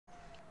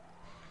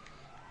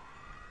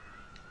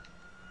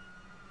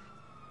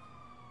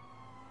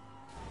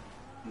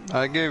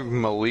I gave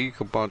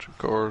Malik a bunch of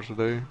cars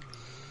today.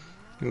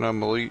 You know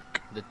Malik?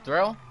 The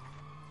thrill?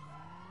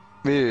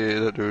 Yeah,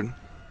 that dude.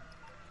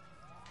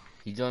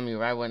 He joined me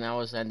right when I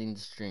was ending the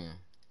stream.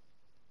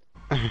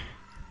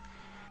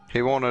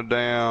 He wanted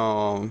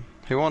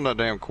that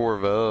damn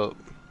Corvette.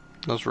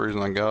 That's the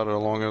reason I got it a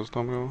long ass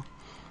time ago.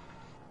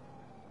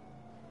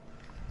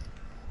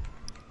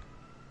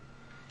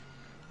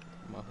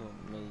 My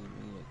hood made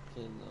me a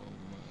killer,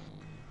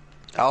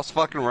 man. I was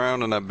fucking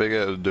around in that big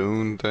ass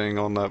dune thing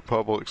on that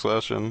public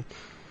session.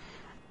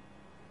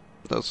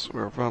 That's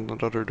where I found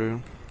that other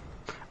dude.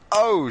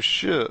 Oh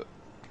shit!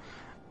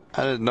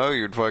 I didn't know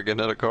you'd fucking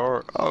hit a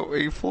car. Oh,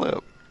 he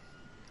flipped.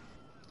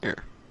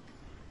 Here.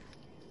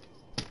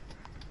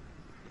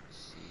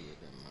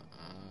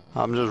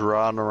 I'm just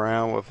riding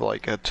around with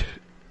like a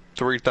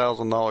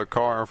 $3,000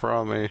 car in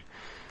front of me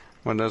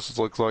when this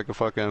looks like a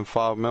fucking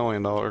 $5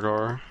 million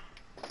car.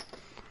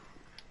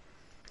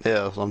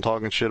 Yes, I'm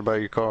talking shit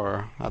about your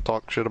car. I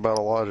talked shit about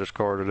Elijah's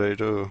car today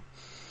too.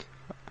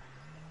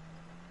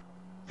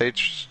 They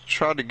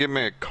tried to give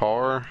me a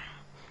car.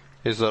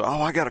 He said,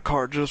 "Oh, I got a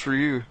car just for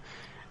you."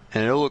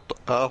 And it looked,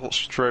 I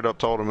straight up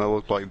told him it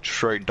looked like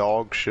straight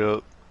dog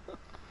shit.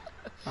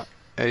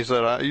 And he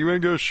said, "You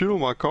ain't got shit on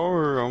my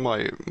car." I'm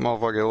like,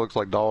 "Motherfucker, it looks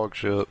like dog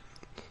shit."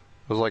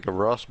 It was like a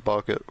rust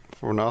bucket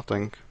for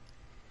nothing.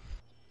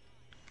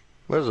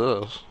 What is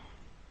this?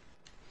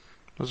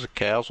 This is a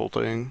castle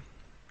thing.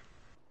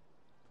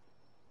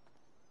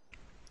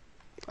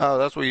 Oh,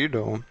 that's what you're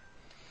doing.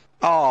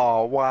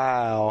 Oh,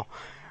 wow.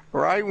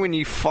 Right when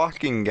you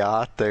fucking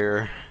got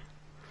there.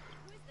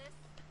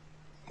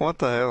 What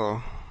the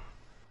hell?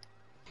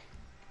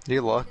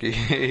 You're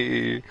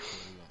lucky.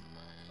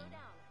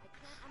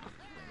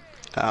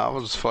 I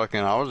was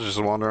just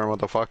wondering what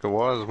the fuck it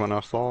was when I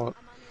saw it.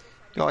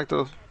 You like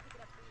this?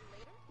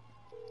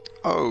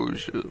 Oh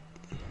shit.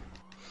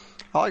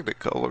 I like the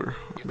color,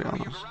 I'll be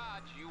honest.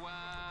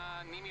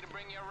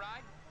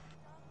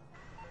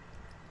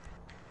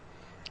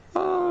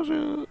 Oh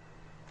shit.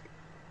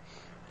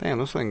 Damn,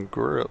 this thing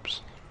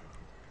grips.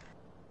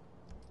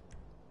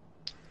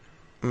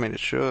 I mean, it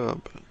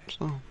should, but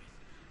still.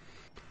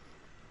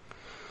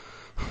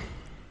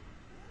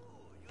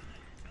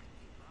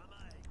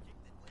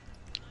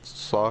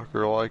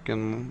 Soccer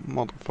liking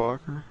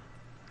motherfucker.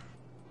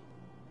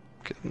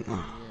 Kidding.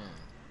 Yeah.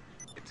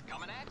 It's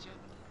coming at you.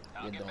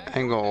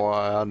 Ain't gonna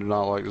lie, I do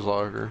not like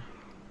soccer.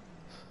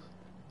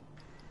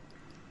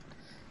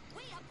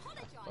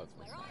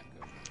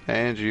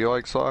 Angie, you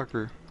like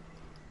soccer?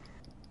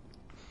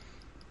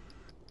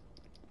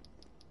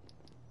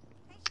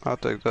 I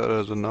take that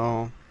as a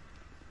no.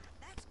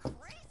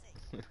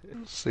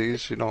 See,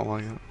 she don't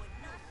like it.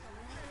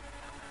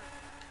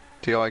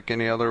 Do you like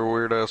any other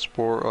weird ass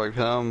sport like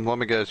him? Let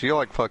me guess, you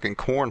like fucking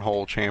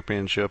cornhole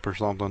championship or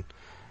something.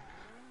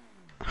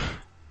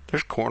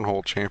 There's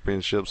cornhole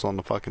championships on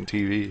the fucking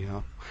TV,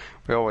 huh?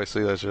 We always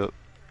see that shit.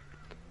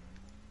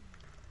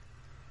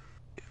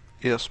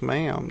 Yes,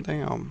 ma'am,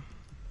 damn.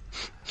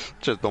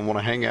 Just don't want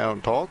to hang out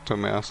and talk to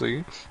me, I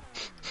see.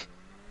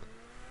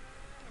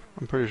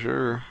 I'm pretty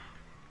sure.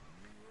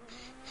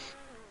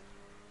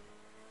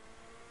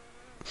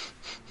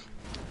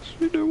 She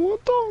didn't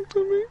want to talk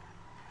to me.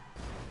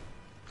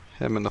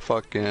 Him and the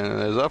fucking,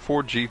 is that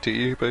for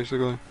GTE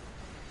basically?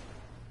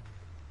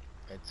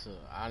 It's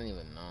I don't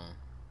even know.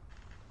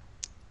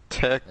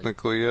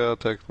 Technically, yeah,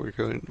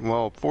 technically.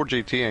 Well,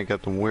 4GT ain't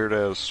got them weird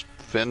ass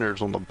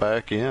fenders on the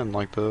back end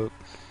like that.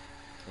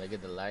 Look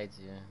at the lights,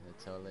 yeah, the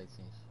tail lights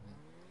and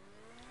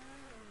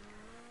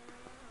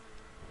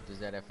shit.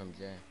 Just that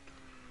FMJ.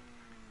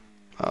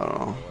 I don't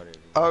know.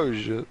 Oh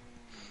shit.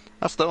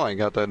 I still ain't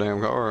got that damn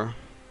car.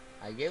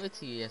 I gave it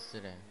to you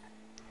yesterday.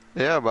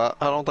 Yeah, but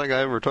I don't think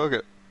I ever took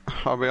it.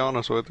 I'll be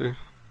honest with you.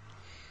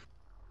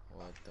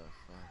 What the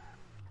fuck?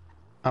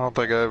 I don't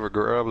think I ever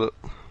grabbed it.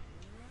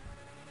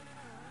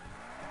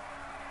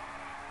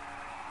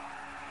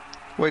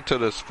 Wait till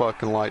this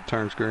fucking light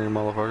turns green,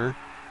 motherfucker.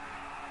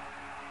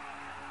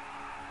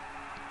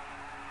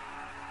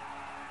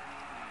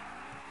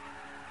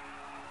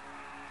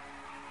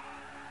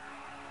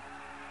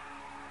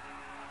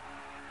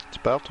 It's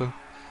about to.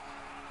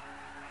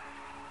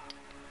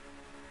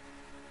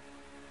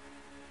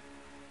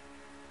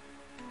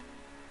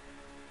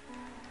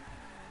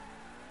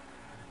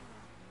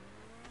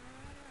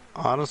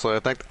 Honestly, I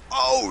think.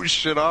 Oh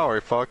shit! I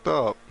already fucked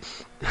up.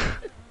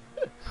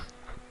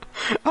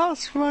 I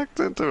smacked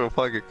into a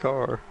fucking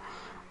car.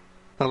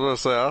 I was gonna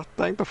say, I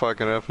think the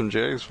fucking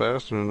F&J is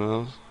faster than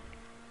this.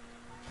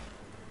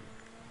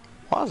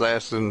 Why is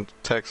Ashton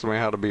texting me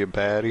how to be a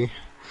baddie?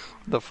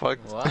 What the fuck?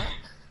 What?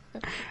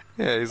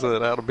 Yeah, he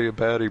said how to be a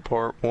baddie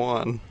part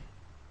 1.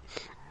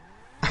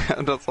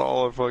 That's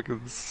all I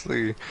fucking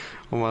see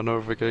on my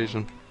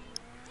notification.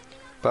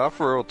 But I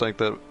for real think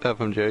that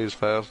F&J is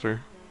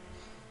faster.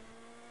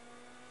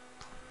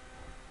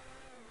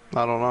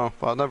 I don't know.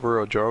 I never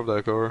really drove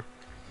that car.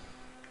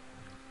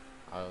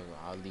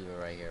 I'll leave it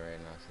right here right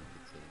now so you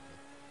can see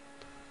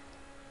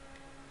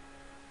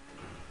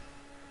it.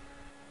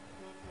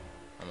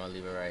 I'm gonna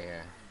leave it right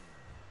here.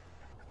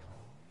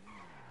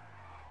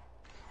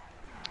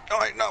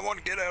 I ain't not want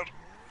to get out.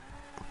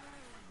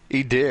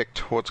 E-Dick,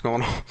 what's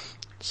going on?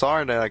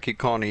 Sorry that I keep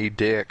calling you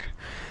E-Dick.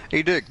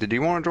 E-Dick, did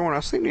you want to join?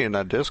 I seen you in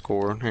that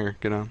Discord. Here,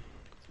 get on.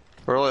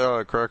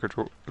 Really, Cracker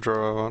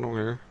Draw, I don't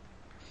care.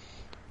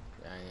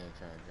 Yeah, I ain't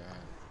trying to drive.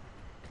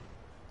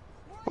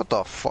 What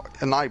the fuck?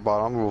 A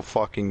Nightbot, I'm a little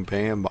fucking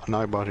banned by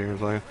Nightbot here.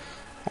 Like,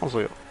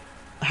 honestly,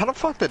 how the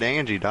fuck did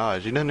Angie die?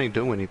 She didn't even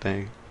do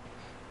anything.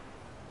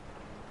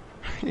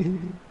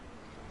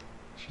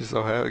 She's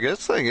so happy.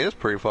 This thing is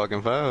pretty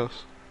fucking fast.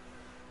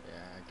 Yeah,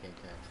 I can't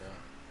catch up.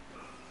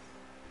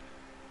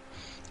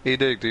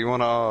 E-Dick, do you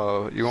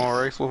wanna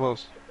race with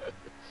us?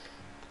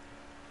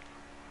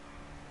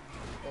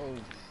 Oh,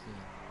 shit.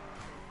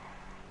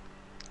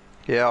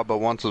 Yeah, but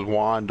once it's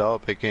wind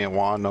up, it can't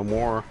wind no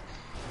more.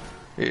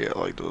 Yeah,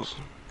 like this.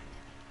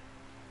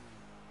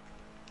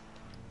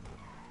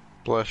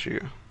 Bless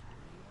you.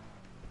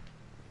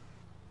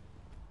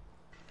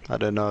 I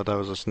didn't know if that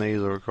was a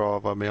sneeze or a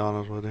cough, I'll be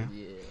honest with you.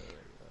 Yeah.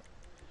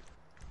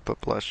 But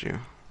bless you.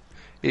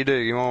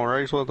 E-Dig, you wanna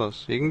race with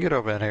us? You can get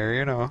up in here,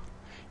 you know.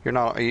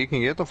 You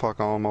can get the fuck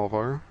on,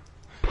 motherfucker.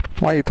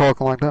 Why are you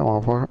talking like that,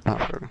 motherfucker?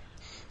 Not sure.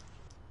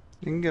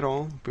 You can get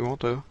on if you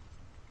want to.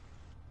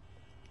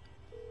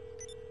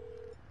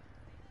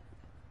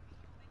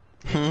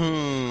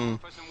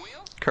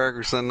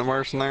 Cracker send the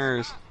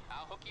mercenaries.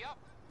 I'll hook you up.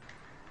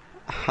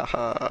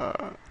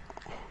 Haha.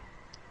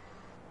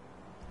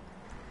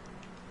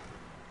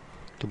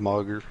 The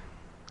mugger.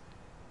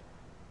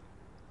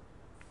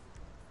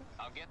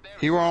 I'll get there.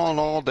 You were on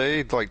all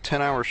day, like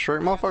 10 hours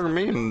straight. Motherfucker,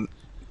 me and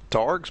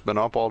Dark's been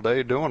up all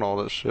day doing all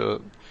this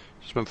shit.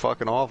 Just been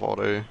fucking off all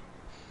day.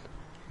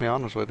 Be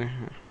honest with you.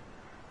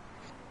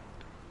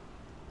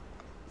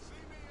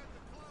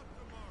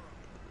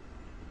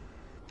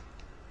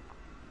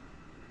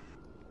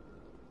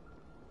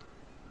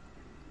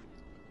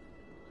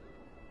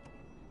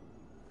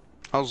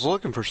 I was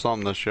looking for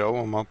something to show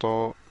him, I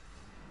thought.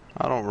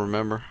 I don't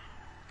remember.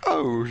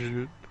 Oh,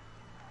 shit.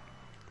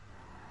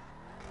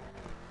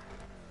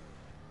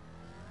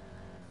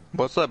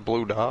 What's that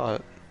blue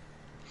dot?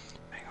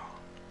 Hang on.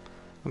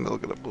 Let me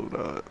look at that blue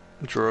dot.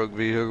 Drug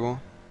vehicle.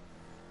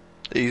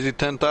 Easy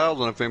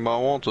 10,000 if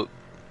anybody wants it.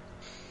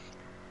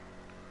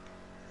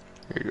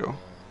 Here you go.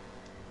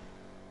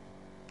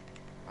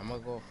 I'm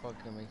gonna go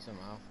fucking make some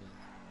outfits.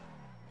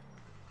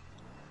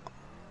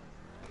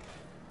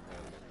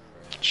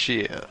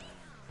 Shit.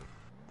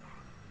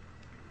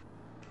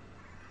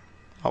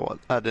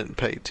 I didn't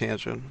pay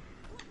attention.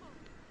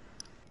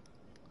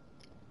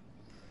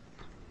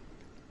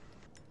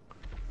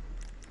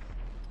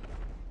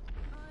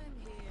 I'm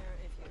here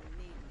if you need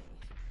me.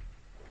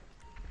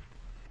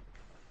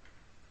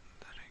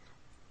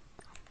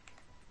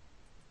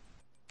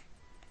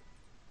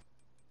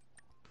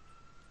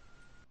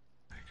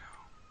 There you go.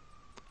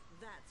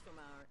 That's from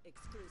our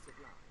exclusive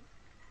line.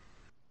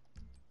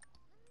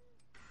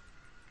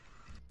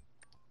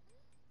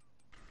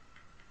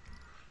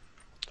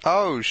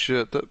 Oh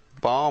shit, that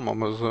bomb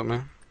was at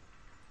me.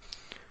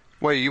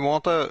 Wait, you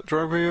want that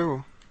drug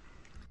vehicle?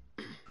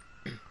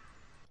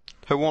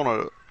 Who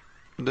wanted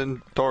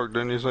it? Dark,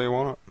 didn't you say you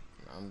want it?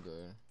 I'm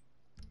good.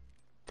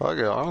 Fuck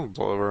it, I don't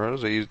deliver it.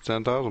 It's easy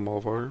 10,000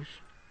 motherfuckers.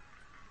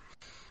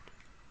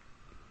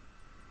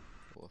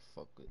 Well,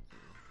 fuck with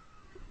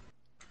you.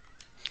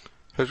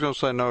 Who's gonna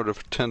say no to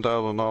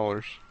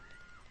 $10,000?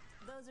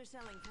 Those are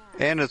selling fast.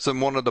 And it's in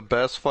one of the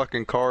best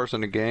fucking cars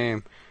in the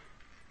game.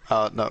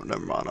 No,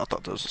 never mind. I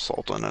thought there was a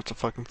Sultan. That's a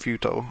fucking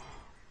Futo.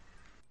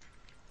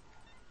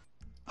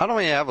 I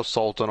don't even have a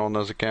Sultan on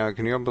this account.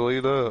 Can you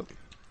believe that?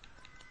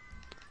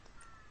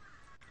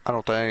 I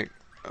don't think.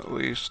 At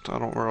least. I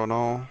don't really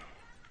know.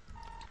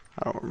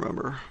 I don't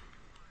remember.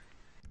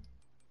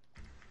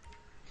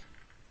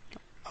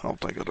 I don't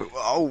think I do.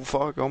 Oh,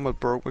 fuck. I almost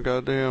broke my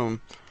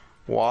goddamn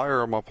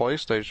wire on my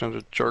PlayStation. I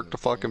just jerked the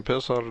fucking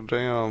piss out of the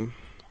damn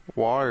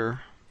wire.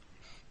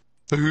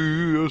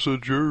 Ooh, that's a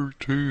jerk,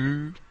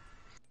 too.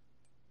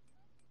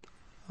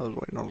 I was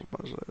waiting on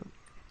somebody to say it.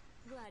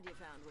 Glad you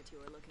found what you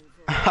were looking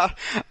for.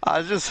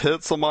 I just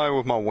hit somebody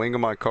with my wing of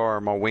my car.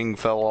 My wing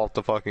fell off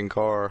the fucking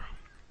car.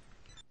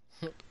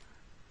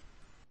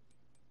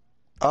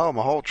 Oh,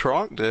 my whole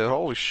trunk did.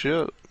 Holy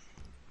shit.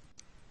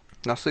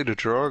 I see the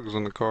drugs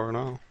in the car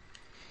now.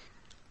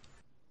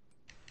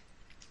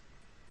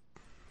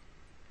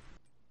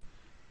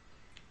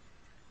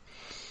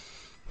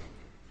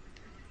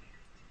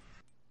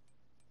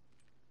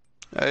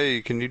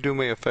 Hey, can you do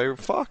me a favor?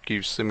 Fuck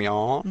you,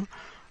 Simeon.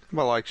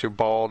 Nobody likes your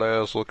bald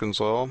ass looking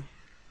so.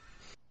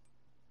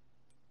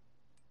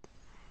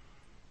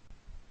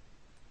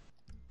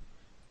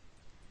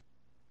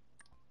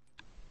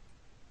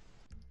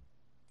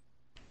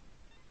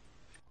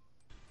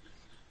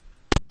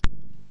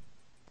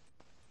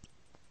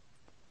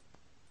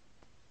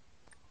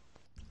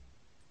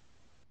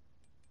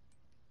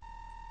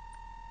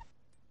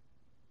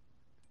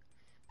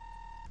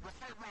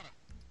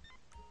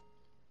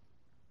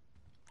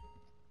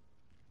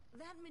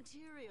 That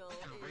material is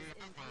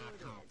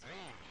imported.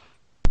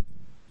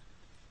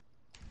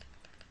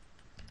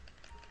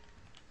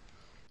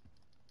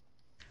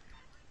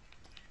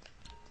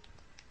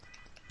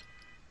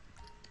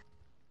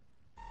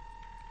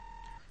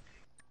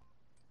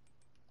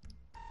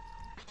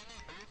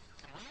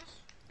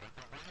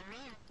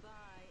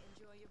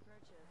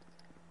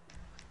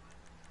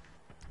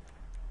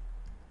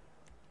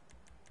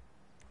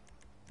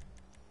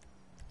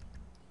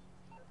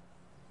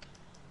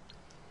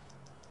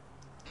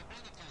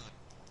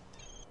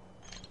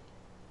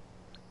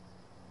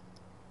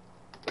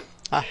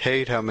 I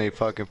hate how many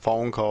fucking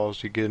phone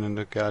calls you get in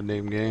the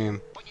goddamn game.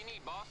 What you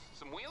need, boss?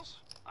 Some wheels?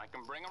 I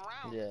can bring them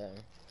round. Yeah.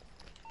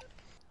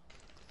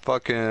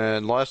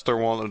 Fucking Lester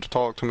wanted to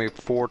talk to me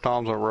 4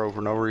 times in a row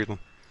for no reason.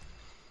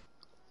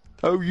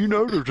 Oh, you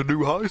know there's a new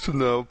heist in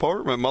the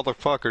apartment,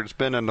 motherfucker. It's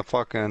been in the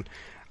fucking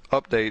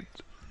update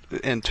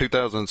in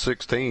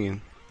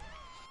 2016.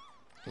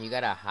 You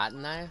got a hot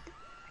knife?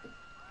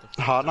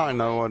 Hot night?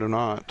 No, I do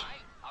not.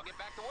 Right, I'll get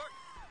back to work.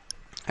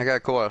 I got a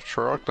cool ass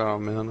truck that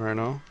I'm in right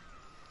now.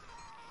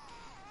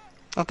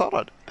 I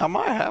thought I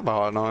might have a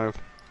hot knife.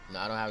 No,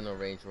 I don't have no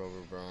Range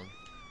Rover, bro.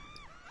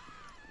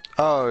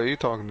 Oh, you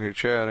talking to your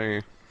chat,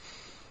 ain't you?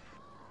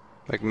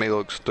 Make me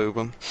look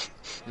stupid.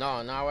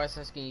 No, no, I was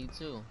asking you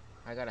too.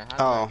 I got a hot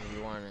Oh. knife if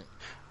you want it.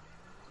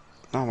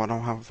 No, I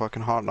don't have a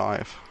fucking hot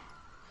knife.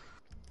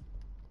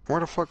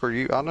 Where the fuck are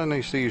you? I didn't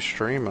even see you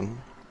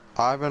streaming.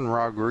 Ivan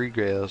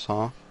Rodriguez,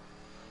 huh?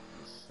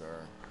 Yes,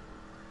 sir.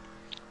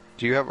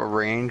 Do you have a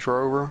Range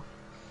Rover?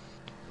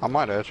 I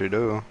might actually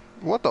do.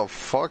 What the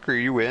fuck are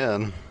you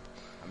in?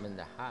 I'm in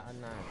the hot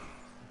knife.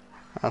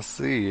 I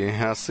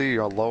see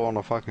you're low on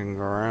the fucking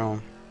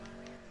ground.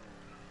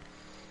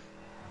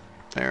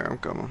 There, I'm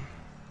coming.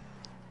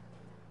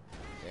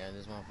 Yeah,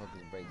 this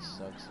motherfucker's brake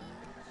sucks.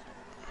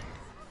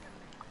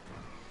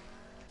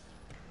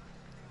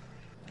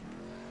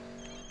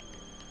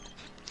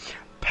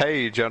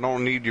 Paige, I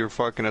don't need your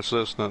fucking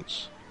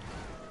assistance.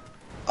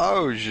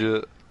 Oh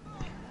shit.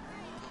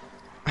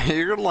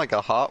 You're like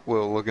a Hot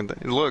Wheel looking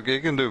thing. Look,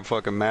 it can do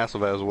fucking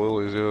massive ass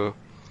wheelies, yeah. Oh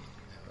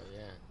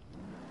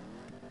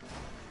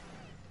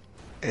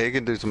yeah. It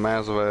can do some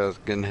massive ass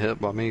getting hit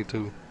by me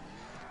too.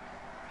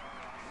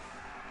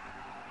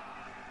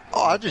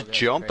 Oh, I just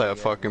jumped that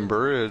fucking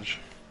bridge.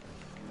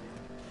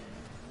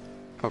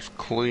 That was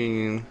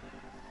clean.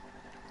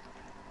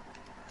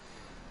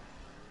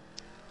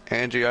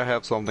 Angie, I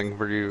have something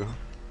for you.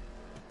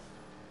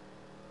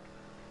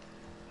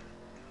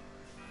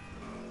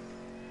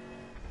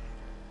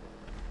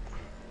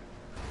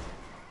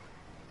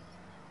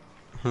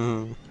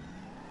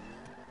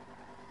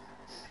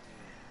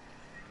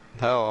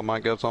 Hell, I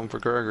might get something for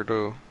Gregor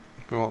too.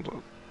 If you want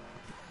to.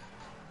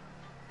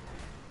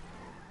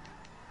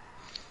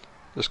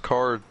 This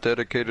car is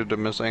dedicated to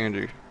Miss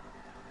Angie.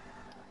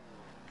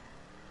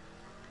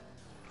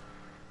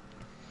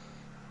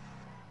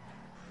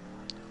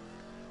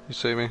 You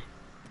see me?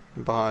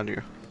 I'm behind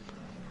you.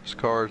 This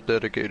car is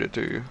dedicated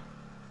to you.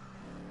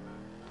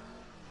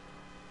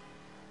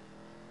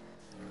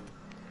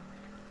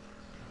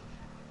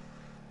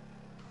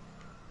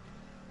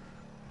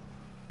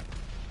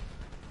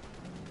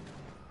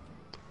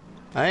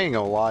 I ain't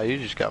gonna lie, you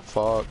just got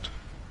fucked.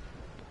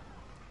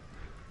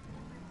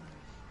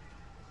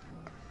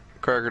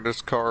 Cracker,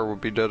 this car would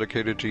be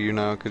dedicated to you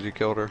now because you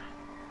killed her.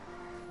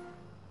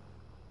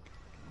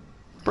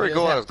 Pretty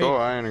cool ass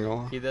car, I ain't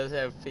gonna lie. He does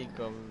have fake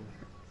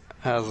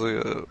How's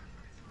the,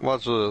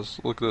 watch this,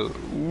 look at this.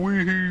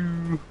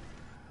 Woohoo!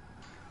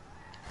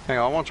 Hang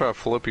on, I wanna try to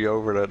flip you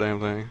over that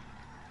damn thing.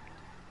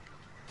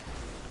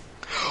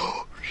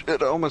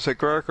 Shit, I almost hit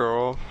Cracker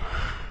off.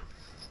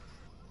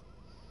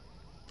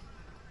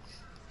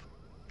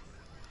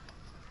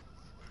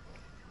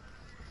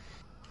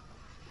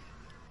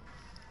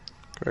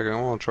 Cracker,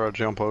 I wanna try to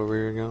jump over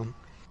you again.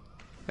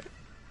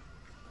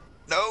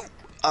 Nope!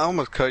 I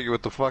almost cut you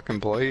with the fucking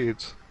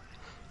blades.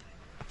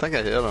 I think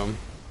I hit him.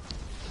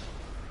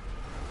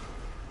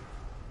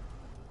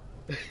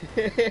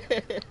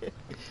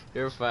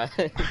 You're fine.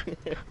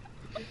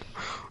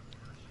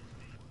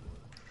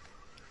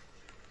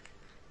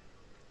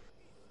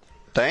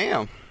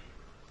 Damn!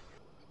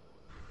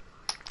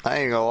 I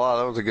ain't gonna lie,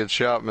 that was a good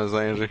shot, Miss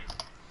Angie.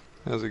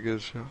 That was a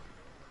good shot.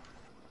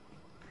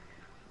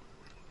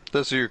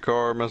 This is your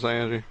car, Miss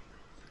Angie.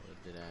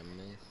 What did I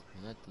miss?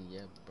 Nothing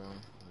yet, bro.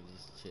 We're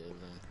just chilling.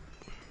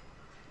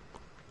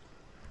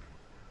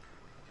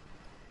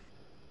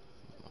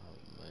 Oh,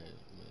 man.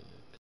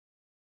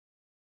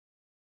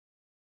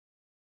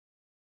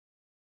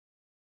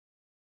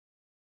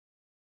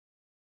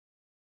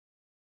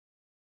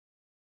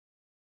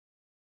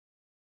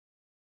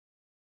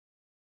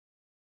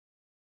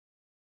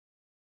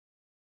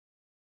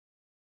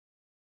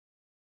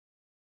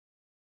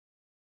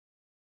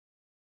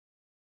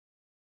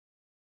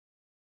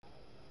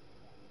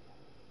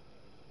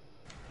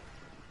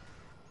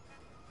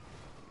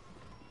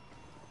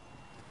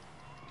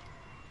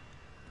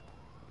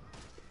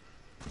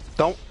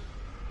 Don't.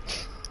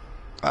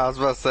 I was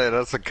about to say,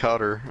 that's a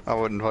cutter. I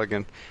wouldn't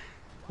fucking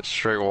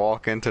straight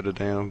walk into the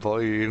damn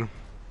blade.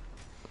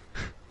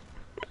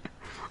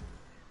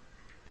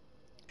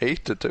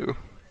 8-2.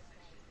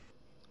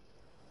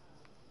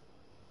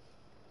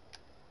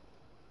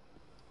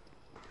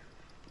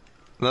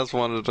 That's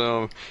one of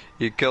them.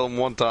 You kill him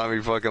one time,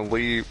 you fucking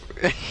leave.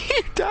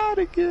 He died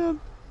again.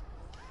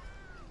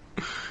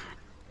 God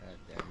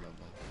damn,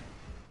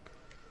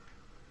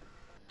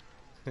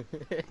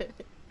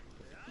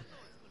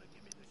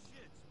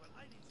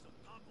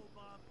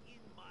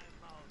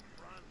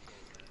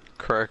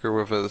 Cracker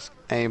with his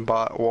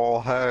aimbot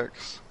wall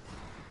hacks.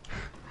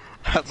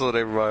 That's what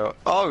everybody.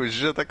 Oh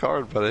shit, that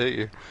car's about to hit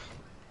you.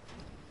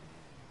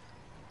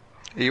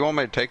 You want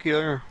me to take you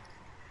there?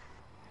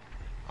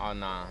 Oh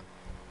nah.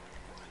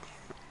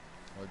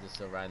 Or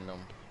just a random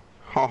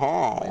Ha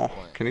ha.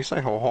 waypoint. Can you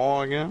say ha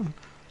ha again?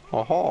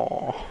 Ha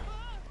ha.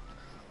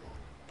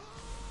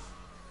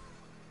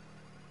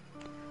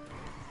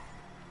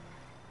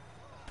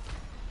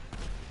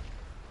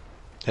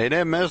 He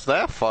didn't miss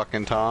that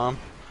fucking time.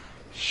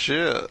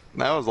 Shit,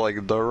 that was like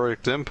a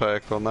direct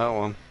impact on that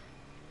one.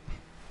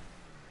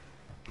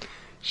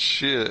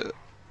 Shit.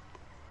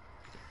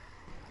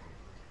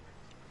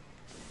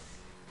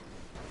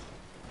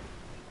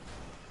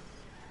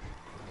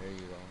 There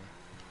you go.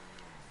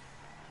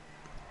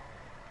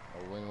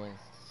 A win-win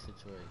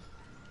situation.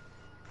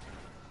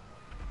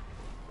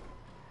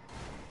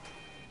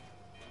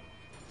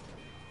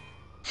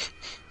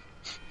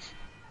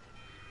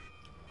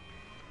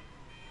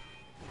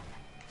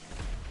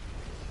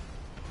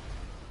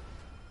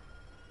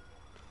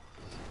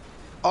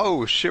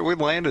 Oh shit, we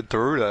landed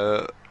through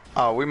that.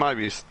 Oh, we might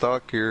be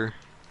stuck here.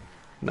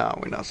 No,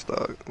 we're not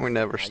stuck. We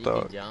never Now you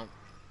stuck. can jump.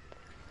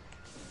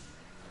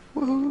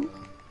 Woohoo.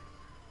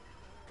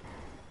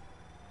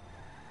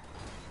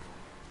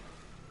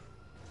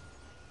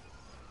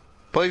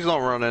 Please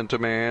don't run into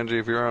me, Angie.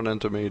 If you run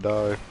into me,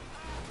 die.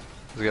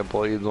 It's got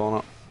blades on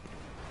it.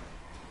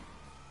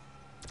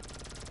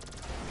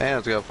 And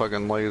it's got a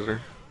fucking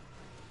laser.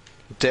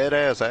 Dead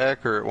ass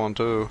accurate one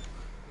too.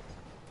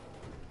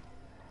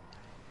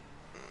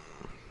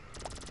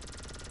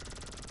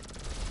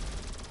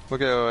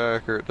 Look at how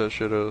accurate that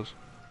shit is.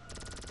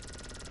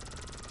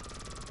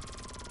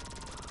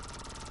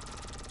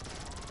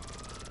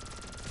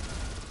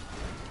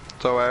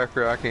 So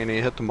accurate I can't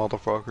even hit the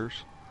motherfuckers.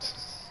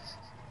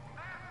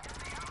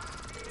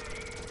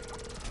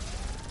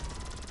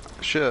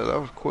 Shit, that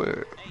was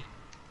quick. Hey,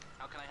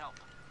 how can I help?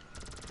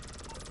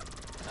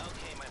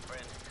 Okay, my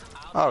friend.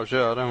 Oh shit,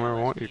 I didn't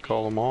remember what you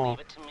call them all. Leave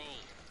it to me.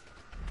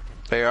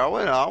 Hey, I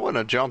wouldn't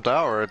have jumped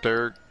out right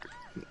there.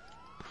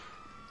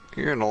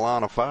 You're in the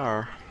line of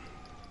fire.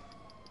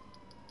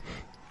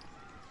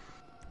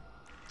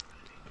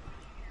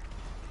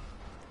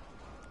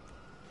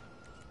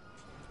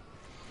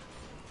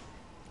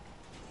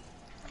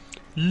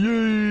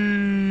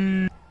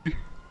 Yay!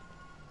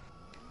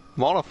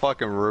 I'm on a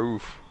fucking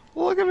roof.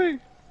 Look at me.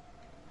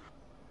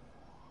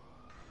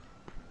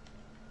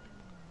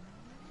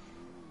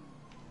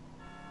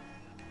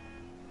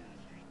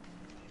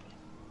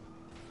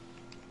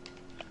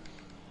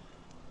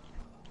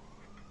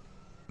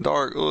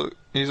 Dark, look.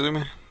 You see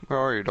me? Where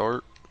are you,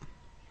 Dark?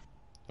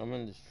 I'm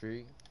in the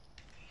street.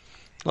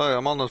 Look,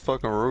 I'm on this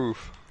fucking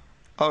roof.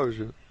 Oh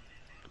shit.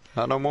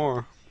 Not no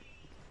more.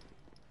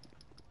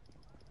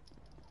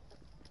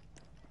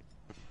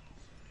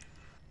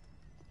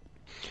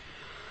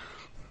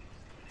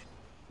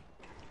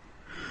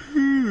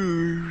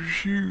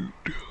 Shoot.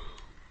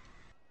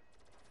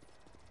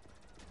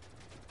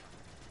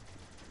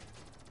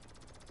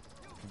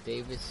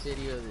 David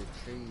City of the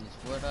Trees.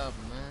 What up,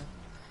 man?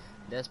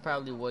 That's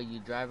probably what you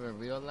drive in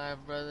real life,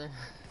 brother.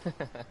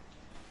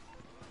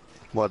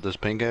 What, this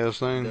pink ass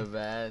The thing?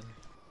 bad.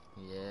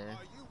 Yeah.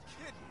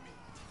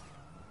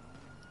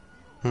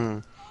 Hmm.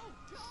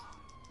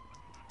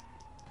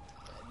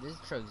 This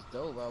truck's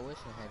dope. I wish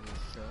I had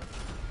this truck.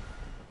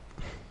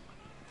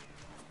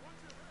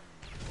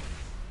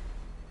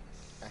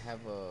 I have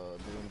a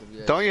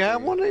BMW. Don't you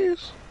have one of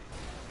these?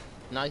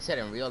 No, he said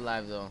in real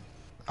life though.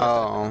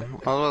 Oh,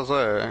 I was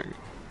gonna say.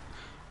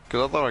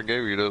 Cause I thought I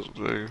gave you this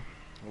too.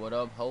 What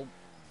up, Hope?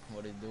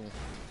 What it do?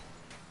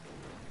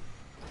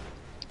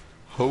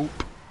 Hope.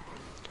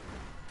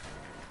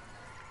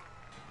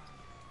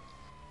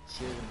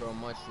 Cheers, bro.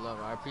 Much love.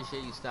 I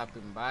appreciate you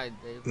stopping by,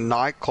 Dave.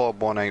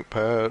 Nightclub one ain't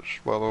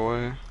patched, by the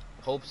way.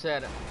 Hope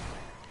said,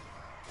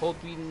 "Hope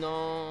you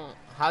know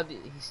how do."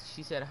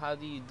 She said, "How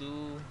do you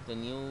do the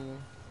new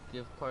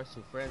gift cards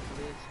to friends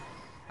list?"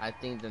 I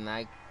think the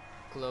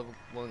nightclub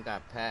one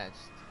got patched.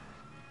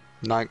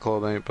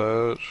 Nightclub ain't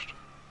patched.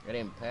 It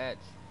ain't patched.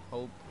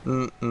 Hope.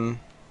 Mm-mm.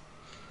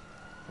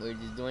 We were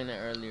just doing it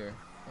earlier,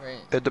 right?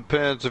 It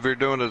depends if you're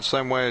doing it the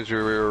same way as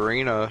your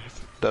arena.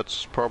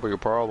 That's probably a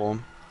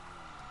problem.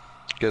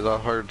 Because I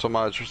heard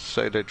somebody just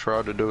say they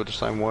tried to do it the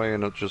same way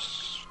and it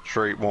just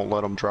straight won't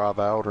let them drive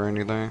out or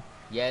anything.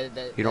 Yeah,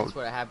 that's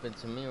what happened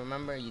to me.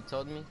 Remember, you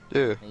told me.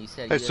 Yeah. And you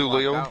said Hey, you just walk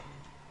Sulio. out.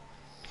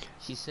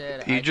 She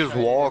said You I just tried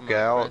it in walk my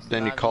out, first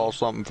then you lobby, call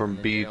something from and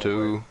it didn't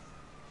B2. work.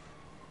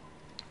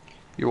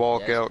 You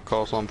walk Yes. out,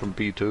 call something from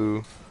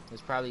B2.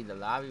 It's probably the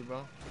lobby,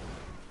 bro.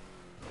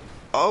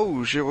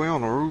 Oh shit, we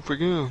on the roof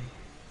again.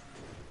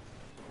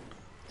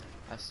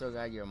 I still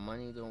got your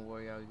money. Don't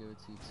worry, I'll give it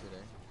to you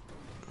today.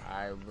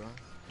 Alright, bro.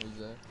 We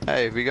good.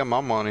 Hey, if you got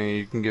my money,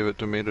 you can give it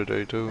to me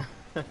today too.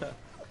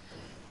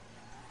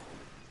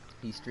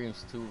 He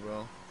streams too,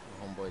 bro.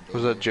 Homeboy David.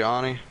 Was that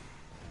Johnny?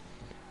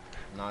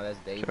 No, that's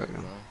David, Joking.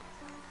 bro.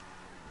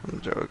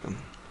 I'm joking.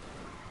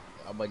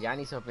 Oh, but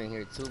Johnny's up in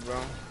here too, bro.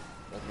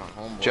 That's my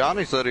homeboy.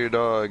 Johnny said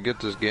he'd get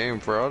this game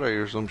Friday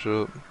or some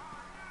shit.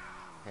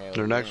 Hell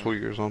Or next yeah.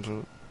 week or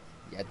something.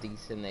 Yeah, I think he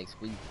said next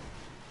week.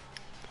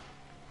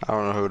 I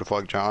don't know who the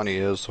fuck Johnny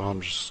is, so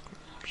I'm just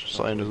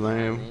saying his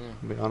name.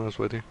 To be honest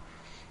with you.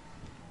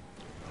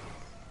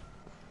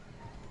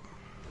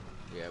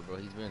 Yeah, bro,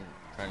 he's been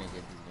trying to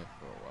get this game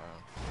for a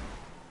while.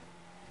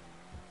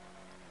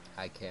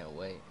 I can't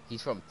wait.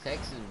 He's from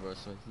Texas, bro,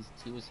 so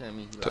he was telling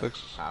me he likes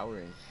Texas. power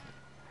and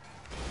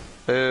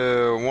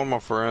shit. One of my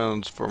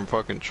friends from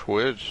fucking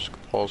Twitch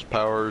lost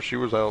power. She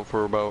was out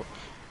for about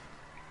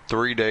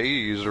 3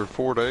 days or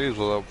 4 days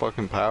without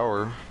fucking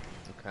power.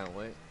 I can't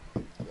wait.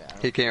 Yeah.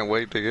 He can't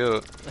wait to get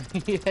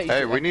it. Yeah,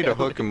 Hey, we need to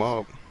hook him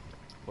up.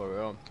 For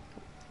real.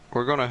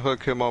 We're gonna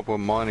hook him up with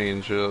money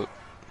and shit. Yeah.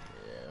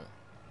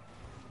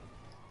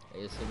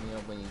 Hey, just hit me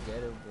up when you get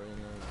it, bro. You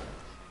know,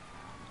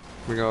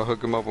 We're gonna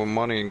hook him up with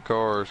money and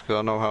cars, cause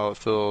I know how it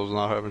feels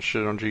not having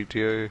shit on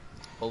GTA.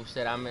 Hope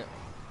said I'm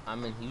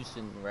in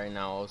Houston right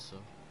now also.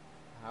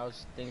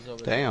 How's things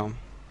over there? Damn.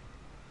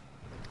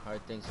 How are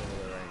things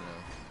over there right now?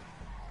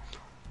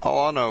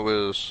 All I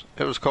know is,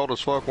 it was cold as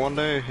fuck one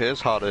day,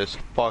 it's hot as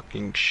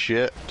fucking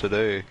shit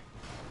today.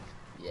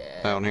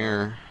 Yeah. Down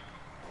here.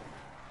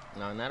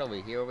 No, not over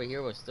here. Over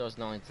here, we're still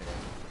snowing today.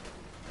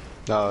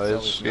 No, It's it's,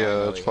 always snowing yeah,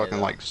 over it's here, fucking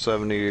though. like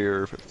 70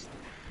 or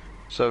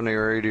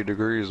 80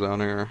 degrees down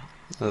here.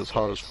 It's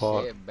hot as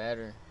fuck. Shit,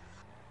 better.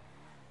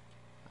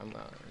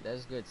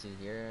 That's good to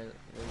hear.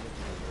 We're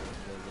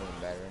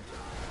doing better.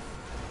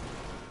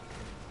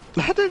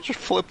 That dude just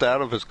flipped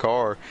out of his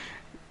car.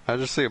 I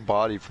just see a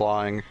body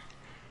flying.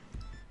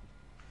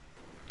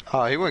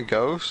 Oh, he went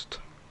ghost?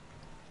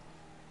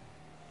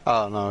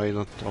 Oh, no, he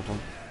didn't jump him.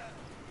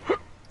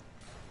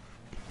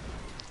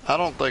 I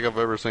don't think I've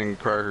ever seen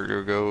Cracker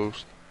go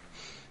ghost.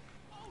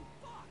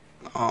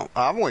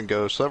 I went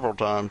ghost several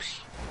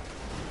times.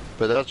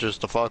 But that's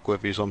just to fuck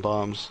with you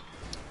sometimes.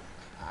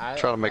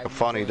 Try to make a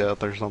funny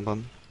death or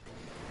something.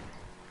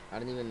 I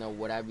don't even know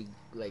what I be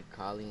like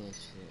calling and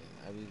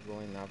shit. I be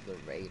going off the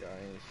radar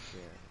and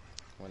shit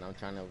when I'm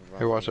trying to run.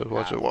 Here, watch this,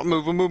 watch it. What?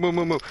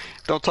 Move.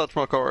 Don't touch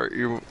my car.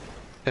 It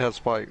has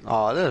spike.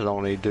 Aw, this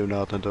don't need to do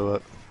nothing to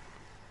it.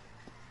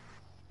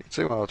 You can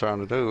see what I was trying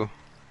to do.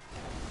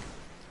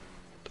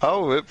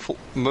 Oh, it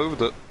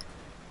moved it.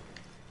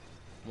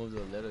 Moved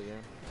a little, yeah.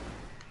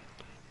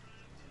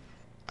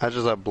 I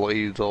just have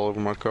bleeds all over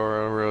my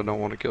car. I really don't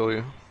want to kill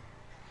you.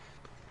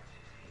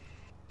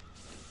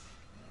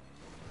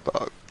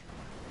 Fuck.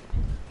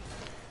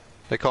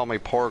 They call me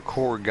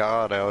parkour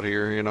god out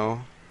here, you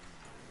know?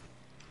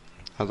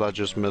 As I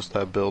just missed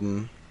that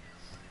building.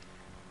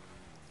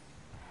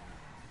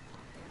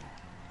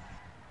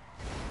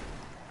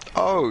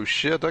 Oh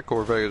shit, that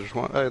Corvette just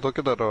went. Hey, look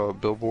at that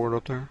billboard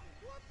up there.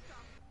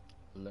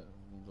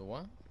 The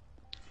one?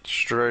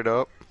 Straight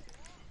up.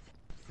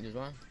 This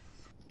one?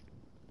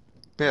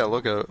 Yeah,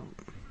 look at it.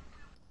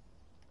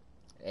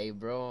 Hey,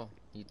 bro,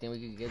 you think we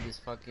could get this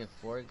fucking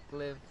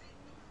forklift?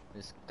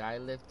 This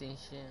skylifting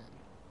shit?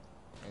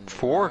 And the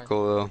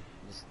Forklift?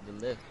 The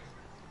lift.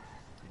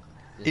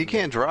 You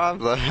can't drive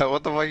that.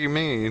 What the fuck you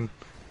mean?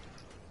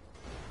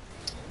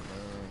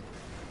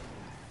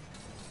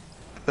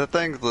 That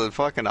thing's the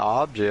fucking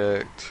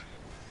object.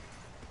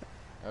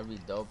 That'd be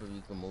dope if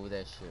you could move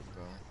that shit,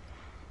 bro.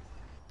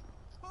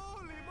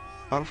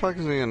 How the fuck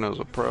is he in his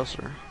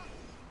oppressor?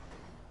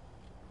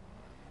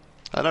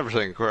 I never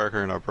seen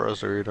Cracker in an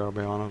oppressor either, I'll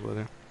be honest with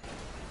you.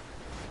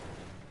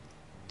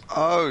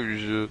 Oh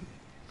shit.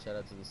 Shout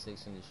out to the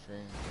 6 in the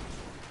stream.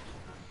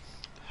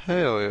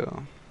 Hell yeah.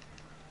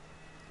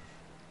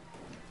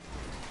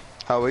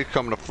 Oh, he's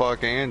coming to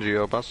fuck Angie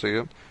up, I see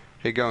him.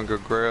 He gonna go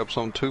grab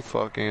something to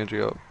fuck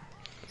Angie up.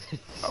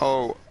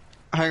 Oh,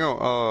 hang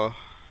on,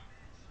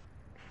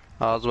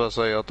 I was about to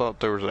say, I thought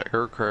there was an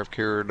aircraft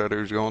carrier that he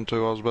was going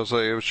to. I was about to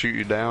say, it would shoot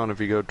you down if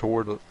you go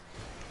toward it.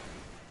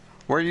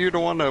 Were you the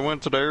one that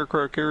went to the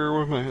aircraft carrier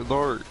with me,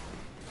 Lark?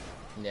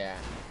 Yeah.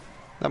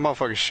 That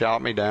motherfucker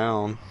shot me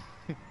down.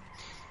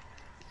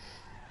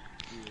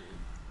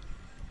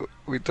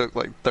 We took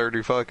like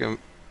 30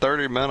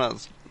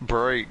 minutes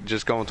break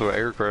just going to an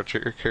aircraft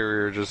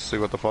carrier just to see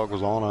what the fuck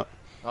was on it.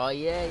 Oh,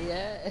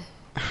 yeah.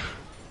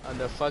 On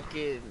the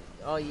fucking...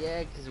 Oh,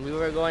 yeah, because we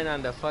were going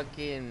on the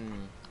fucking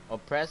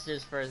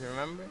oppressors first,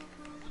 remember?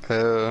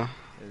 Yeah.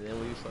 And then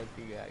we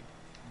fucking got...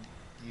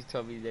 You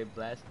told me they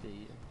blasted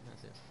you.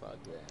 I said,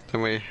 fuck that.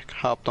 Then we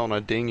hopped on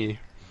a dinghy.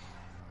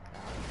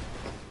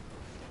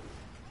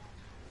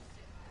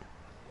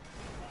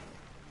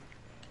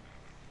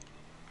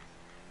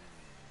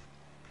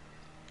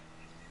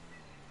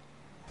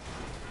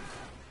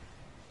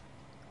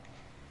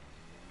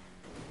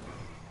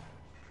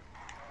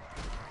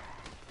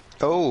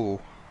 Oh!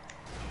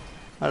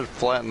 I just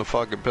flattened the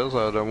fucking piss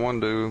out of that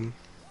one dude.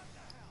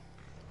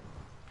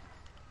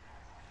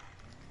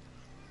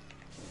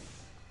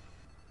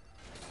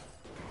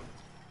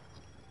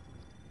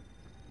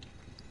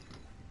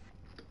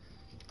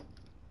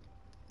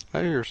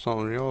 I hear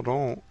something y'all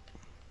don't.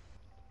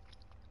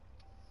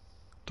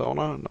 Don't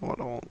I? No, I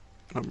don't.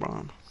 Never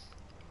mind.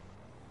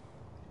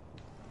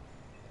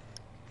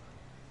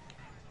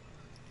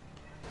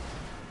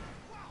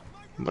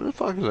 What the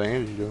fuck is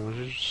Angie doing?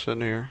 She's just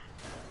sitting here.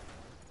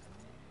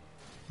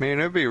 Man,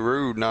 it'd be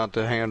rude not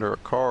to hand her a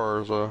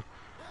car, so...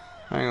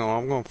 Hang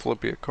on, I'm gonna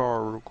flip you a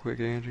car real quick,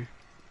 Angie.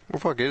 Where the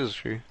fuck is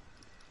she? Is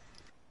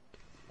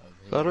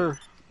that her?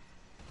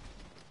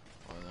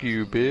 Oh, no, You she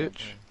ain't up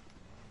bitch.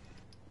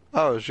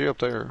 Oh, is she up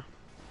there?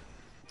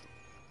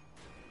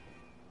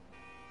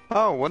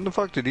 Oh, when the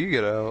fuck did you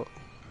get out?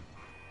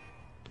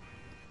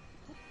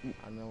 there.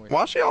 I know where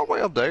Why is she all the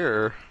way up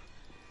there?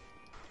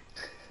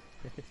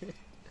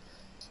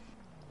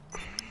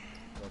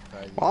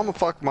 Why the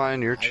fuck am I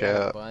in your I got a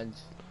chat? bunch.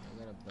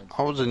 I got a bunch.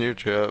 I was in your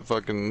chat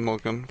fucking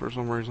looking for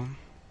some reason.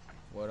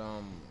 What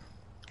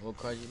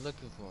card you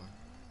looking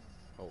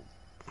for?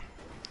 Oh,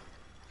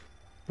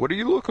 What are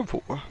you looking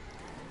for?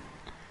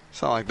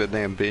 Sound like that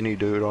damn Benny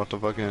dude off the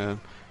fucking...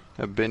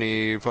 That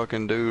Benny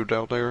fucking dude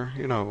out there.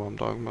 You know what I'm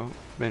talking about.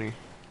 Benny.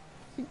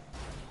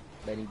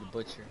 Benny the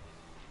Butcher.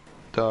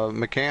 The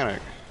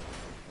mechanic.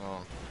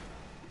 Oh,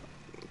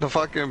 The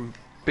fucking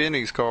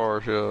Benny's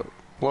car shit.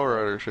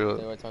 Lowrider they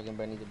shit. were talking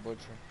Benny the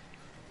Butcher.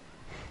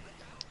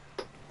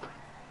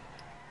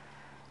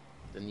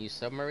 The new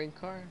submarine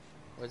car?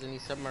 Where's the new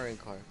submarine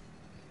car?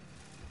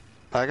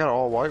 I got an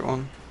all white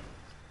one.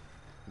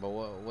 But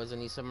what's the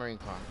new submarine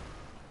car?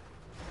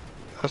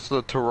 That's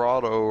the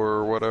Torado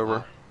or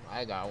whatever.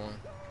 I got one.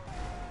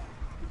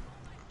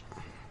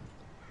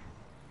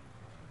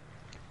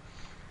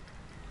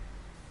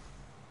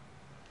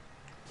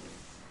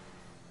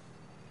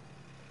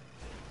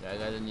 Yeah, I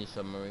got a new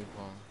submarine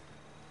car.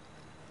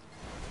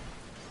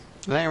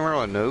 It ain't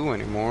really new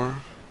anymore.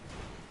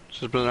 It's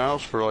just been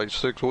out for like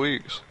 6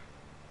 weeks.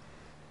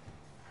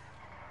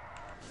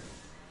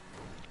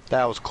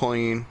 That was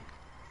clean.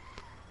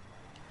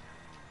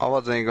 I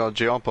wasn't even gonna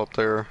jump up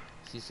there.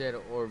 She said,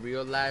 or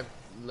real life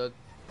looking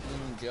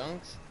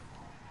junks?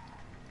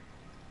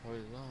 What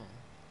is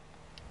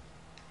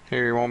that?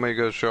 Here, you want me to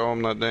go show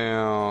him that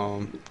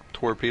damn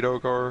torpedo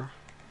car?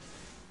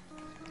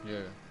 Yeah.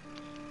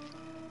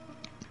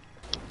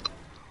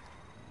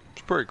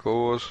 It's pretty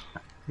cool. It's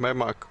made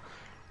my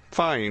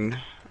fine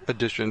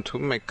addition to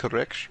my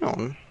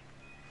collection.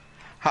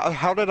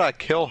 How did I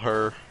kill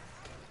her?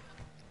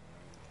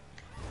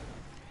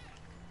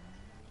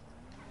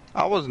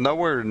 I was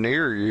nowhere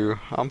near you.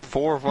 I'm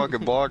 4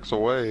 fucking blocks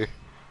away.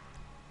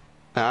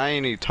 And I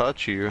ain't even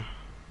touch you.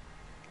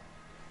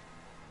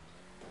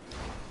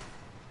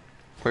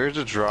 We're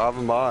just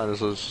driving by and it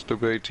says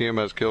stupid ATM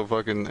has killed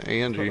fucking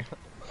Angie.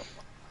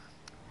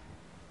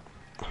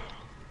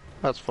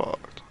 That's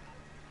fucked.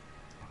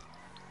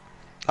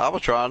 I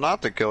was trying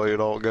not to kill you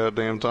the whole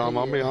goddamn time,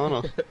 I'll be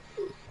honest.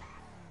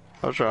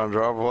 I was trying to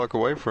drive the fuck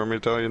away from you,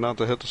 tell you not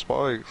to hit the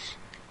spikes.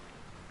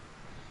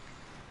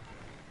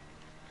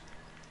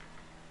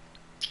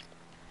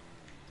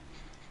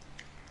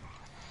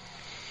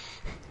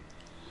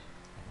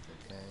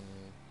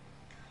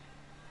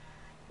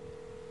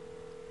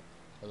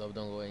 Hello,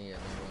 don't go in yet.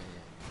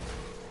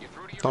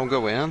 Don't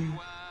go in?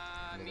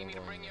 Need me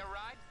to bring you a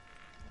ride?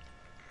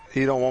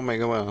 You don't want me to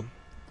go in.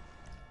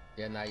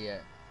 Yeah, not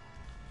yet.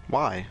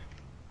 Why?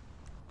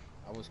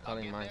 I was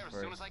calling mine As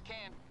soon first. as I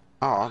can.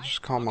 Oh, I'll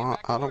just call my...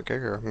 I don't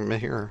care, I'm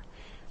here.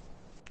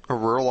 A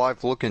real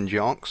life looking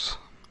junks?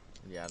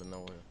 Yeah, I don't know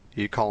what.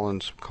 You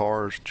calling some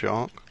cars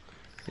junk?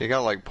 You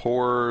got like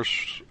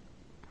Porsche,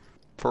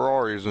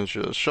 Ferraris and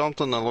shit.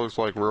 Something that looks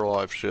like real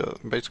life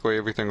shit. Basically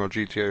everything on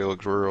GTA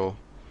looks real.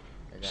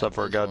 Except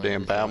for a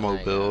goddamn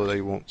Batmobile they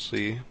won't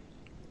see.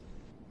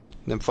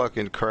 Then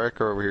fucking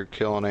Cracker over here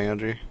killing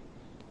Angie.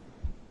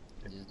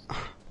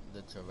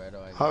 The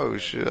Toretto. Oh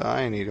shit,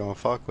 I ain't even gonna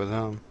fuck with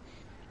him.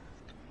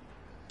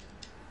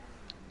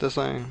 This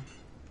thing.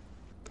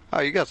 Oh,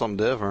 you got something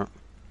different.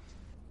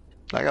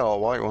 I got a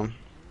white one.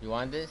 You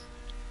want this?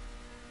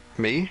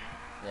 Me?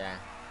 Yeah.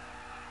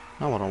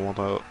 No, I don't want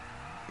that.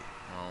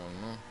 I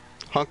don't know.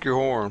 Honk your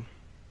horn.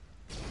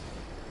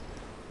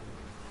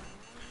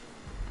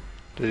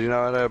 Did you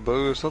know it had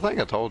boost? I think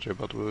I told you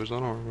about the boost. I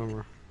don't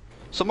remember.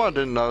 Somebody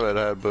didn't know it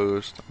had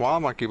boost. Why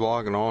am I keep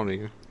logging on to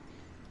you?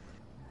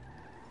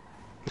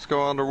 Let's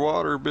go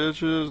underwater,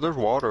 bitches. There's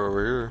water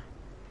over here.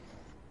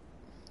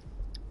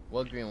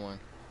 What green one?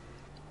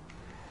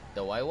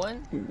 The white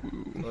one?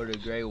 Ooh. Or the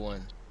gray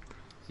one?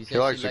 She said He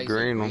likes she the likes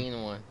green the one.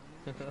 green one.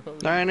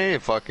 There ain't any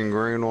fucking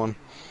green one.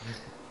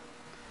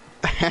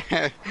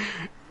 That's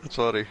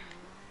funny.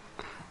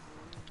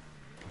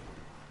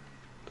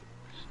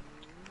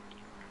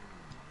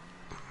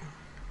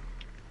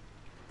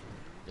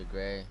 The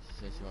gray. She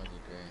said she wants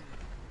the gray.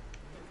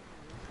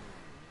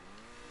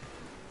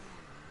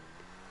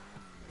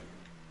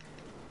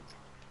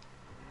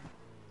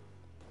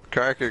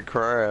 Cracker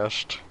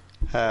crashed.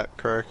 Hat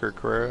cracker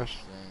crashed.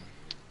 Same.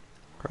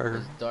 Cracker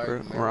It's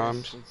dark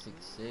rhymes.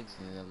 666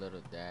 and then a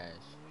little dash.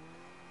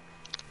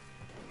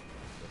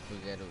 Don't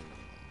forget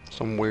to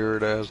Some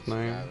weird ass subscribe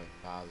name. and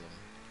follow.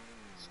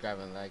 Subscribe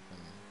and like them.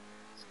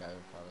 Subscribe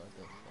and follow. That's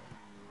all.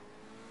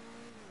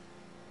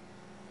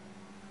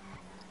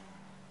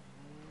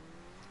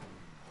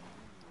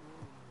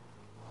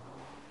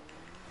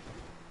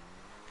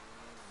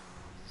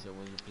 So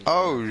when you pick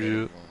Oh, up,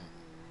 shit.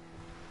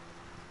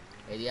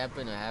 Hey, do you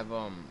happen to have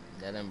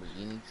that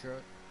Lamborghini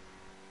truck?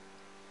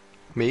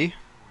 Me?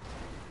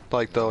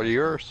 Like the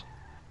yours?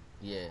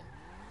 Yeah.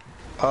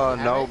 You have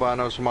No, it? but I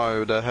know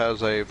somebody that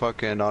has a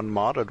fucking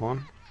unmodded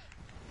one.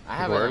 I Like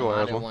have a an regular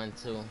ass unmodded one. one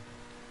too.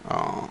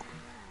 Oh.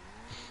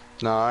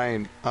 No,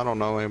 I don't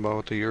know anybody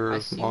with the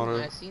yours I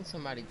modded. seen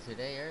somebody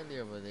today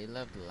earlier, but they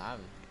left the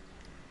lobby.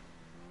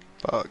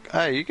 Fuck.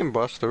 Hey, you can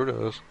bust through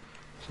those.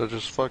 So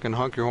just fucking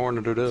hunk your horn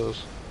and do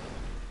this.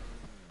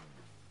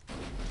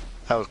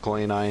 That was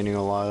clean, I ain't even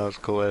gonna lie. That was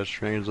a cool ass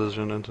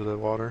transition into the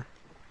water.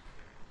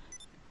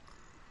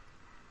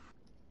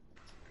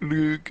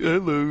 Look,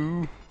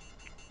 hello.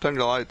 Turn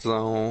your lights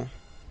on.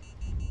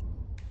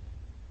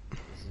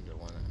 This is the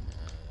one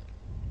I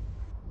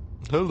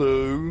had.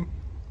 Hello.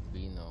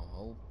 Be no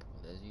hope.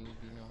 That's you,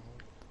 be no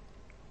hope.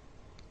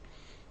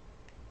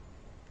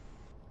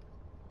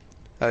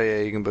 Oh yeah,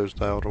 you can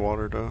boost out of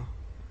water though.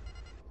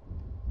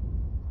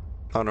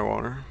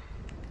 Underwater.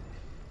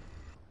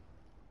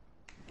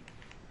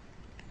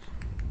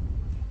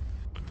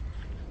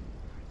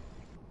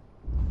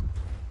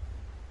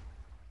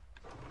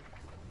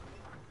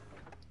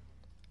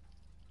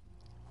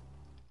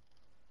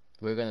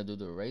 We're gonna do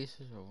the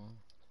races or what?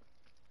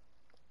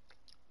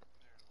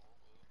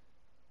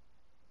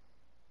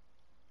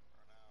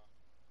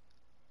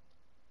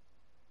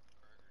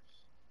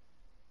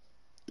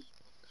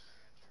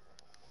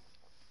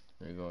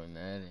 We're going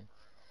at it.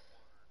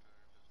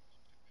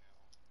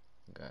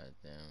 God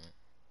damn it.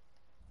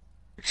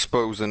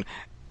 Exposing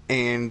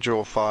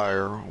Angel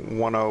Fire 10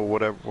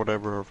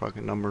 whatever her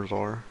fucking numbers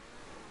are.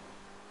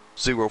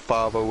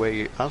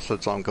 0508. I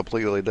said something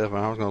completely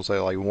different. I was gonna say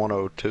like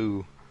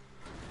 102.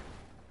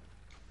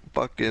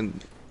 Fucking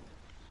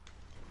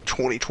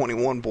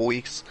 2021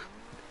 boys.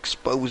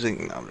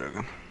 Exposing. No, I'm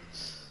joking.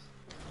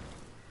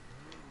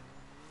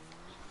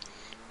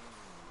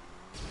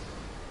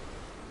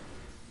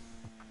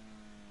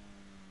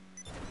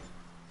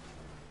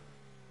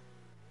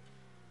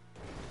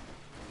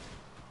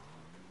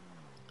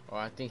 Oh,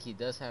 I think he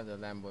does have the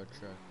Lambo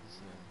truck.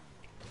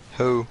 Yeah.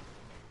 Who?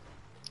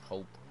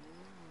 Hope.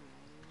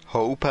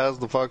 Hope has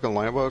the fucking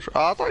Lambo?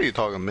 Oh, I thought you were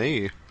talking to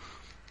me.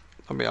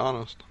 I'll be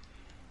honest.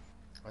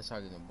 I was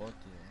talking to both of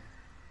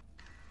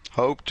you.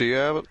 Hope, do you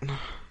have it?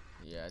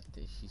 Yeah, I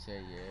think she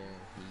said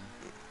yeah.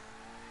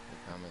 He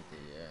commented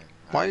yeah.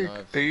 I Why don't know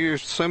if are you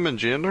assuming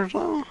genders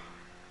now?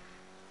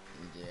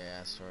 yeah,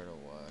 I sort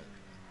of was.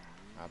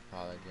 I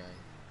apologize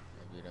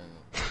if you don't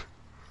know.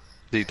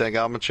 Do you think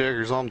I'm a chick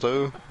or something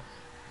too?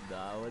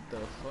 Nah, what the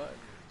fuck?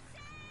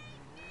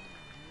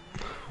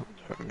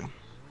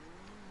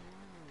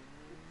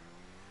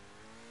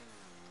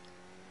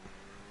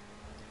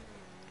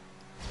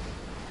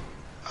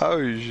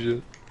 Oh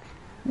shit.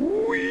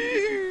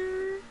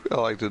 Wee. I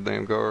like this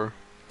damn car.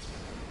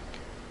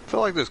 I feel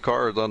like this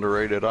car is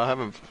underrated. I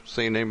haven't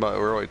seen anybody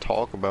really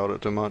talk about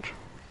it too much.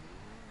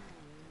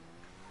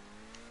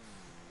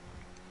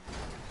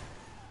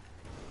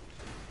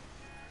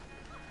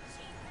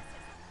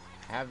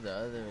 I have the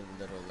other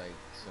little like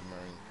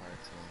submarine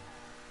parts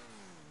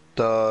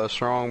The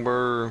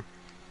Strongbird in.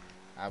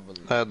 I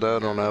believe. had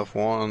that on Nah,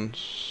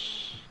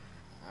 F1s.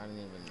 I don't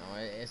even know.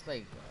 It's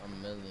like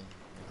 $1 million.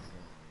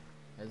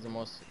 It's the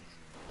most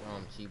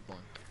cheap one.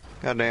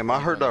 Goddamn, I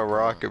heard that 2022 one.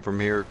 rocket from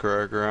here,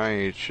 Cracker. I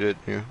ain't shitting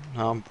you.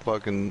 I'm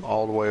fucking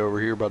all the way over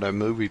here by that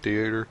movie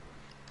theater.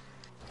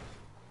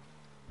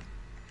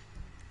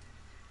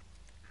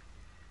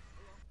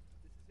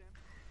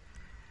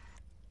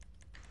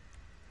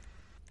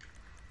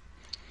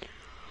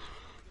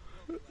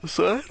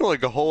 So I had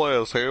like a whole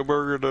ass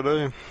hamburger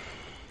today.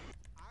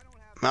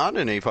 I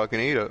didn't even fucking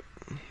eat it.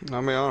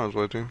 I'll be honest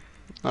with you.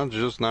 I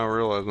just now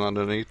realizing I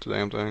didn't eat the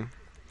damn thing.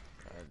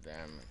 God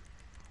damn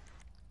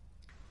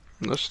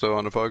it. That's still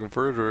in the fucking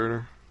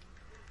refrigerator.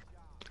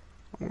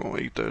 I'm gonna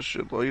eat that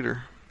shit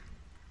later.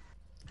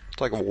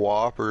 It's like a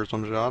Whopper or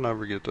some shit. I'll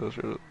never get that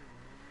shit.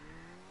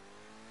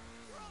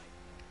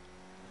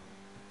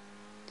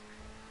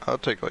 I'll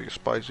take like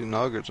spicy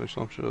nuggets or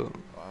some shit. Oh,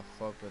 I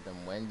fuck with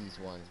them Wendy's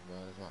ones, bro.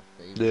 That's my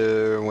favorite.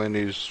 Yeah,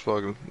 Wendy's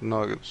fucking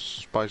nuggets,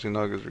 spicy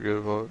nuggets are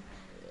good, fuck.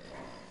 Yeah,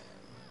 man.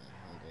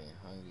 I'm getting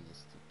hungry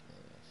just thinking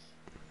of that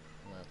shit.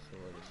 I'm gonna have to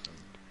order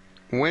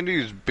some.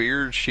 Wendy's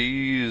beer,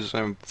 cheese,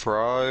 and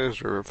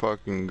fries are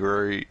fucking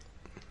great.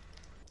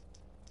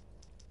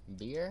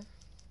 Beer?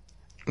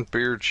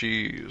 Beer,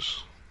 cheese.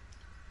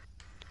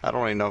 I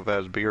don't even know if it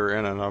has beer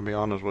in it, I'll be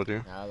honest with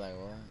you. I was like,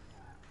 what?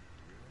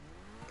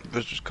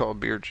 It's just called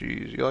beer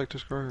cheese. You like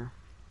this car?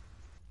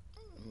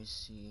 Let me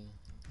see.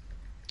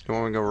 You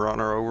want me to go run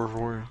her over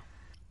for you?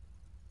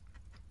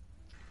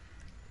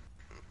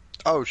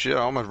 Oh shit,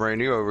 I almost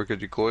ran you over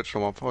because you glitched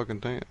on my fucking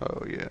thing.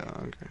 Oh yeah,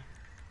 okay.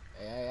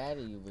 Hey, I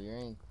added you, but you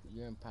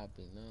ain't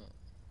popping up.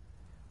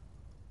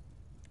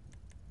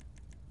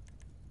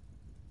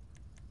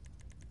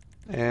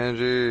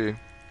 Angie.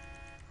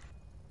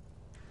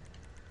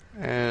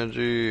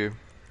 Angie.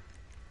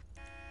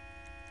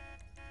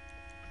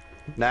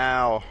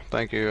 Now,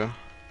 thank you.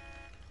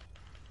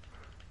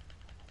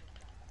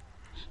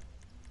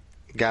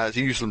 Guys,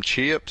 use some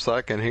chips,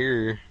 I can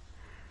hear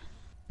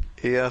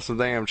you. Yeah, some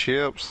damn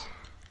chips.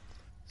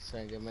 So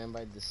I get mine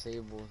by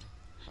disabled.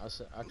 I'll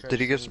try Did to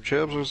he get send some it.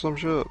 chips or some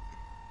shit?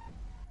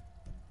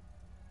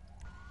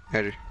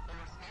 Had he?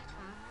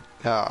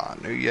 Ah,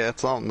 I knew you had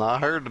something. I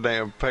heard the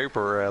damn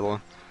paper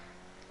rattling.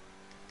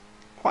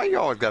 Why you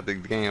always got the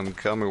damn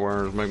gummy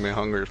worms make me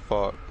hungry as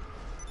fuck?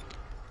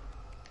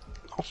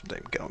 Also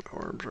damn gummy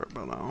worms right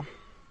by now.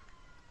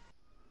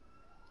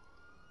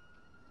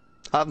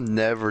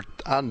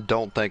 I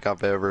don't think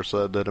I've ever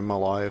said that in my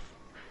life.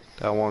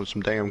 That I wanted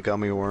some damn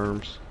gummy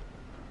worms.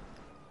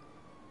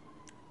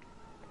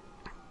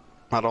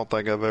 I don't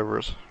think I've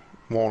ever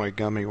wanted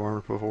gummy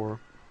worms before.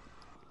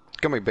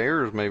 Gummy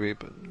bears maybe,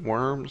 but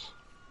worms?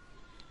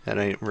 It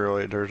ain't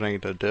really,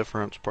 ain't a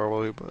difference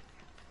probably, but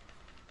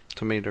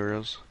to me there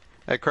is.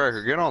 Hey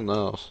Cracker, get on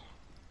this.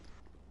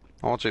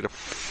 I want you to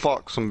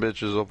fuck some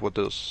bitches up with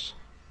this.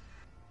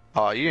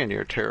 Aw, you and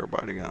your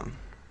terabyte gun.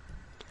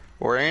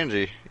 Or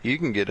Angie, you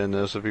can get in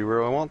this if you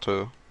really want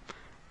to.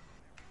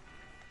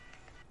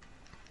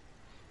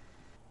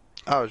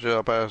 Oh shit,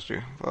 I passed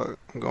you. Fuck,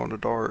 I'm going to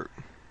dark.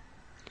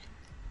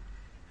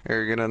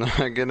 Here, get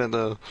in, get in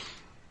the...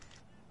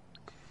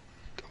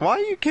 Why are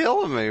you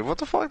killing me? What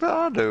the fuck did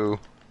I do?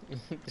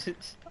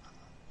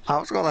 I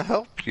was gonna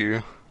help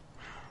you.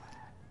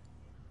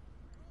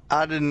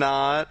 I did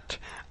not.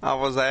 I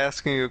was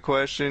asking you a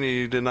question and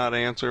you did not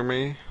answer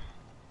me.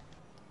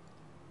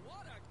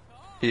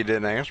 You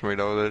didn't answer me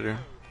though, did you?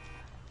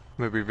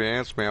 Maybe if you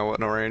answered me, I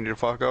wouldn't have ran you the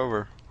fuck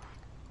over.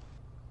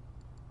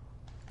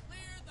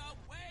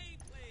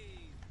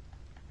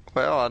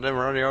 Well, I didn't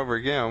run you over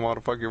again. Why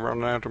the fuck you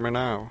running after me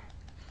now?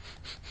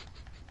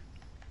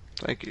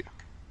 Thank you.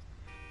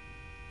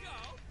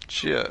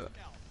 Shit.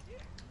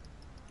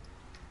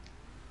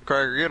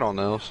 Cracker, get on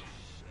this.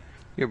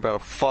 You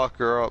about to fuck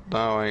her up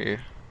now, ain't you?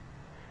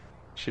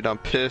 She done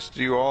pissed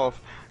you off,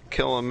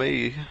 killing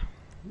me.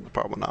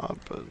 Probably not,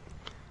 but...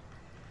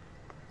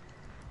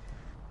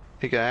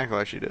 He can act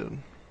like she did.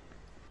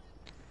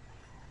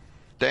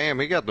 Damn,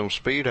 he got them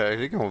speed hacks.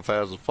 He going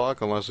fast as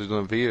fuck unless he's in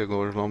a vehicle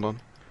or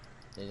something.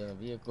 He's in a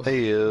vehicle.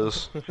 He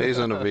is. He's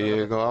in a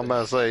vehicle. I'm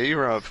about to say, he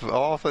runs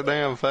awfully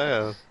damn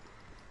fast.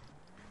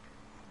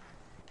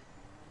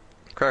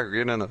 Cracker,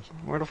 get in this.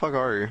 Where the fuck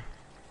are you?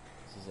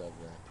 She's up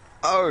there.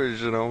 Oh,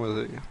 shit, I'm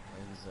with you.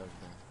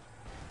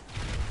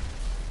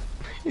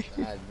 He's up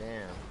there. God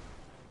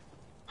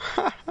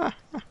damn.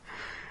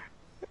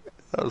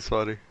 That was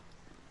funny.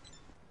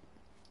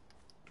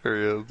 There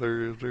he is, there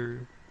he is, there he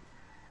is.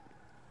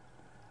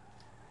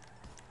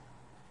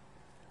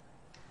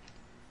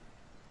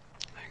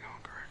 Hang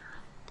on, Cracker.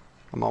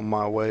 I'm on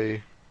my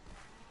way.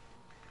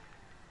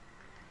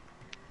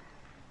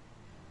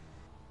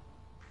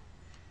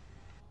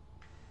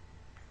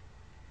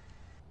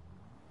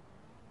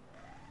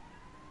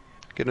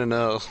 Get in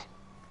this.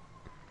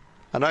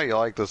 I know you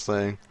like this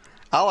thing.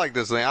 I like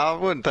this thing. I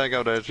wouldn't think I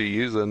would actually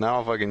use it.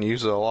 Now I fucking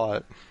use it a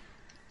lot.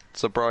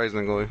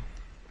 Surprisingly.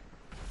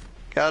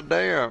 God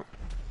damn.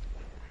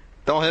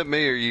 Don't hit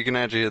me or you can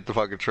actually hit the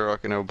fucking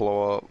truck and it'll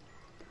blow up.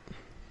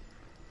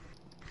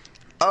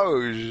 Oh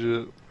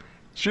shit.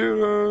 Shoot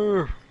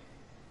her!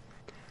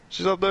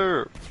 She's up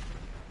there.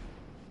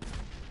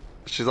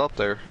 She's up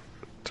there.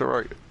 To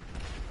right.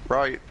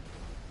 Right.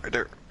 Right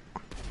there.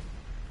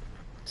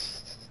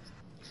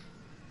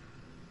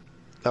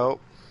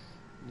 Nope.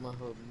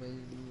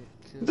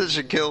 This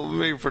should kill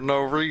me for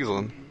no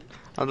reason.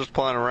 I'm just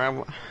playing around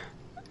with...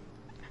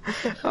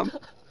 Let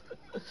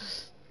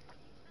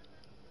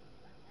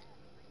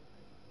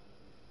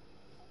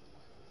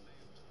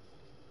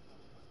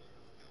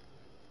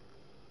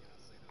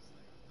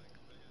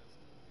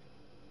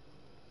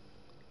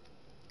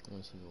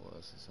me see what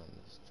else is on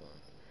this joint.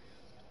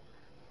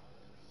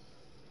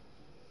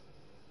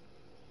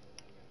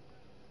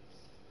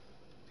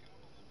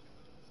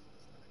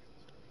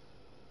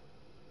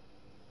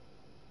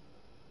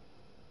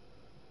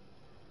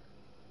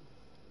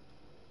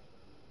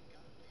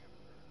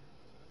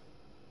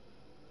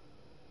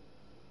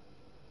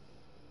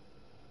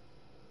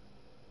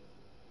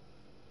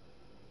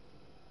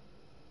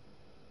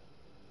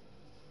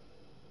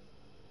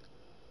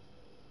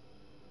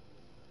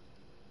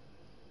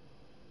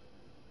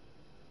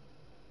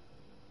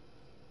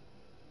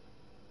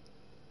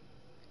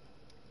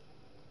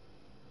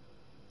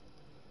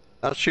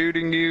 Not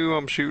shooting you,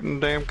 I'm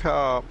shooting damn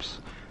cops.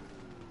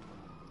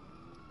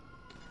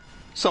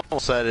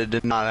 Someone said it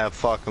did not have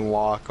fucking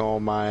lock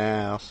on my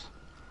ass.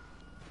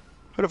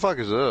 Who the fuck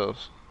is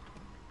this?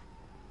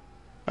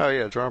 Oh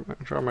yeah, drop me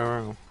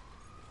around.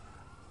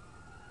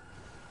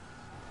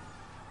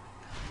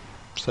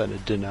 Said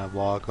it didn't have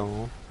lock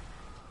on.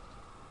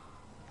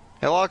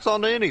 It locks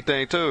onto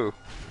anything too.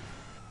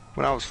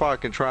 When I was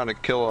fucking trying to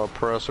kill a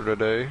oppressor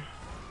today.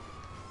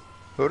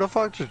 Who the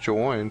fuck just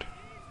joined?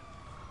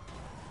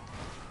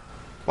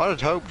 Why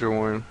did Hope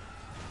join?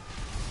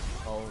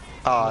 Oh,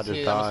 I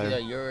just died. Let me see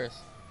that yours.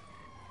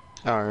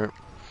 Alright.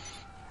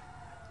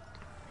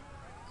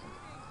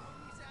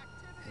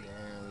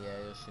 Damn, yeah,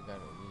 you should got a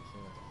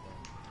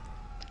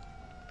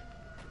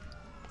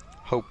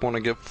Hope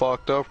wanna get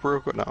fucked up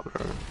real quick? No,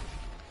 no.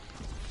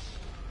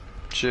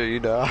 shit, you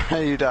die.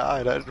 You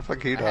died. How the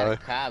fuck you I had die? a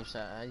cop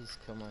shot. I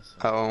just killed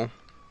myself. Oh.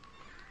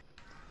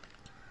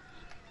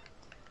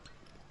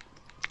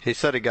 He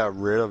said he got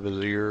rid of his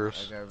I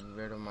ears. got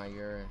rid of my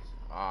ears.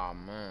 Aw,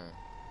 man.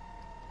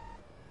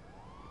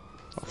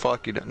 Oh,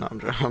 fuck you, didn't. I'm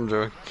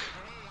joking.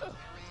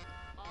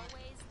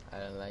 I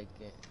didn't like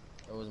it.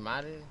 It was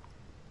modded?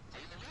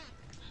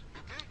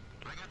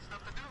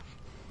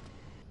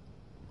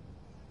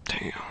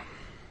 Damn.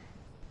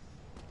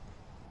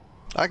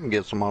 I can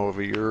get some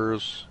over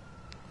yours.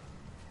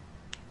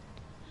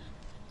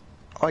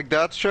 Like,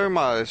 that's show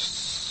my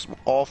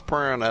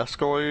off-brand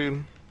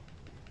Escalade.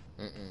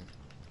 Mm-mm.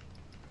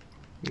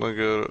 Look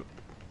at it.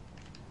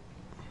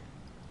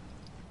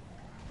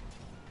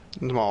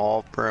 It's my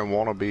off-brand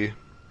wannabe.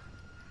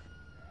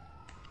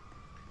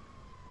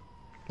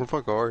 Where the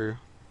fuck are you?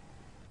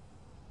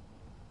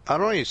 I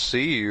don't even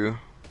see you.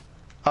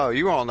 Oh,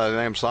 you were on that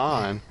damn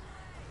sign.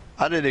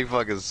 I didn't even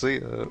fucking see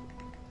it.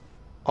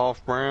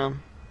 Off-brand.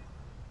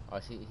 Oh,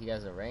 he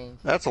has a range?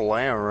 That's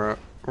a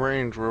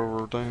Range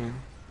Rover thing.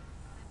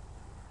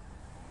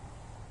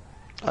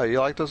 Oh,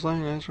 you like this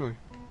thing, actually?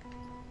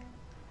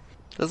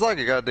 It's like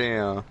a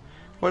goddamn...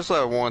 What's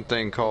that one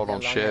thing called on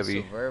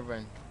Chevy?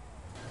 Suburban.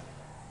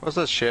 What's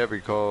that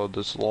Chevy called?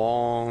 This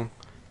long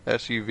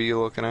SUV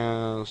looking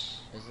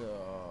ass. It's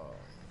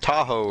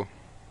Tahoe.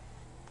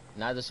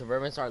 now the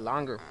Suburbans are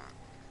longer.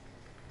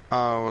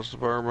 Oh,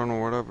 Suburban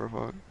or whatever,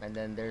 fuck. And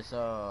then there's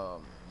a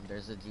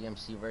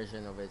GMC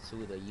version of it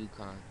too, the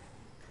Yukon.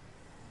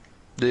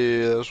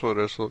 Yeah, that's what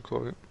this looks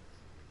like.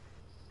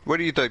 What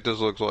do you think this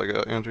looks like,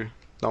 Andrew?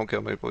 Don't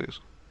kill me, please.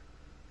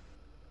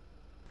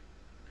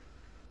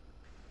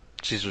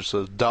 Caesar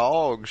says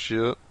dog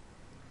shit.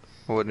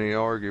 Wouldn't he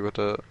argue with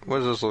that? What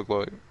does this look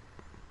like?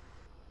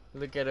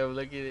 Look at him,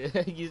 look at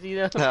it. You see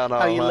that? No,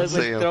 How you I look see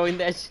when him. throwing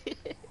that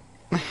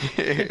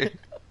shit?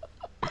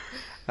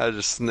 I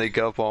just sneak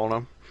up on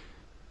him.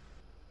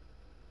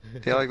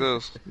 Do you like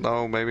this?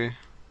 No, maybe.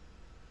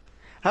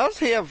 How does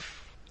he have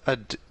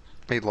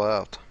he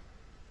left?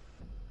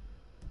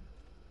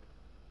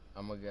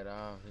 I'm gonna get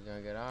off. He's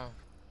gonna get off.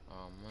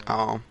 Oh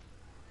man.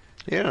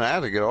 You didn't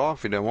have to get off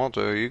if you didn't want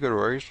to. You could have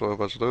raced with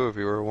us too if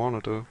you really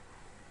wanted to.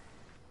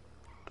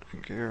 I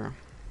don't care.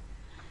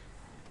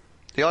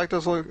 Do you like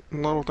this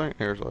little thing?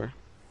 Here, sorry.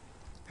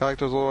 You like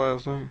this little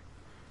ass thing?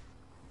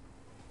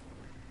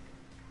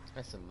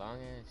 That's a long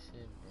ass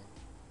shit,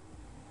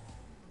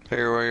 bro.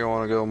 Here, where you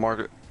want to go,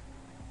 market?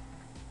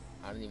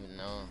 I don't even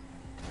know.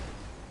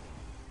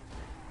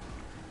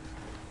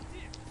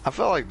 I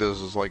feel like this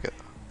is like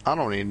I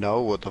don't even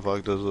know what the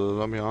fuck this is.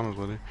 I'll be honest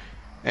with you.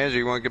 Angie,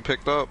 you want to get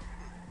picked up?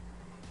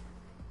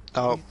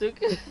 Oh, He took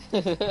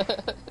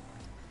it.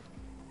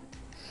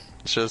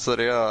 should have said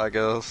yeah, I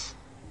guess.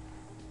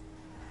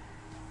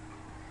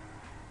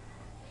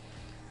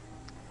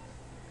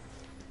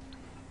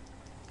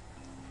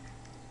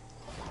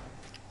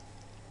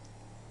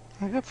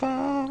 I got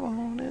 5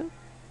 on it.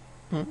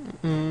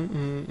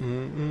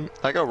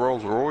 I got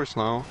Rolls Royce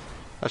now.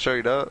 I show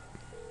you that.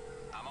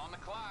 I'm on the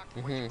clock.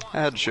 I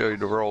had to show you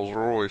the Rolls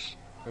Royce.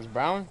 It's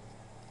brown?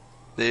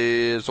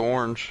 It's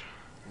orange.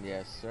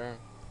 Yes, sir.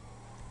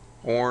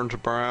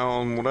 Orange,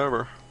 brown,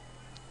 whatever.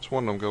 It's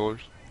one of them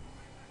colors.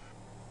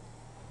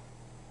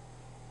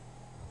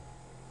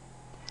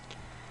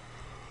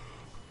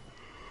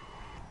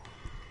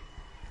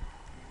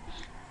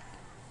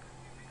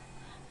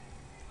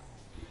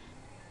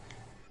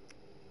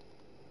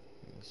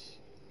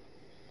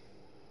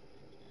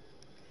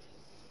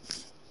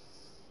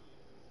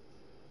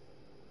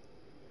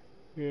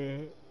 Yeah.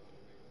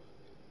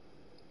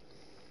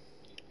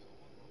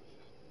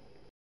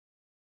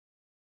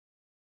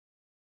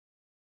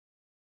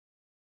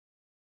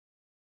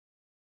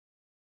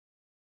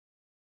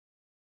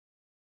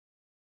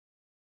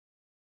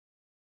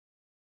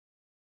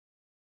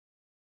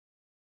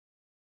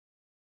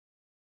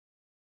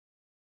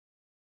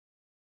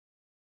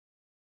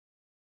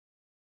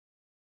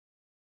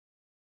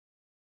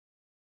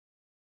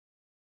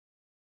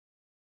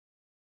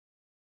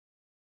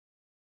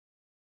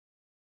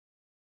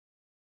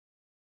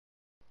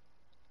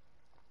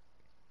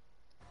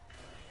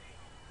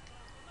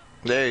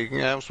 Yeah, you can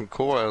have some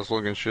cool ass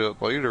looking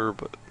shit later,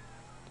 but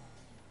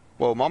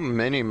well, my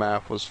mini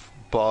map was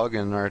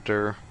bugging right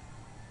there.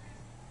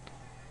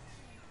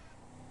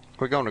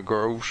 We're going to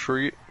Grove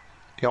Street.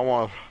 Y'all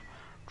want to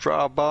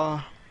drive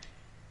by?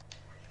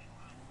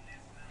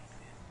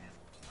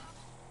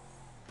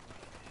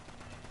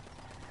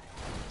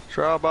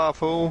 Drive by,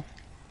 fool.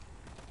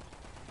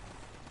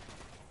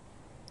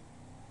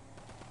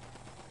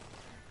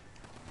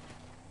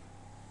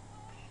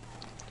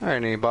 There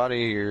ain't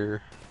anybody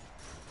here.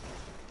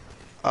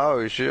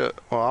 Oh shit.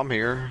 Well, I'm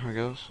here, I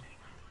guess.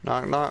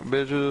 Knock knock,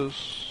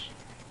 bitches.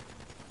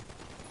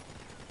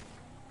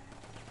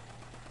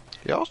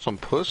 Y'all some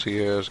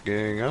pussy ass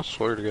gang, I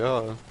swear to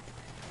God.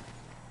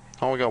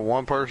 I only got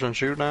one person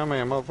shooting at me,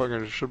 and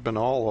motherfucker should have been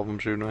all of them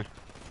shooting me.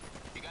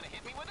 You gonna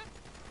hit me with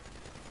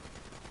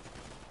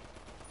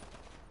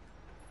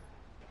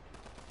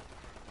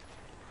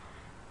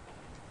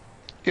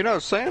it? You know,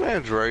 San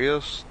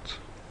Andreas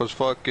was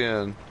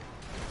fucking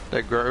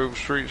that Grove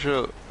Street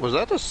shit. Was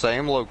that the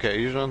same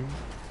location?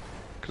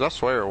 Cause I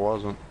swear it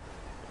wasn't.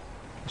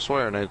 I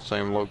swear it ain't the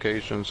same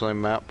location, same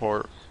map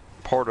part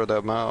of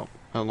that map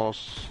in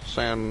Los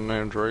San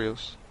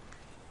Andreas.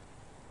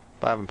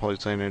 But I haven't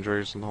played San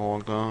Andreas in a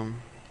long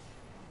time.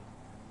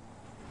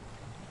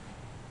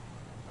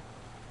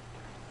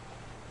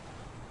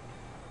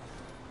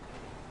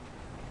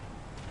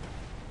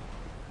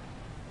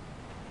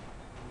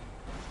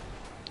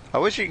 I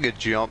wish you could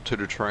jump to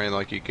the train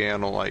like you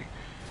can on like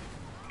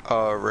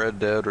Red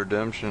Dead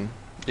Redemption.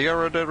 You got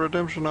Red Dead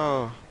Redemption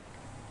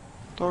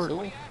Dark?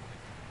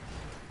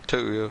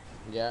 Two,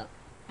 yeah.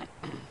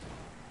 Yeah.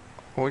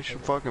 We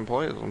should fucking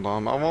play it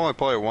sometime. I've only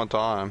played it one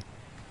time.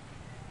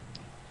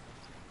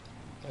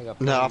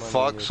 Now I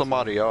fucked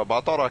somebody up.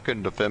 I thought I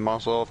couldn't defend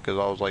myself because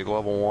I was like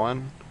level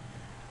 1.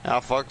 And I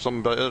fucked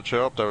some bitch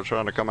up that was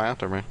trying to come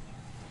after me.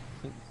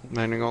 Ain't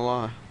even gonna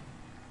lie.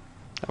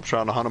 I'm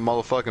trying to hunt a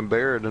motherfucking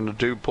bear and the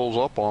dude pulls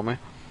up on me.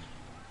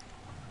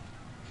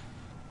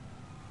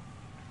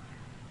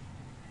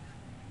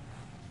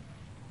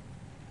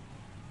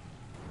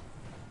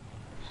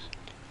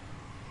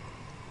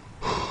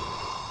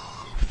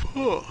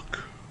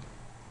 Fuck.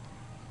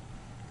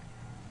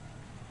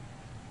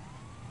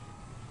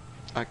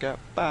 I got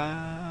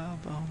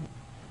 5 on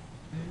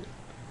it.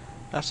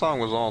 That song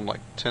was on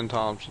like 10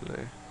 times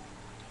today.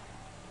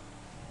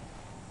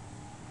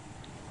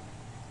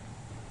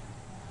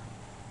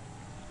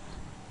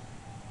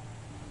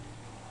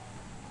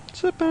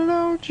 Sipping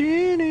on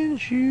gin and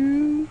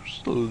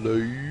juice,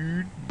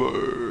 laid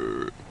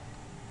back.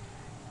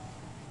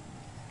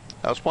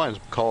 I was playing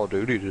some Call of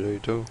Duty today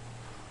too.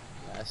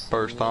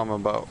 First time in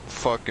about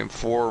fucking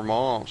 4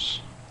 months.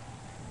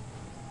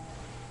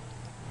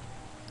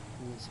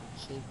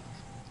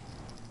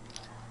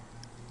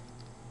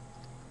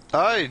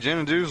 Hey, gin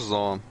and juice is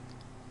on.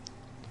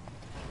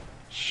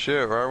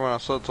 Shit, right when I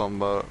said something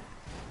about it.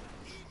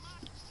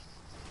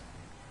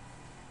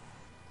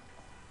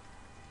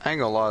 I ain't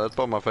gonna lie, that's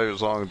probably my favorite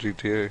song in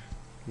GTA.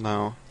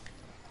 No.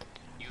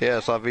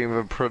 Yes, I've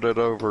even put it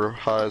over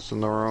highest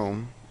in the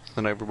room.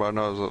 And everybody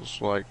knows it's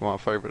like my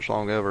favorite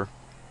song ever.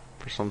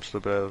 For some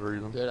stupid ass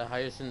reason. You're the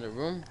highest in the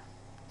room?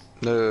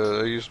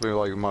 Yeah, it used to be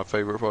like my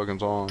favorite fucking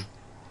song.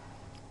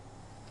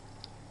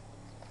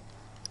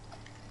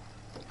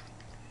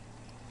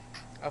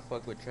 I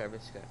fuck with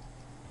Travis Scott.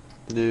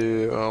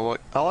 Yeah,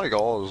 I like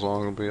all the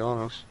songs to be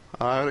honest.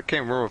 I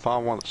can't remember if I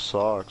one that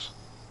sucks.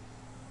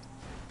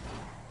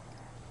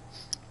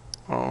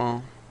 I don't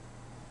know.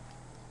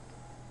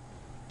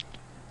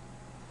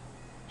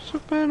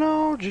 Sipping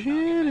on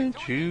gin and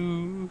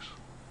juice.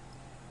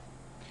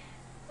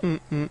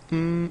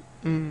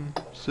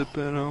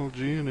 Sipping on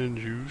gin and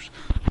juice.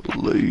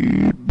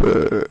 Laid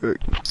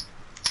back.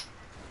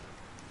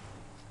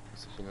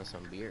 Sipping on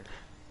some beer.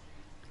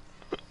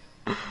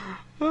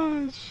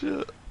 Oh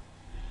shit.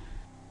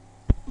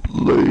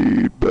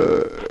 Laid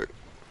back.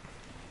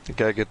 You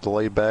gotta get the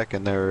lay back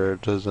in there or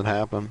it doesn't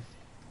happen.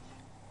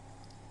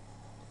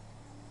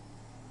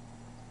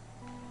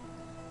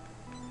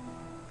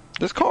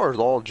 This car is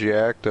all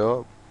jacked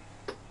up.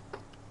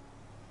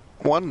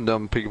 One of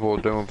them people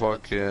doing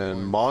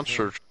fucking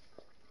monster.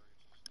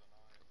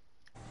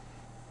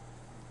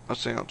 I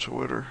see on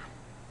Twitter.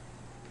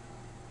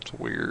 It's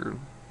weird.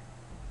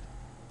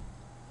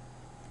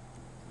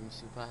 Let me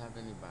see if I have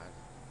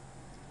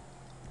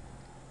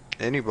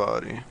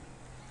anybody.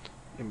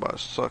 Anybody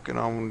sucking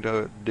on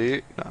the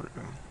dick? Not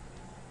really.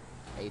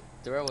 Hey,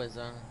 throw is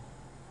on.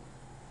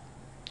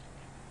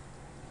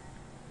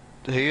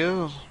 He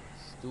is?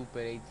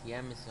 Stupid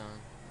ATM is on.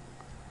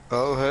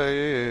 Oh,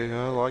 hey,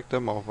 yeah, I like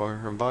that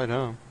motherfucker. Invite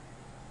him.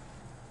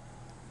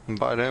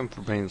 Invite him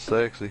for being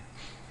sexy.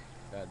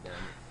 God damn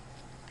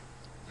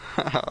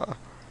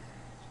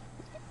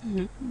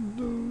it.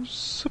 No,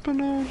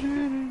 sipping on gin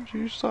and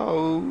juice.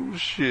 Oh,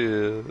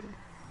 shit.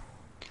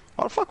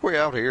 Why the fuck we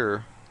out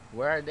here?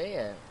 Where are they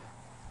at?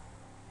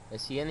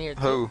 Is he in here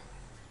too? Who?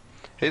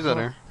 He's in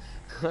here.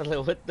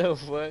 What the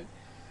fuck?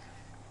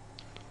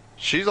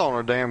 She's on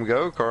her damn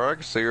go-kart. I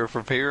can see her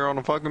from here on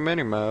the fucking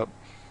mini-map.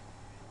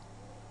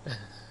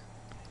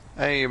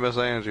 Hey, Miss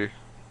Angie.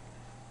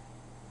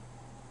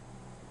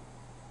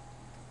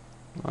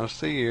 I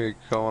see you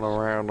going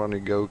around on your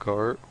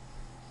go-kart.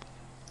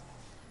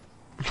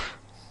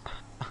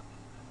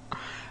 I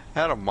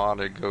had a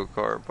modded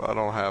go-kart, but I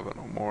don't have it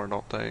no more, I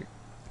don't think.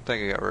 I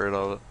think I got rid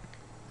of it.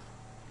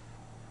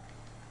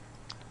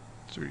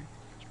 3.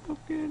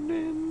 Smoking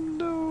in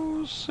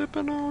those,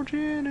 sipping on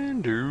gin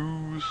and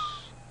juice.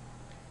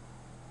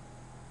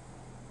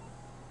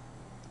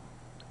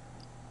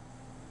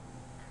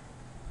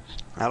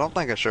 I don't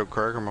think I showed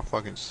Cracker my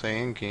fucking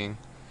Sand King.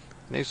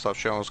 I need to stop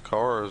showing his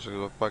cars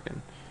because I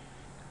fucking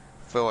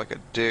feel like a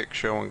dick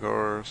showing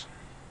cars.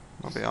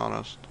 I'll be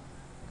honest.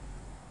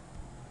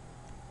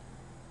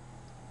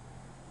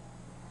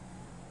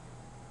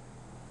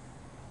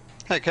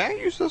 Hey, can I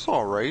use this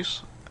on a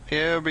race?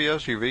 Yeah, it'll be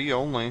SUV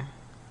only.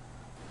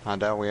 I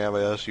doubt we have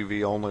a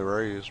SUV only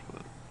race,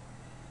 but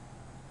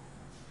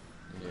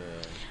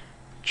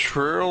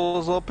Trill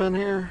is up in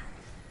here.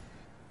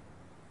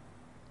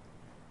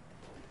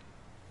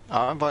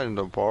 I invited him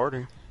to a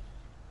party.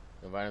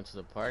 Invite him to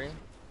the party?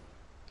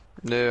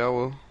 Yeah, I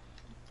will.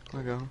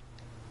 I go.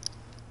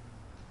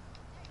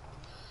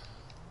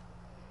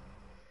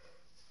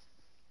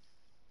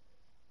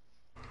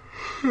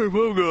 Hey, if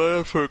I'm gonna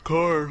ask for a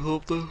car or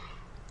something.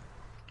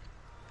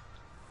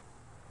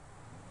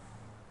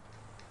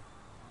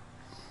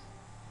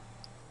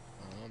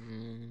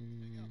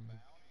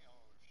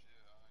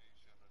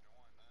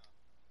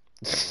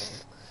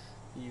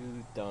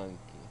 You donkey.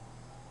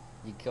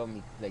 You killed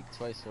me like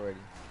twice already.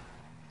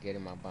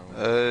 Getting my bounty.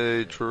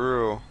 Hey,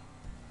 Trill.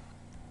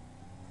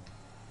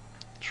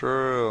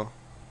 Trill.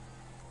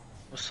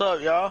 What's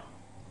up, y'all?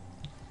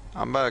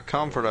 I'm about to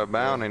come for that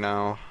bounty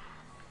now.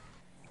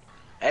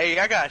 Hey,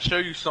 I gotta show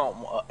you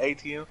something,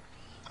 ATM.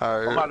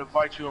 I'm about Alright. to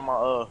invite you in my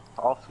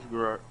office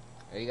garage.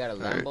 Hey, you got a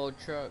Lambo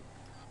truck?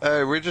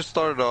 Hey, we just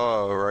started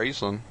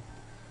racing.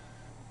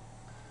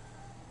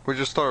 We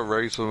just started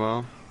racing,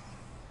 man.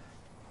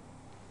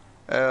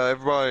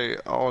 Everybody,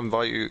 I'll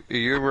invite you. Are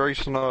you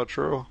racing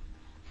Trill?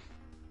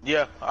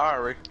 Yeah, I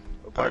already.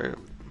 Alright.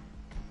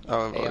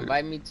 I'll Hey, invite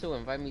invite me too.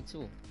 Invite me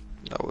too.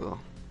 you. I will.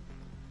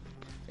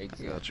 Hey,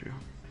 I got you.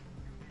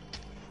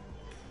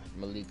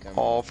 Malik, I'm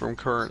All from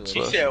current So She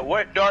session. said,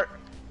 what, Dart?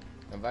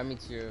 invite me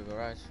to your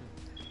garage.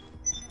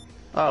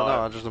 Oh,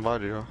 no, I just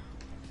invited you.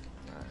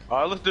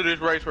 Alright, let's do this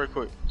race real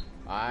quick.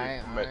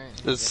 Alright, Mate.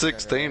 alright. There's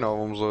 16 of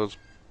them, so it's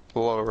a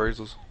lot of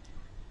races.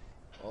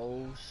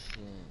 Oh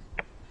shit.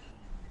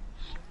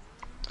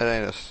 It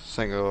ain't a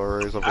single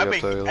race, I forgot to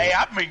tell you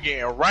that. I've been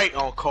getting right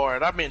on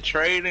cars. I've been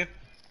trading.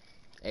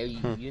 Hey,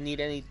 you need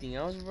anything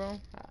else, bro?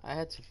 I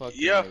had to fucking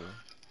Yeah. like,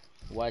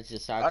 watch the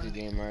soccer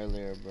game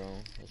earlier, bro.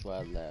 That's why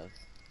I left.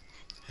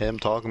 Him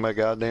talking about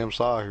goddamn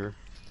soccer.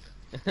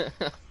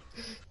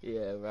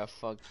 Yeah, bro, I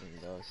fucking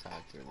love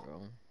soccer,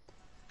 bro.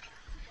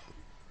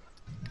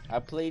 I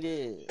played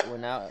it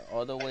when I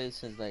all the way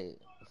since like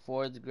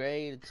 4th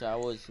grade to I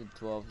was in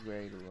 12th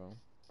grade, bro.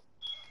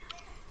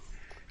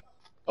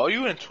 Oh,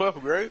 you in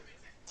 12th grade?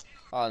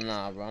 Oh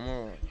nah,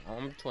 bro,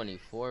 I'm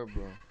 24,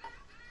 bro.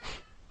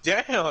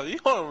 Damn, you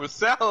don't even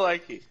sound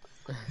like it.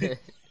 Yeah,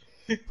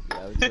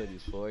 I'm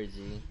 24,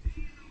 G.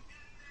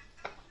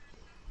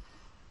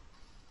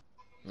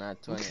 Not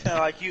You 20. sound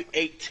like you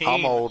 18.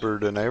 I'm older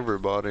than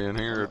everybody in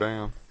here,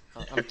 damn.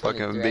 I'm 23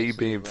 Fucking me actually,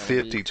 being bro. I'll be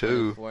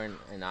 52. 24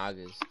 in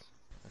August.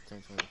 I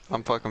turned 24.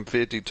 I'm fucking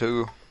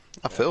 52.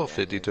 I feel Yeah,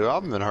 52. yeah.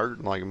 I've been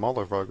hurting like a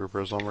motherfucker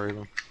for some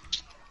reason.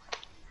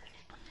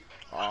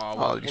 Oh, Oh,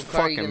 what you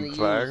car are you gonna fucking use?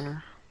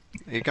 Wagner.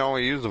 You can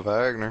only use the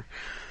Wagner.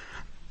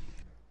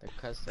 The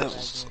custom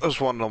It's, Wagner?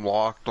 it's one of them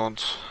locked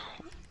ones.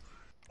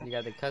 You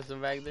got the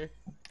custom Wagner?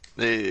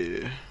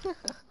 Yeah.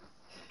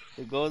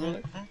 The gold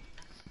one?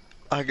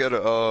 I got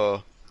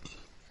a,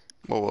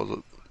 what was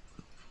it?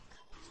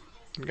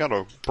 I got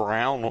a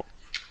brown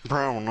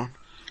one.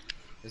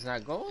 It's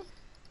not gold?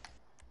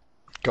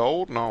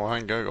 Gold? No, I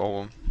ain't got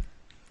gold one.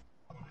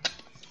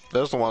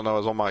 That's the one that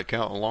was on my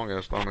account the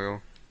longest time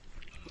ago.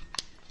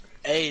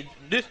 Hey,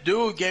 this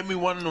dude gave me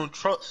one of them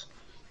trucks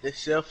that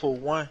sell for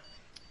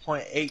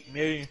 1.8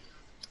 million.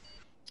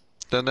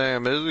 That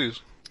damn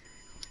Izzy's.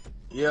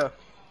 Yeah.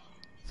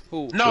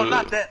 Who? No, Shit.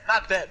 not that.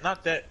 Not that.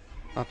 Not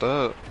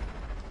that.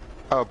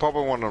 Oh,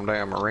 probably one of them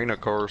damn arena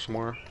cars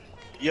somewhere.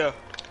 Yeah.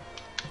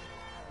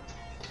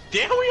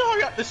 Damn, we all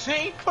got the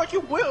same fucking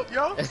whip,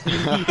 y'all.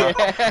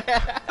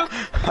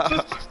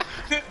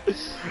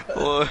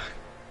 Look.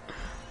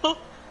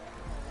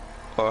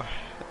 Oh,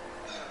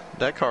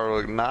 that car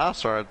looked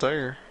nice right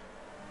there.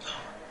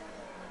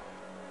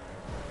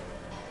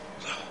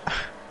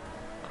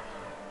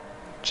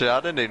 Shit, I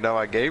didn't even know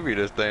I gave you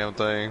this damn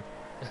thing.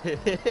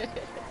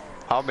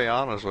 I'll be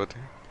honest with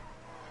you.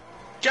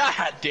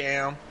 God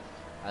damn.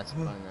 That's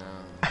fun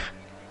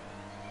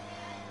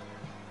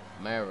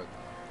America.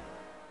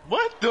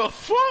 What the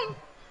fuck?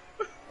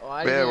 Oh,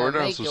 I Yeah, we're didn't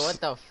doing make some it. What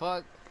the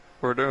fuck?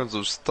 We're doing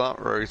some stunt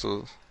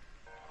races.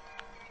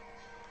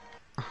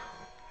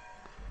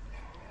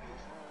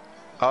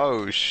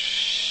 Oh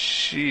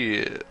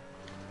shit.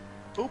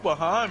 Who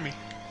behind me?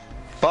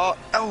 Fuck.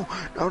 Oh,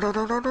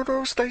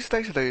 no. Stay.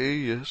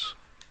 Yes.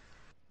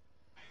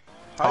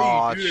 How Oh, you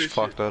I do just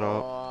that fucked shit? that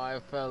up. Oh, I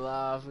fell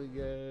off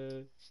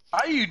again.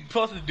 How you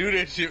supposed to do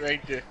that shit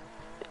right there?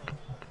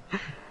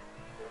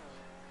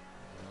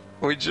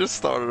 We just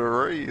started a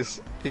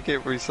race. You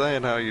can't be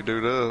saying how you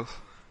do this.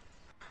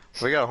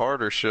 We got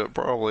harder shit,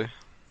 probably.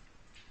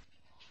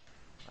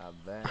 I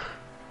bet.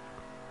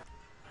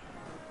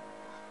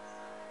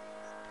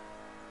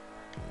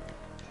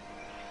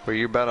 But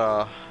you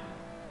better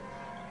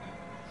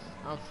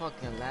I'm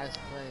fucking last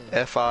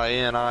place.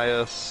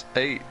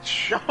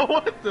 FINISH.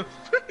 What the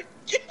fuck?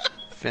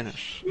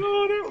 Finish.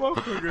 Oh, that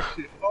motherfucker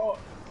shit. Oh,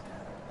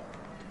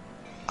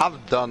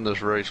 I've done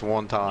this race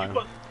one time.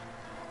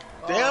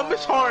 damn,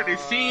 it's hard to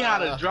see how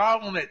to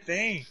drive on that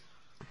thing.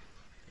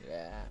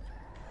 Yeah.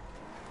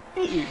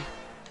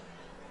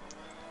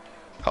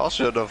 I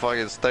should have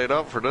fucking stayed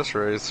up for this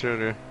race,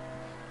 shouldn't you?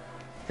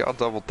 Y'all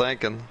double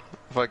thinking.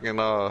 Fucking,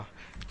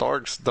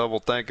 Dark's double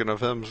thinking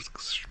of him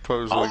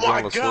supposedly Oh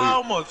my going to god, I sleep.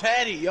 almost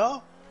had it,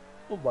 y'all.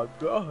 Oh my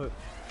god.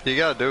 You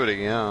gotta do it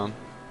again.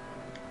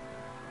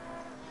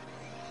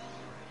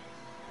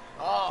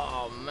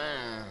 Oh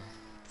man.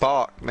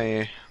 Fuck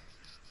me.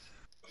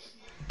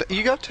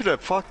 You got to the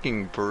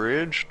fucking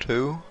bridge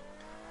too?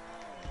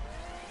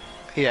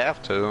 You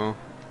have to.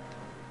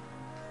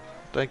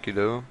 I think you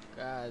do.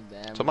 God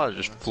damn. Somebody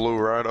just flew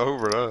right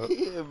over that.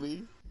 Hear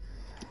me.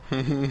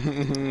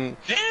 Damn,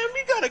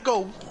 you gotta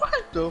go.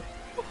 What the?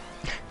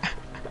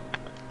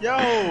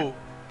 Yo.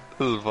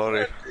 This is funny.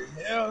 What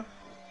the hell?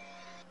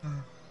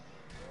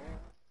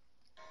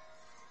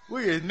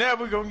 We is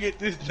never gonna get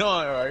this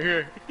done right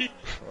here.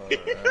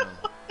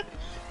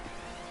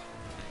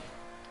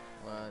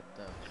 What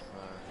the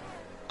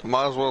fuck?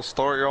 Might as well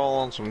start y'all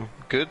on some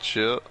good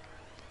shit.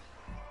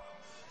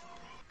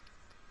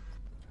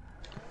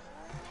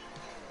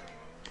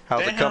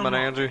 How's it Damn. coming,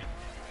 Angie?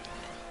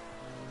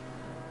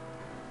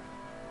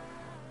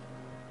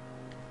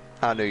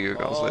 I knew you were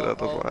gonna say that,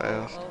 that's why I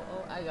asked.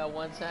 I got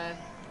one time.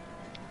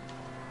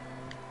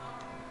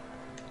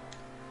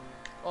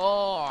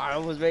 Oh, I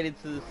was ready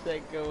to the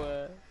second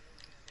one.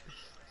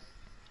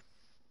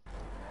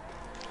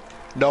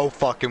 No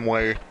fucking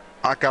way.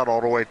 I got all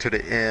the way to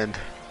the end.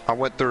 I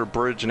went through a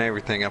bridge and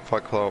everything, I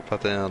fucked up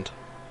at the end.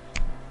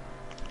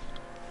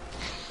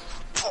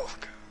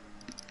 Fuck.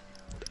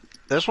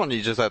 This one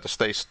you just have to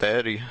stay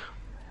steady.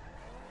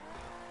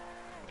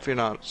 If you're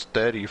not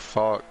steady, you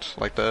fucked.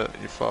 Like that,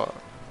 you fucked.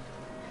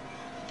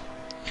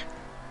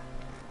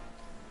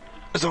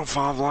 It's on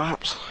 5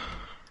 laps.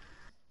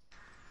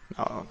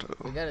 No, dude.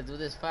 We gotta do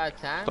this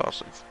 5 times?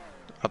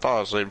 I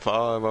thought I said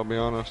 5, I'll be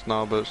honest.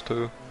 No, but it's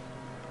 2.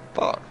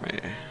 Fuck me.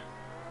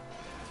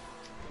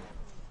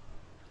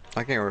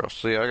 I can't really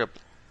see.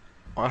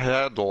 I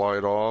had the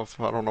light off.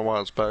 I don't know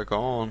why it's back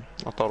on.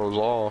 I thought it was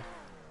off.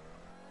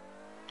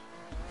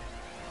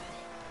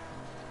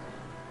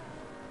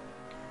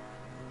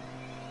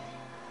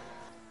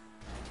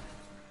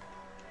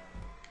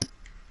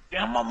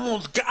 Damn, I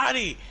almost got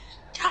it.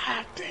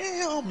 God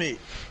damn it.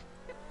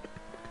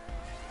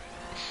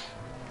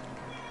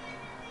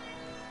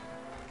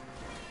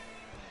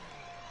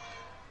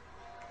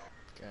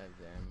 God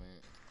damn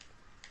it.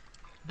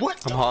 What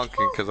I'm the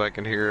honking fuck? because I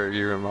can hear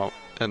you in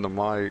the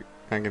mic.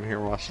 I can hear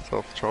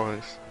myself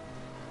twice.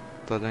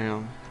 The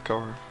damn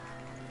car.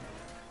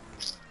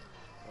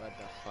 What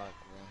the fuck,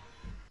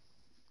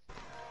 man?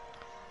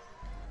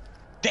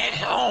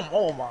 Damn!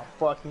 Oh my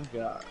fucking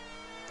god.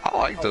 I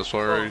like this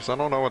race. I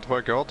don't know what the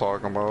fuck y'all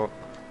talking about.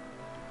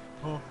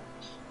 Huh. What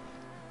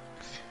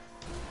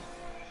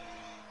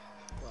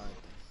the fuck?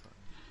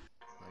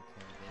 I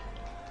can't do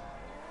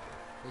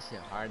it. This shit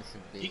hard as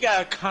a bitch. You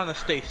gotta kinda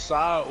stay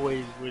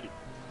sideways with it.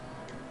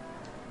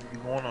 You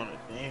going on a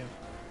damn.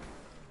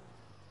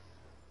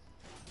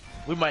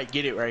 We might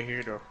get it right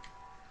here though.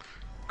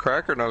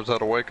 Cracker knows how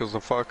to wake us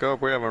the fuck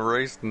up. We haven't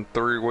raced in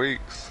 3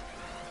 weeks.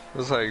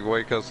 This is how you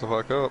wake us the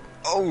fuck up.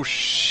 Oh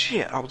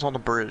shit, I was on the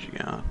bridge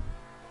again.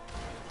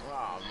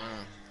 Oh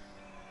man.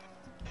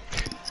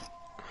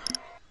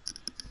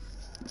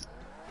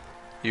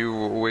 You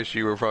wish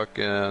you were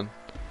fucking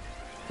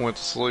went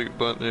to sleep,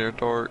 but you're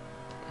dark.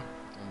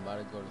 I'm about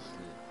to go to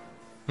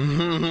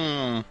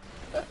sleep.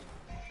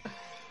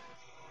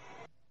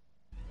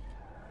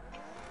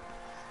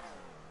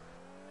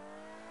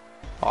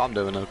 Oh, I'm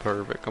doing it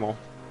perfect, come on.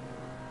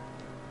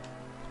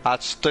 I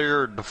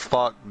steered the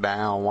fuck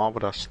down. Why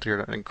would I steer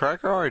that? And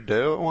Cracker already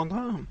did it one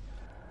time.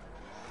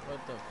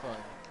 What the fuck?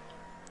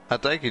 I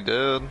think he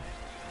did.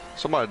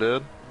 Somebody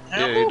did. How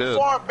Yeah, he did.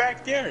 far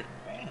back there?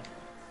 Damn.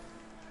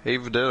 He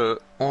even did it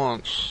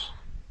once.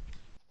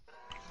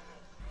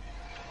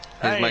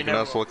 I He's ain't making never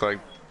us look like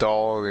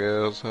dog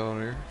ass out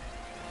here.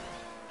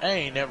 I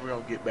ain't never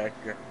gonna get back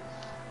there.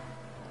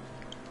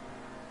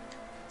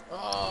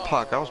 Oh.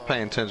 Fuck, I was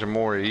paying attention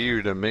more to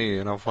you than me,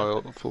 and I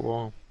felt the full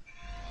on.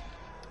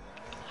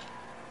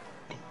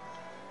 I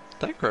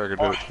think Cracker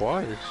did it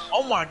twice.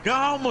 Oh my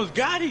god, I almost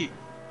got it!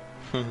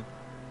 I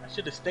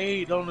should have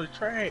stayed on the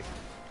track.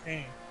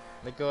 Damn.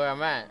 Look at where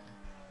I'm at.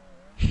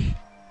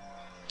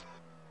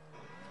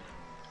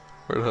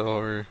 Where the hell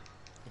are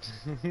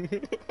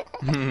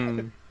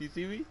you? You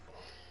see me?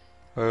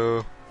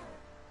 Oh.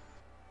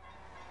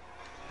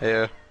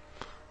 Yeah.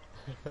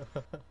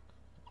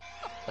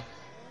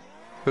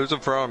 Who's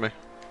in front of me?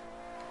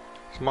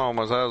 Someone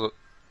almost has it.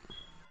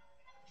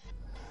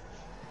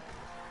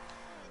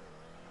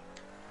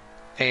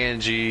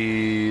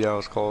 Angie, that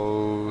was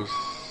close.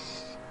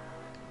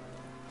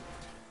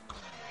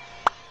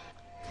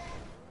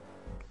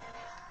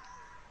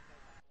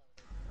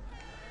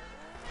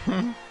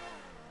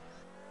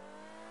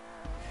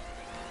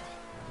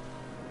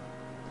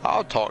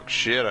 I'll talk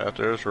shit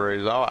after this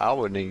race. I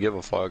wouldn't even give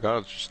a fuck.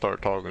 I'd just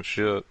start talking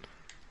shit.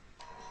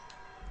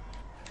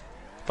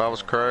 If I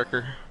was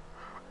Cracker,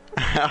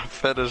 I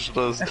finished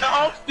this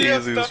I'm still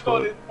easy as stuck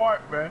on fuck. this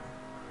part, man.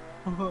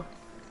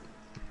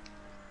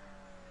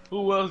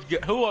 Who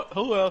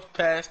else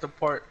passed the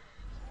part?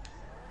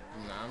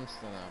 Nah, I'm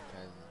still not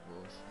past this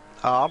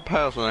bullshit. I'm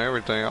passing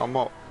everything.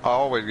 I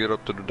always get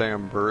up to the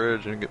damn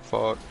bridge and get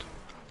fucked.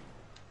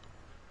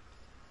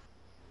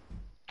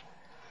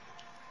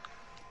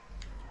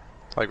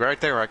 Like right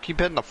there, I keep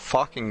hitting the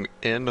fucking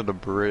end of the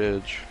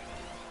bridge.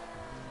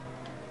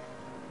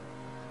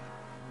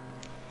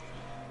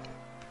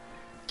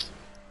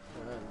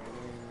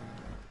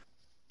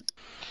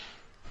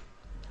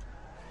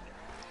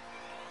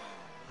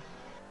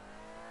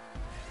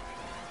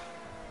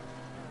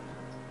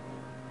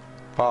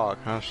 Fuck,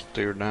 I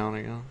steered down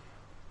again.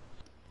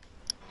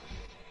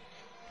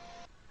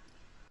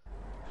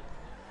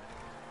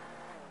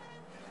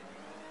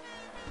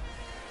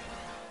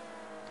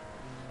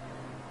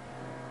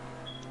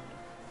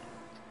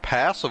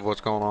 Passive,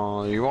 what's going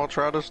on? You want to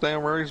try this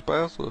damn race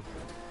passive?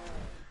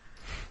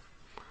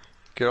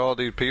 Get all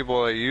these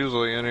people that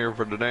usually in here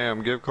for the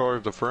damn gift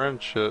cards to friend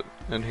shit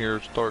in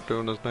here, start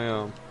doing this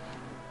damn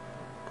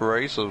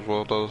races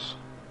with us.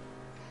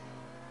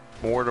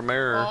 More the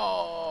merrier.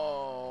 Oh.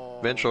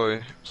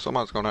 Eventually,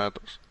 somebody's gonna have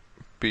to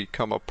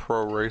become a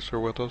pro racer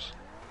with us.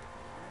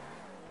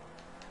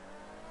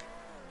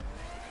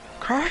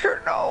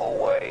 Cracker, no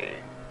way!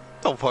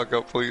 Don't fuck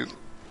up, please.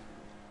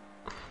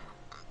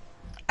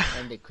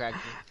 End it, Cracker.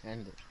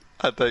 End it.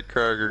 I think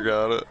Cracker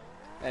got it.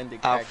 End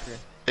it, Cracker.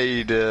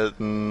 He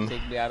didn't.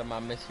 Take me out of my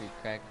mystery,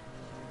 Cracker.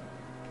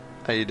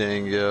 He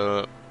didn't get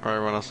it. Right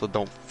when I said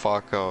don't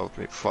fuck up,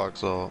 he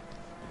fucks up.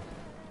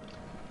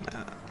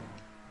 Nah.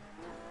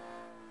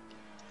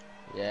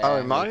 Yeah.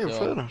 Oh, he might me even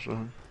too. finish it.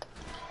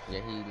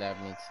 Yeah, he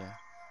left me too.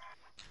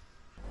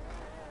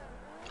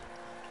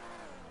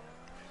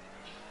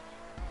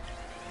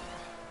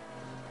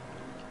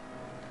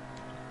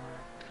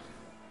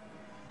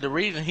 The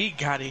reason he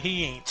got it,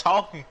 he ain't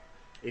talking.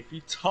 If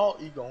he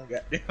talk, he gonna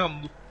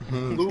goddamn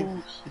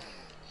lose.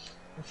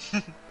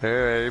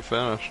 Yeah, he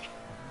finished.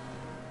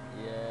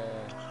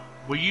 Yeah.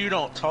 When you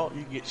don't talk,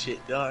 you get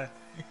shit done.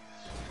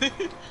 Man,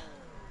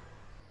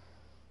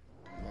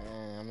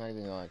 I'm not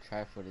even gonna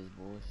try for this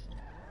bullshit.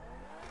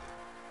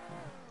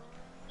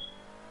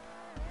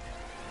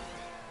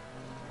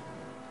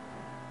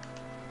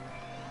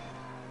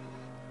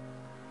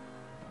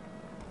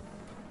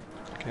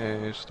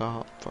 Okay,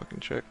 stop. Fucking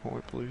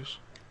checkpoint, please.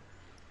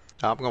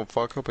 I'm gonna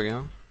fuck up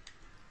again.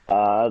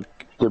 I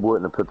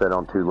wouldn't have put that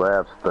on 2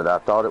 laps, but I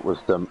thought it was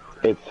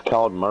it's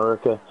called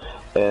Murica,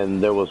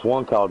 and there was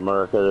one called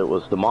Murica that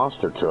was the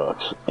monster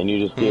trucks, and you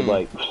just did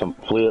like some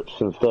flips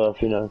and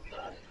stuff, you know.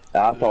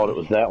 I thought it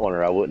was that one,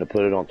 or I wouldn't have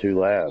put it on 2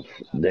 laps.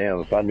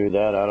 Damn, if I knew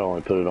that, I'd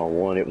only put it on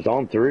 1. It was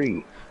on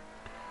 3.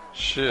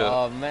 Shit.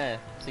 Oh man.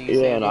 So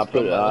you Yeah, and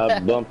I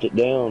bumped it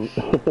down.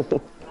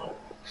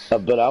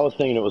 But I was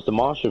thinking it was the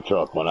monster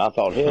truck one. I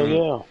thought, hell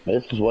yeah,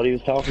 this is what he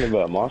was talking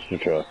about, monster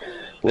truck.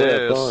 We'll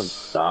have fun.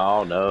 Yes.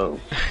 Oh no.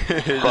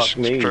 Just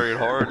me. straight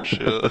hard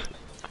shit.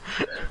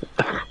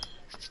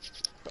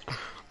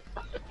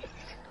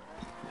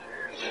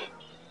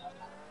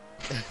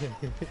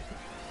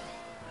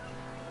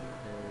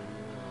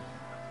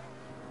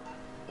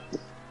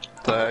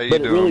 So how you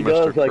But it really doing,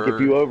 does, Mr. like,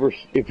 Kirk?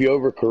 if you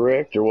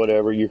overcorrect or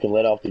whatever, you can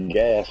let off the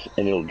gas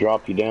and it'll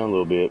drop you down a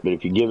little bit. But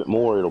if you give it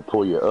more, it'll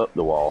pull you up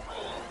the wall.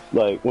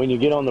 Like, when you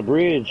get on the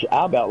bridge,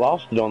 I about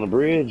lost it on the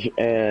bridge,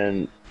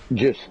 and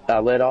I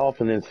let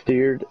off and then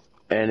steered,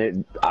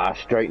 and I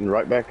straightened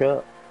right back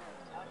up.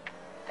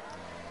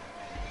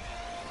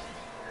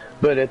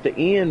 But at the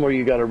end where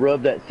you got to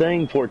rub that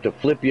thing for it to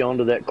flip you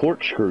onto that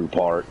corkscrew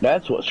part,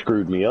 that's what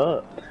screwed me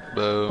up.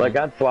 Like,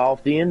 I'd fly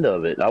off the end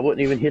of it. I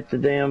wouldn't even hit the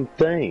damn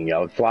thing. I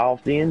would fly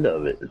off the end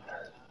of it.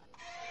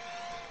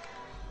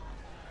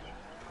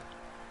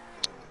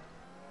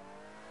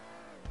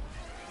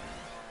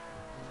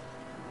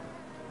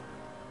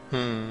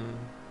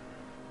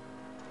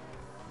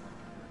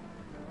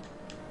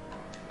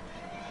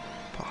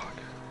 Fuck.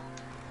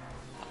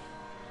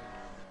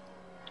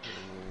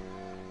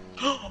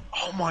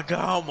 Oh my god,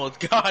 I almost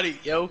got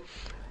it, yo.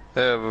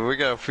 Yeah, but we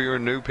got a few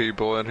new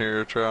people in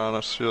here trying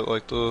to shit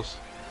like this.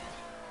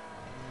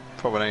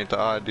 Probably ain't the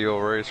ideal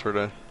race for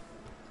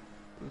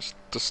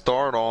to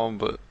start on,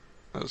 but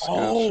that's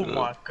Oh good shit.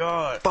 my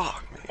god.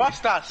 Fuck me. If I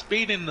start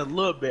speeding a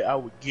little bit, I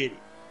would get it.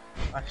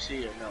 I see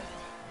it now.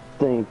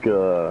 Think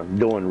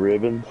doing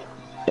ribbons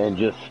and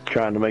just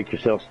trying to make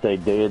yourself stay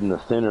dead in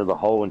the center the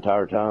whole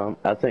entire time,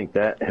 I think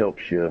that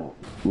helps you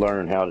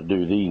learn how to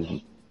do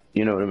these.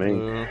 You know what I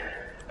mean?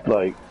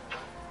 Like,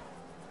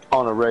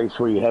 on a race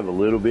where you have a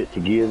little bit to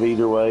give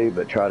either way,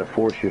 but try to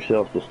force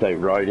yourself to stay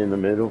right in the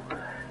middle,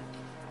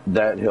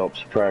 that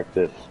helps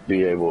practice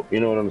be able, you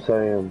know what I'm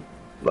saying?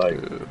 Like,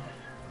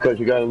 because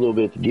you got a little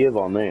bit to give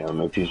on them.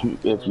 If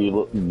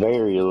you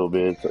vary a little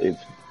bit,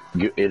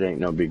 it ain't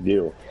no big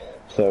deal.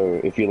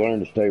 So if you learn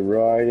to stay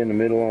right in the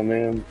middle on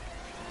them,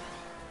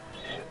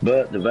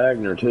 but the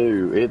Wagner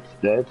too,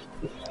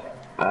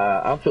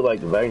 I feel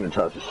like the Wagner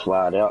tries to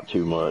slide out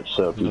too much.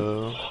 So if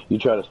you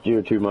try to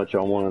steer too much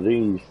on one of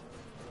these,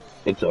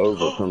 it's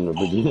over from the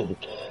beginning.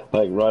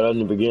 Like right in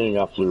the beginning,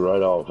 I flew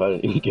right off. I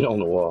didn't even get on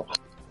the wall.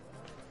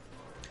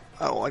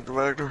 I don't like the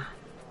Vector.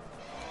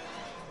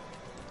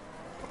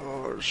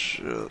 Oh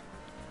shit.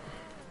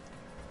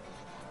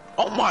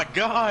 Oh my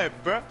god,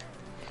 bruh.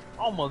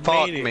 Almost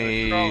Fuck made it.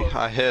 me.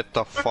 I hit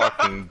the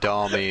fucking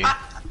dummy.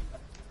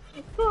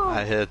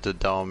 I hit the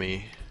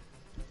dummy.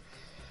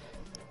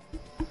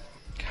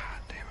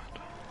 God damn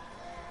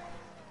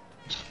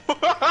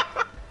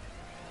it.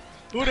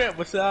 Who that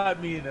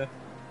beside me in the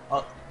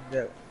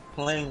that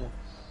plane?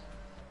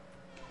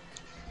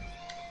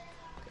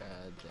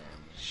 God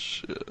damn.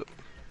 Shit.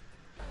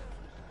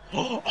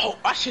 Oh,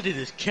 I should have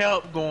just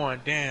kept going.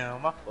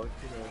 Damn, I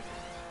fucked it up.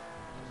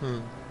 Hmm.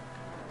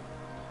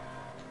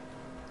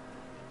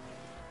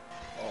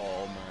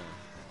 Oh man.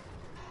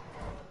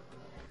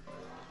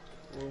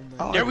 Oh man.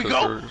 I There like we the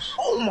go. cruise.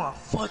 Oh my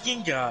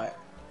fucking god.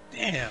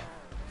 Damn.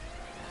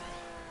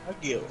 I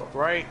get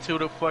right to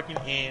the fucking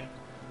end.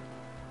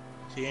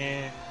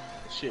 10.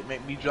 Shit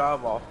make me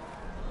drive off.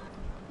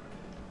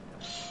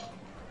 I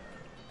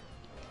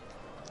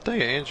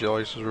think Angie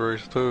likes this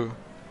race too.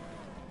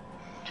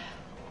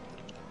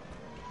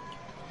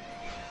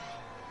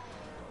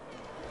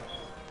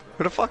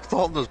 Who the fuck's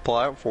on this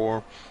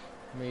platform?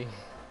 Me.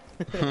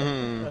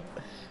 Hmm.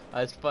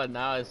 I spun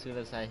now as soon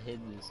as I hit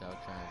this, I'll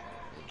try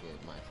to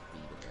get my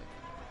speed back.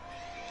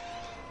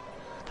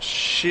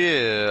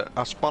 Shit.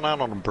 I spun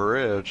out on a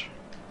bridge.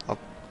 I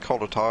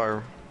caught a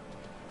tire.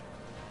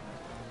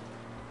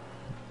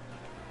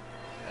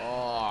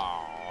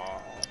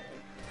 Oh.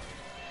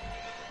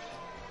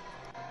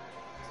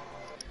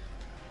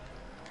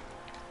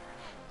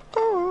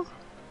 Oh.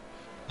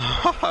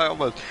 I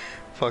almost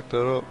fucked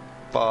that up.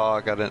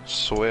 Fuck, I didn't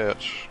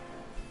switch.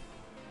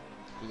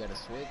 You gotta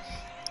switch?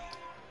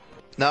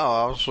 No,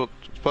 I was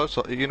supposed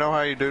to. You know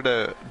how you do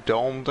that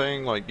dome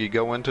thing? Like you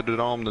go into the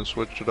dome, then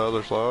switch to the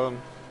other side?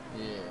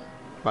 Yeah.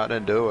 I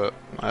didn't do it.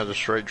 I just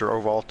straight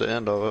drove off the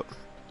end of it.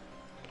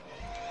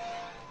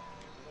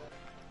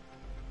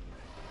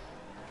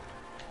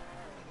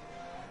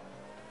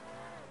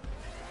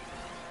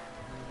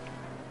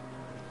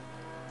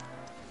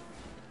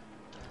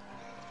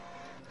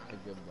 A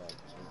good bug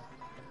too.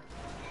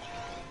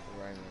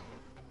 Right now.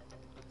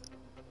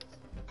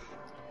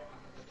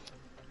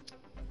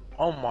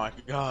 Oh my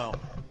god.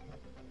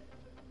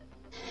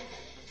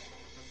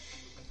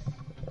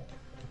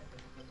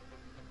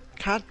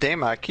 God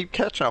damn it, I keep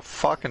catching a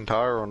fucking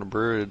tire on the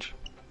bridge.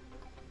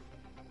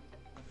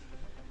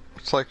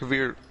 It's like if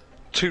you're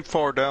too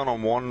far down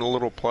on one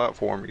little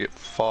platform, you get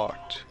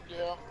fucked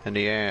Yeah. in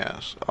the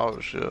ass. Oh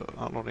shit,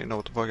 I don't even know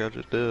what the fuck I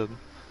just did.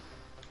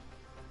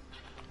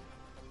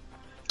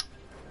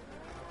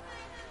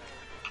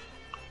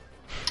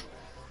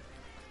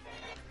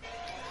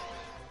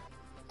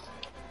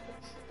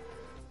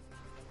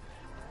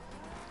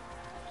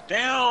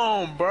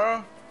 Damn,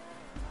 bruh.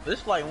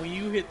 It's like when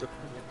you hit the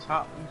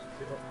top, you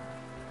still.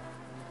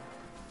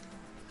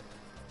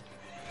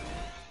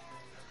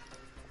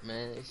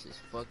 Man, this is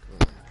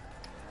fucking.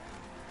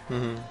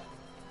 Mm-hmm.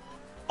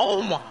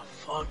 Oh my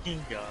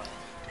fucking god.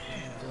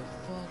 Damn. The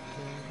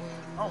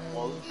fucking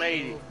Almost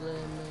made it.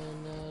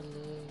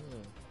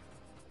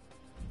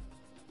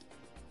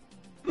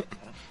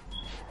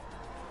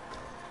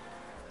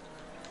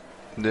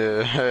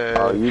 Yeah.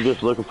 Oh, you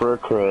just looking for a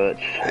crutch.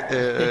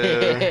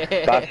 Yeah.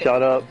 If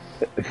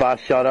I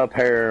shot up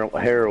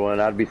heroin,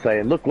 I'd be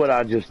saying, "Look what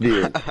I just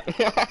did."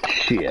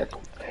 Shit.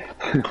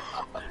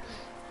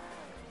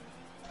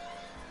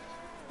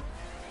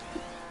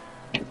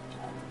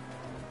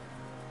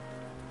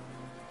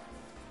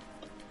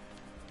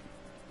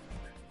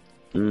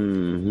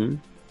 Mm-hmm.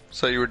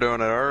 So you were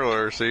doing it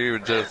earlier, so you were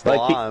just Like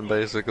lying,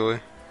 basically.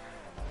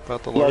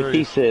 About the Like he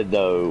race. said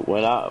though,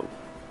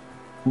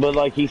 but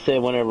like he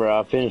said, whenever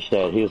I finished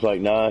that, he was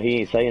like, "Nah, he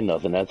ain't saying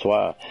nothing." That's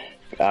why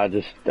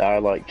I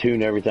like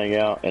tune everything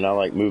out, and I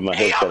like move my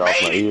Hey, I headset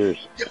off my made it!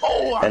 ears,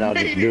 Oh, I and I'll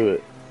made just it! do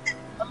it.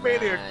 I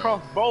made it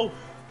across both.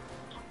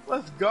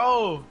 Let's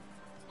go.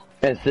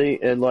 And see,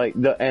 and like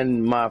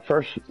my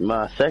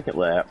second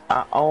lap,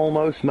 I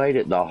almost made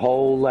it the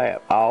whole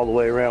lap, all the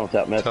way around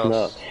without messing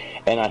up,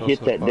 and I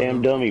hit that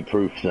damn dummy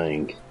proof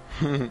thing.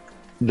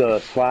 The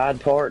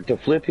slide part to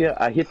flip you,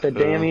 I hit the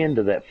damn end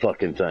of that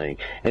fucking thing,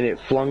 and it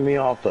flung me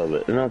off of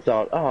it. And I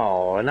thought,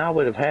 oh, and I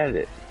would have had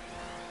it.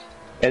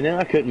 And then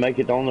I couldn't make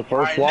it on the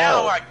first Alright,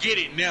 now wall. I get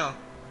it now.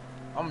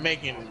 I'm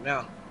making it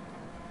now.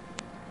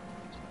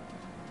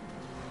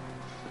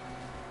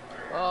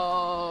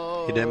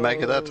 Oh. He didn't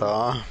make it that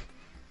time.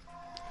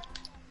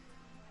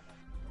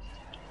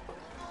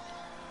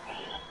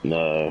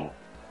 No.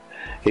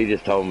 He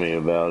just told me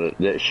about it.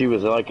 That she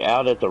was like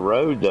out at the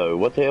road though.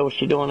 What the hell was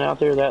she doing out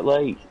there that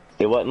late?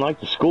 It wasn't like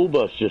the school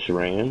bus just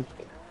ran.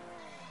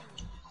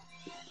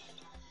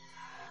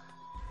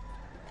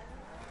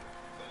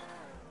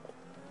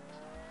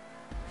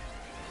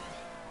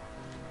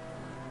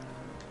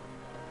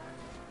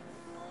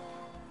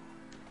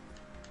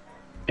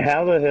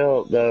 How the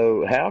hell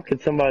though? How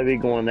could somebody be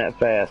going that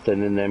fast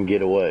and then them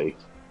get away?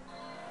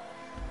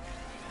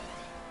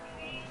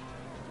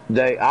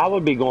 I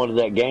would be going to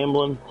that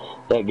gambling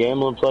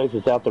place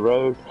that's out the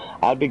road.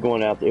 I'd be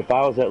going out. If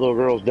I was that little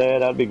girl's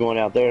dad, I'd be going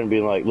out there and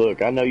being like,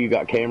 "Look, I know you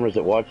got cameras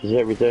that watches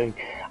everything.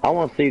 I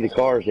want to see the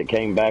cars that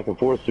came back and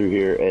forth through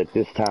here at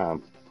this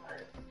time.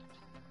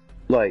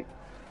 Like,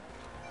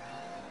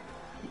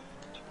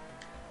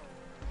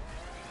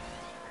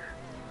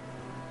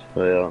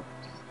 well,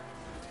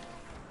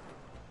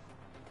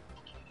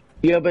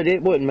 yeah, but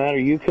it wouldn't matter.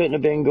 You couldn't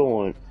have been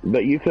going,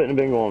 but you couldn't have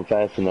been going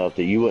fast enough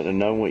that you wouldn't have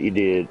known what you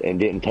did and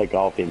didn't take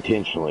off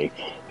intentionally.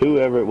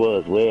 Whoever it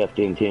was left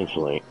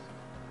intentionally.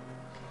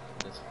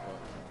 That's fuck.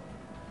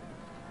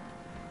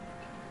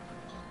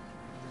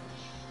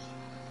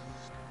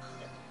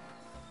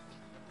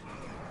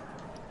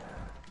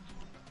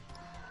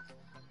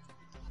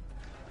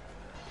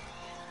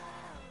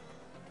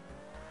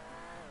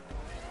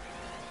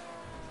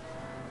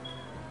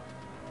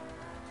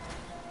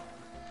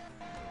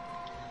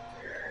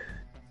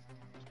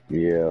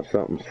 Yeah,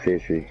 something's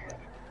fishy.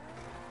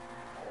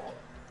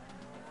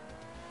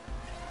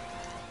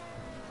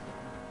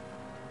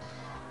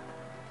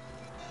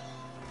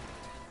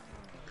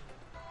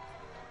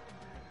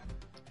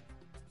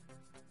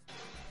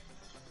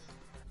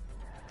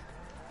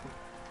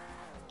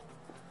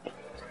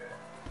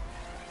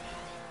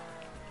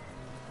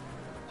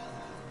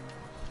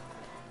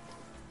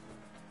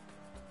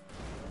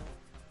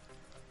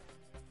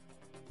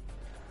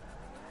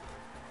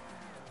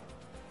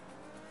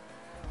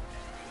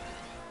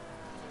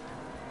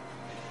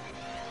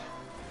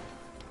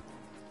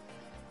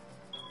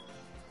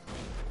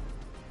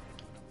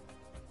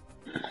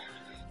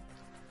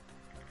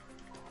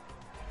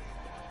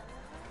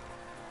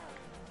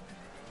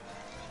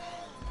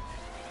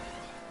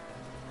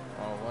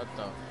 Oh, what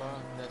the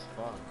fuck? That's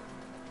fuck.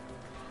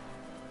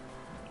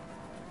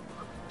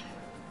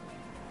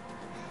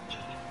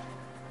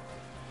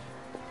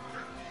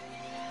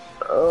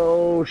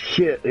 Oh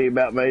shit, he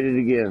about made it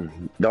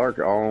again. Dark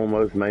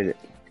almost made it.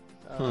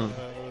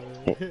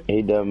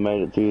 He done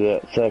made it through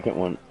that second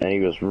one, and he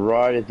was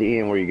right at the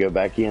end where you go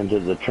back into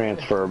the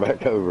transfer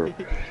back over.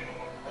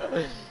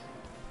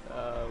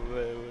 Oh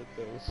man, what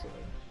the fuck?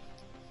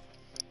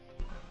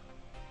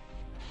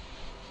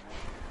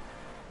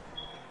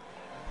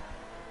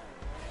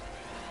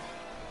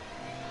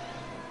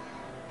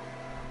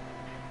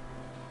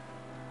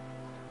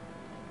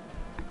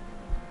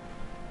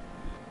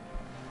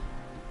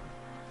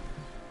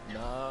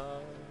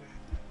 No.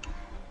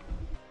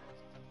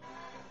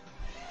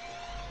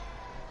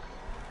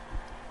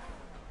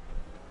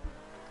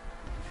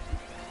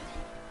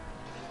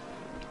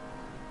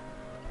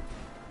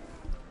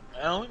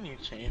 I don't need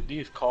to change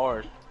these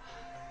cars.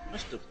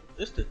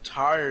 It's the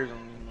tires on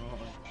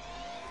them.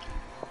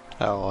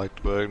 I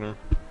liked Wagner.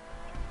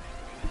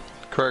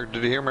 Craig,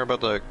 did you hear me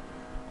about the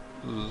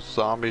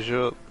zombie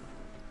shit?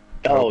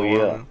 Oh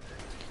yeah,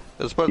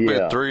 It's supposed to be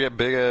Yeah. 3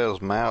 big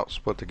ass maps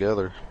put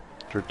together.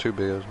 Or 2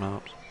 big ass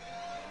maps.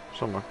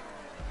 Somewhere.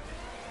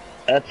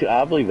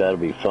 I believe that'll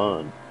be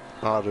fun.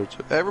 I do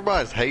too.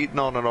 Everybody's hating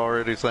on it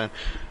already, saying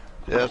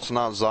yeah, it's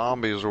not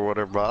zombies or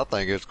whatever, but I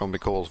think it's gonna be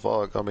cool as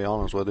fuck, I'll be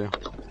honest with you.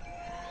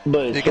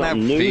 But it's You can have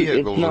something new.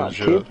 vehicles It's not and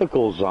shit.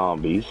 typical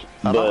zombies,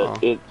 I know.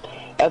 but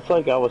that's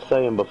like I was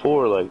saying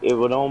before. Like it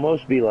would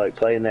almost be like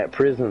playing that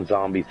prison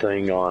zombie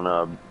thing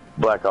on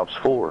Black Ops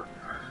 4.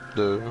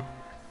 Dude.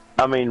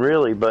 I mean,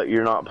 really, but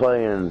you're not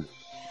playing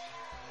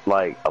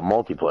like a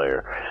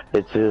multiplayer.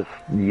 It's just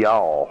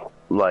y'all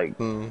like,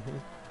 and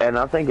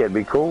I think it'd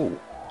be cool.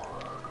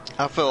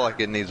 I feel like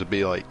it needs to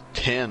be like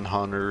 10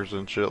 hunters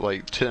and shit,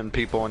 like 10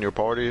 people in your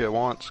party at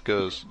once,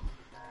 because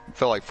I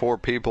feel like 4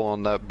 people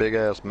on that big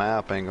ass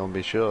map ain't gonna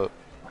be shit.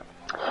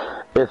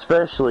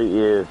 Especially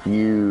if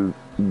you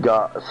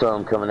got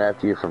some coming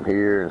after you from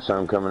here and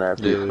some coming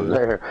after you from Yeah.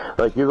 there.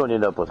 Like you're gonna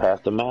end up with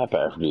half the map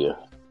after you.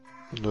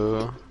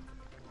 Yeah.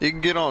 You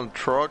can get on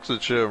trucks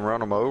and shit and run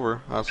them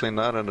over. I seen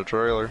that in the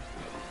trailer.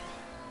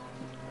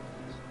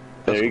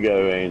 There you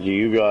go, Angie.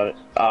 You got it.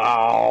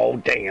 Oh,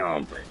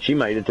 damn. She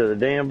made it to the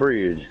damn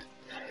bridge.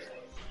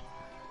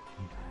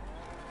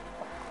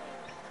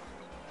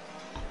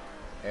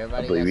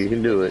 Everybody I believe got you can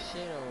some do bigger it.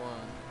 shit or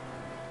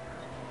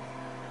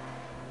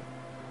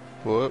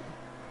what? What?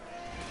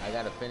 I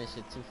gotta finish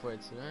it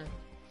 242, huh?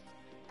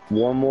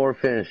 One more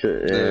finish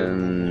it,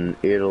 and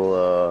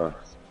it'll,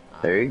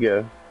 there you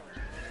go.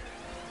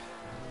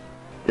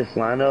 Just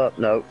line up.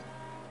 Nope.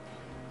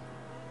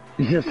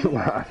 Just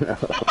line up.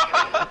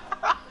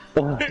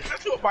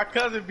 That's what my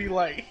cousin be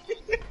like.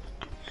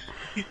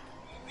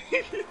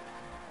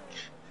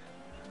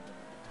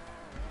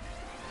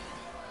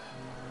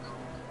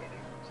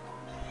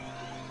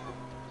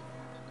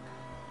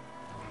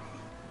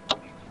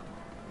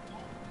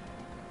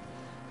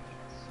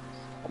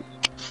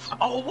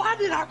 Oh, why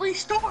did I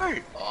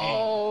restart?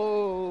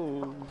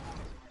 Oh.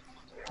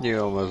 You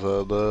almost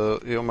had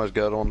that. You almost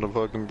got on the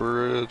fucking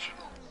bridge.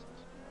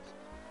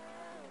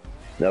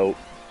 Nope.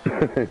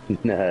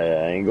 Nah,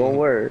 ain't gonna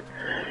work.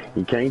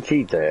 You can't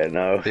cheat that,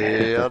 no.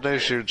 Yeah, they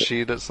should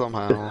cheat it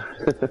somehow.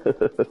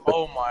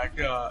 Oh my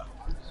god.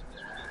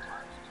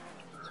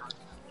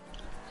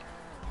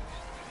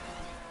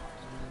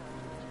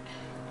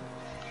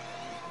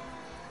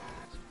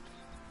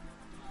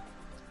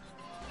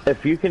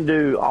 If you can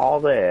do all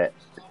that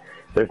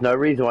There's no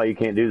reason why you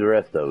can't do the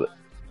rest of it.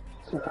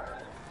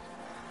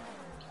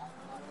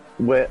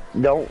 Well,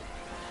 don't.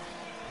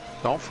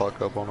 Don't fuck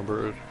up on the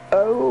bridge.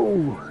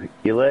 Oh,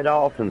 you let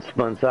off and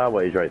spun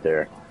sideways right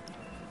there.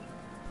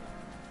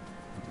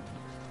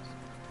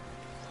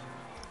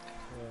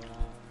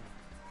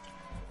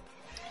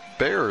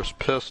 Bear is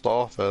pissed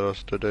off at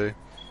us today.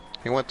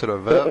 He went to the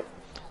vet,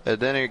 and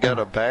then he got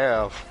a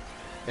bath.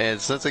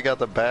 And since he got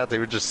the bath, he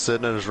was just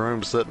sitting in his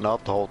room, sitting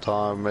up the whole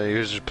time. And he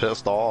was just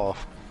pissed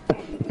off.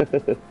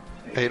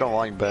 He don't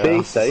like baths.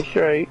 See, stay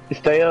straight.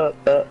 Stay up,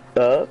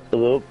 a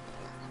little.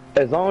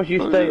 As long as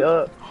you stay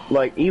up,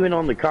 like even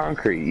on the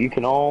concrete, you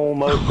can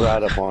almost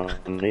ride up on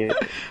it.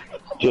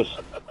 Just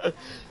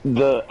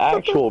the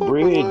actual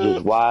bridge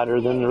is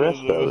wider than the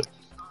rest of it.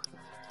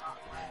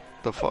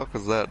 The fuck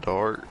was that,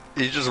 dog?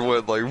 He just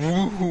went like,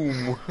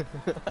 whoom.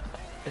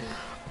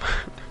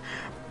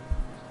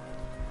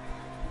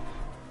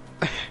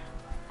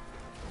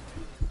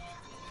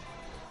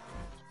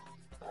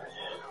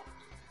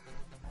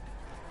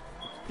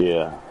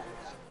 Yeah.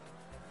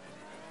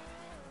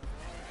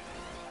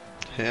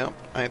 Hemp?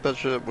 Ain't that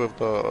shit with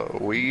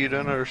weed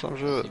in it or some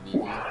shit?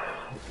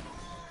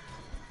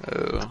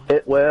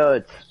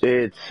 Well,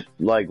 it's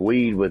like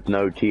weed with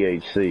no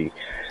THC.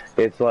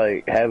 It's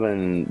like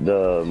having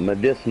the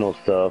medicinal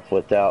stuff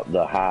without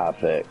the high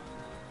effect.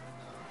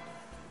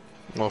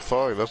 Well,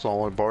 fuck, that's the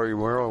only bar you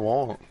really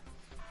want.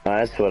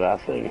 That's what I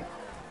think.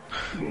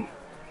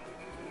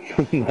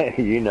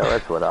 You know,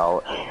 that's what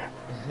I'll.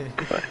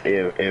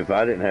 If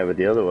I didn't have it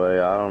the other way,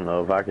 I don't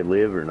know if I could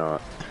live or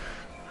not.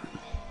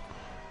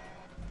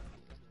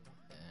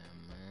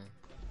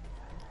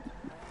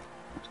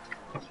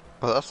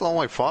 Well, that's the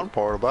only fun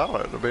part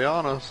about it, to be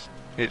honest.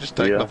 You just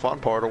take the fun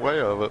part away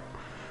of it.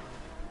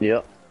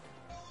 Yep.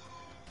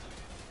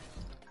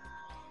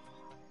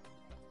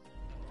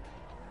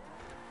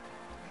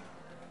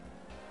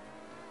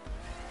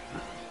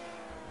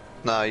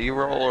 Nah, you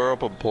roll her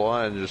up a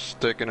blunt and just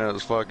stick it in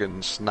his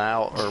fucking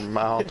snout or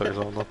mouth or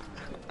something.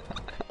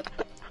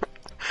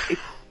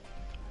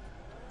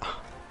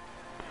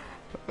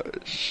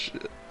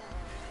 Shit.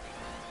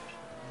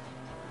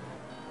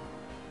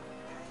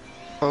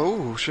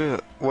 Oh,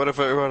 shit. What if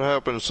it would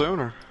happen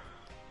sooner?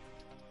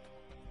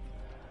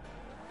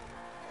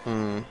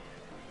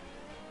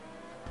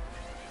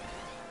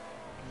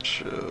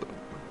 Shit.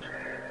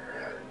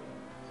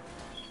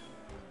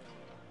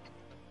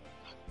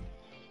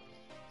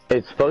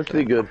 It's supposed to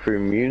be good for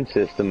your immune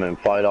system and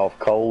fight off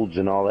colds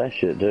and all that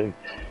shit too.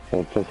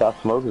 And since I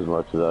smoke as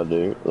much as I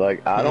do,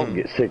 like I don't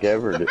get sick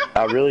ever.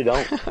 I really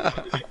don't.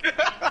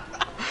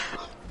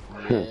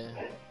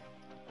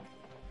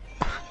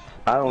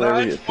 I don't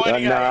ever get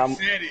sick.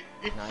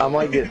 I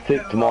might get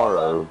sick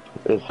tomorrow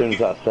as soon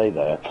as I say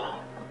that.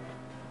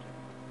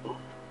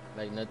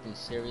 Like nothing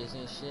serious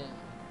and shit.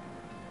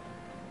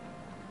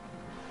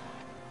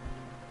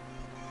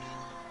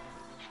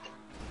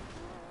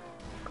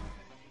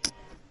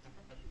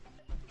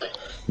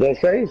 They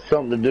say it's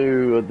something to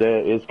do with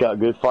that. It's got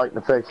good fighting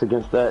effects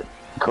against that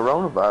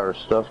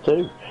coronavirus stuff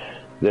too.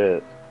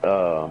 That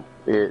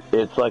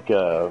it's like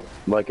an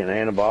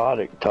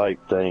antibiotic type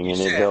thing, and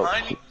it helps.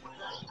 Honey?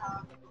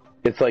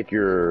 It's like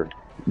your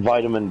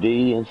vitamin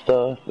D and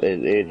stuff.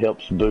 It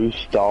helps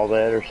boost all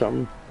that or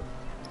something.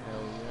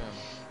 Hell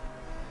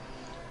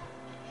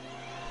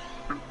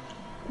yeah.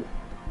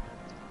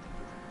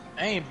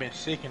 I ain't been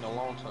sick in a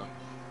long time.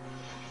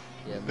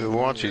 Yeah,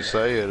 once you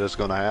say it, it's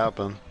gonna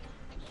happen.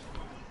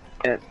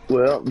 And,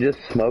 well, just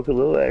smoke a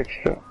little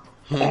extra,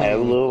 have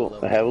a little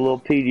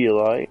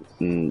Pedialyte,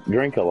 and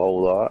drink a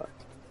whole lot.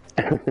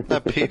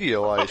 That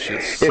Pedialyte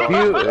shit sucks. If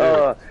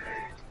you,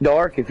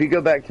 Dark, if you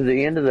go back to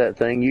the end of that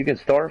thing, you can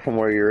start from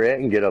where you're at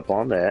and get up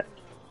on that.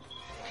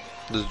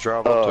 Just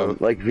drive up to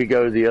it. Like if you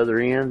go to the other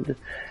end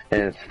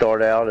and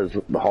start out as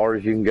hard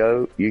as you can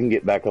go, you can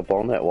get back up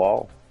on that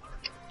wall.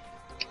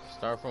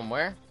 Start from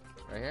where?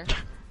 Right here?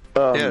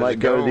 Yeah, like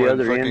go to the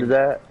other end of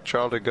that.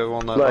 Try to go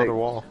on that other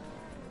wall.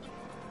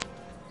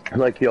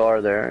 Like you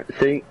are there.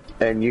 See?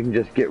 And you can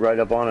just get right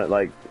up on it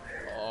like...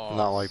 Oh,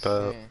 not like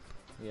that.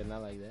 Yeah,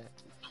 not like that.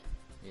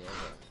 Yeah,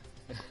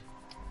 but...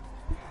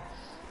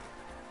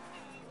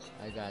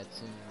 I got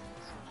you.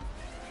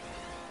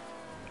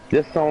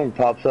 This song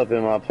pops up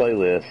in my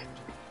playlist,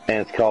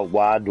 and it's called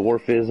Why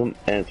Dwarfism,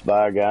 and it's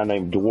by a guy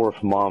named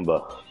Dwarf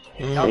Mamba.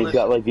 And he's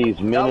got like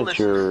these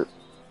miniature...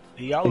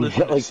 He's got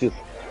like this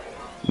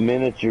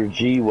miniature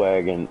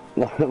G-Wagon,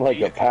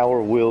 like a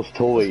Power Wheels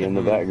toy in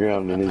the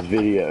background in his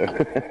video.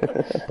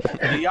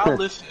 Do y'all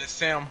listen to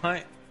Sam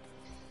Hunt?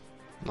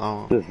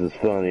 No. This is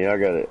funny, I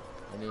got it.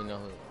 I didn't know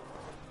who.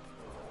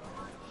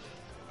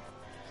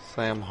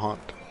 Sam Hunt.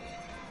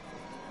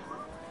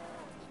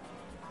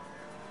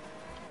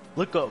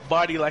 Look up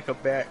Body Like a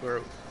Bat,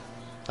 bro.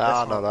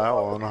 I know that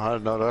one. I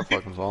didn't know that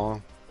fucking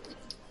song.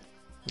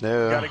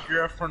 Yeah. Got a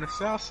girl from the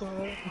south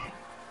side.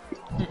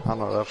 I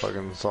know that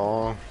fucking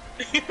song.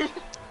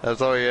 That's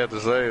all you have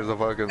to say is a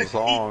fucking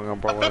song. I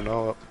probably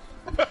know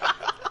it.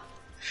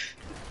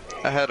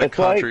 I had a It's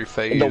like country the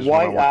phase when I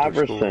White went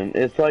to school. Iverson.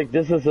 It's like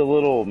this is a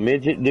little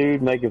midget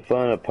dude making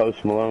fun of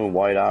Post Malone,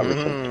 White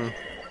Iverson. Mm.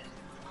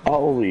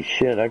 Holy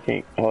shit! I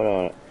can't. Hold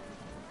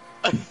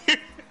on.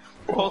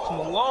 Post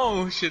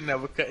Malone should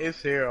never cut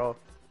his hair off.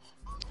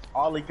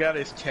 All he got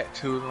is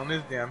tattoos on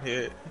his damn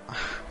head.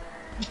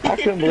 I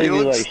couldn't believe he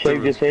looks like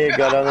shaved his stupid. head,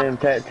 got all them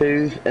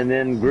tattoos, and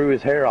then grew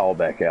his hair all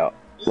back out.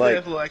 Like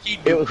That's like he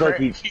it do was like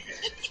crack.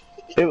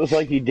 it was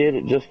like he did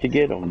it just to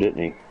get him,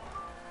 didn't he?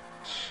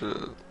 Shit.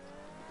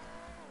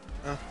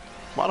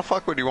 Why the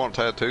fuck would you want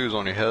tattoos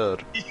on your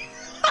head?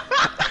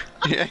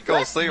 You ain't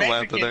gonna see them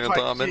half the Mexican damn type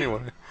time shit.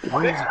 anyway.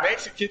 That's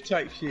Mexican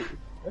type shit.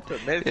 That's what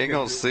Mexicans You ain't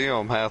gonna do. see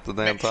them half the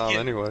damn time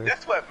Mexican- anyway.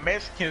 That's what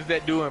Mexicans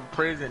that do in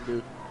prison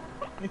do.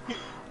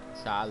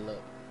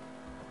 Charlotte.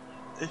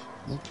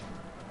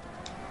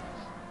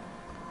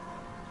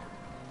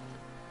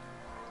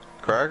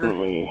 Cracker? I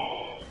mean,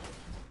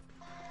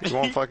 You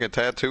want a fucking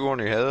tattoo on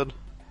your head?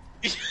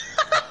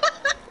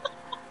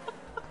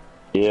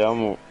 yeah,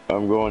 I'm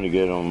going to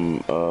get them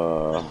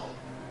up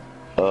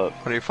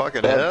On your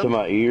fucking up head? to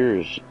my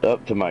ears, Oh.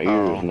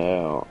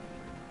 now.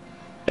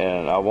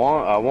 And I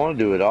want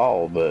to do it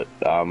all, but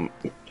Have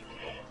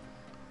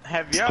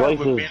y'all ever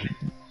places been?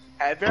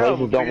 Have y'all ever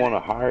places don't been? want to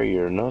hire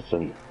you or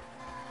nothing.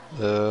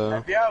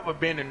 Have y'all ever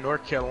been in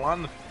North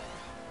Carolina?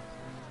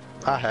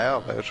 I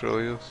have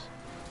actually. Yes.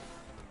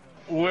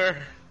 Where?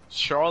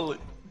 Charlotte.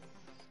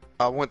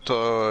 I went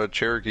to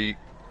Cherokee.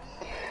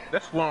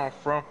 That's where I'm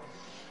from.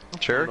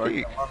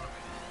 Cherokee? North Carolina.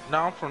 No,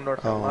 I'm from North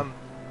Oh. Carolina.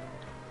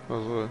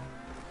 Was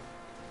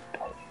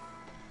it?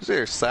 Is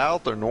it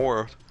south or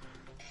north?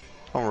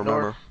 I don't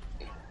remember.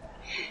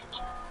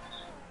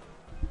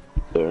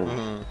 There.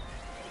 Mhm.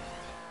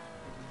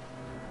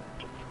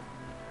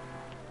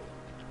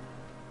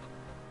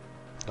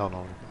 I don't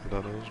know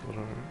what that is, but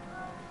alright.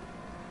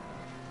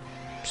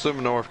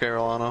 Assuming North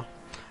Carolina.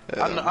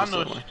 Yeah, I know I'm what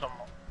you're assuming. talking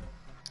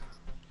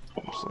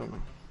about. I'm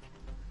assuming.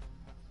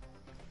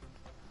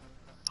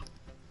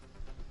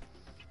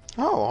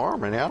 Oh,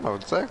 Harmony. I know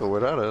exactly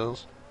what that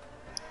is.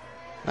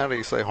 How do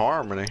you say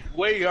Harmony?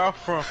 Where y'all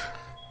from?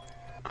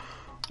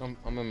 I'm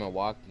in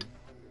Milwaukee.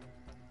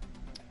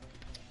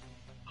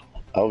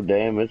 Oh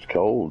damn, it's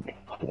cold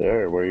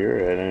there where you're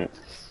at. Ain't it?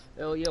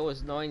 Oh yeah, it was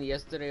snowing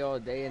yesterday all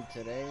day and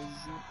today.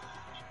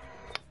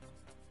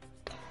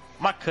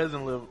 My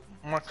cousin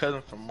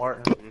from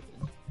Martin.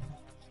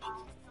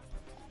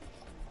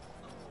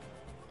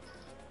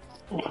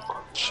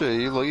 Shit,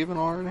 you leaving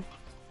already?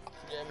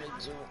 Yeah, me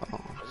too.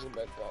 Let's get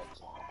back out.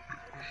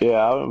 Yeah,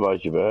 I'll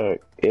invite you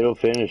back. It'll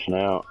finish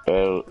now.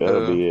 That'll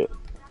be it.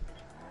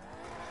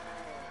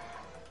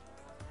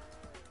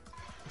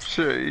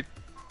 Shit,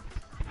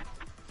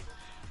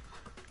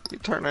 you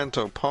turned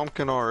into a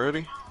pumpkin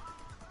already?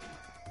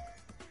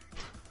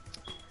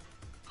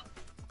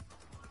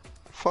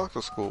 Fuck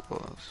the school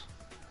bus.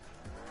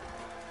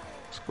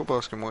 School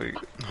bus can wait.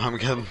 I'm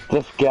kidding.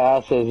 This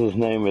guy says his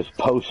name is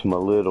Post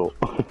Little.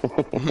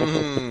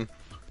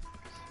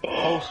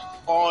 Post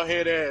bald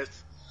head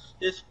ass.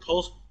 It's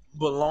post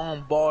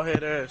belong bald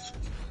head ass.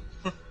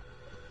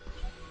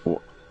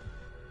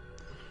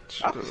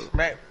 I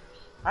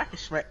can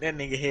smack that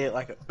nigga head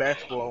like a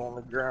basketball on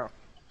the ground.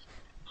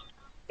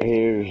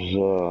 Here's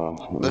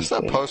They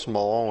said Post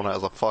Malone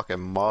has a fucking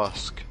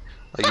musk.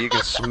 Like you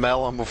can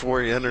smell him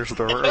before he enters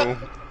the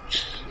room.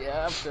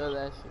 Yeah, I feel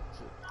that shit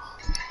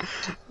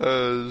too.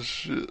 Oh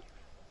shit.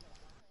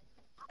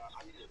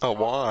 A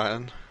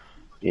wine.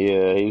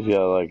 yeah, he's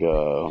got like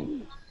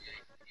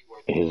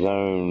his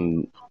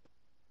own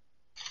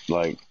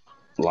like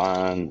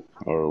line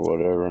or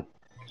whatever.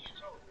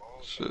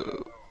 Shit.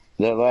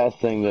 That last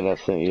thing that I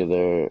sent you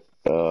there,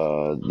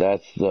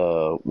 that's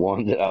the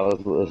one that I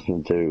was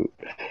listening to.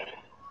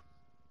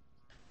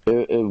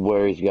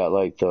 Where he's got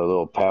like the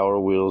little power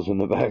wheels in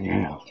the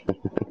background.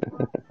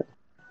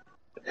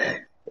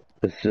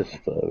 It's just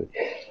funny.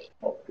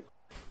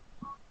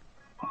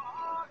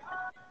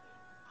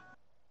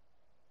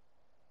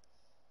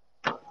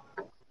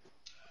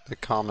 The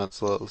comment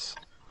says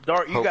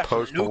Dart, you hope got some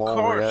Post new Malone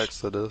cars.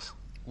 reacts to this.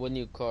 What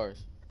new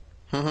cars?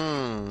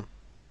 I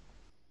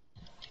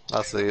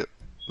see it.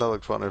 That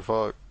looks funny as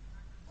fuck.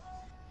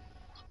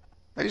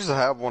 I used to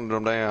have one of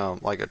them damn,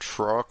 like a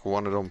truck,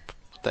 one of them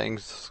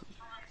things,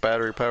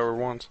 battery powered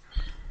ones.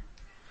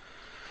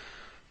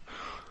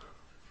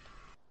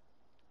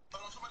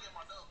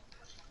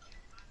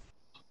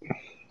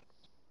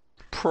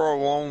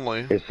 Pro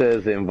only. It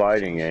says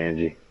inviting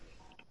Angie.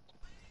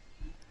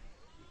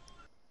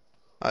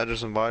 I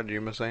just invited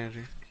you, Miss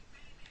Angie.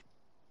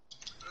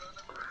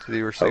 Did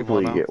you receive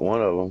Hopefully one you now? get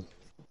one of them.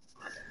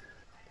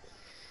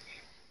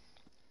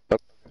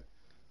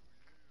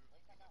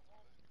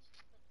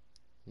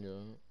 Yeah.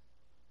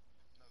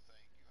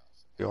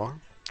 You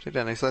are? She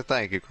didn't say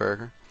thank you,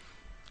 Cracker.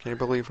 Can you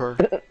believe her?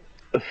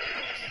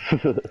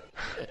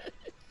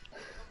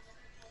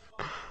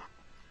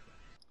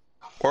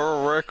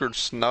 World record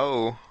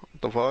snow.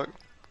 What the fuck?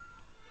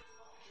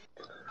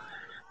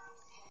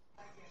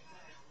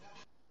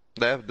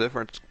 They have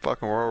different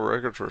fucking world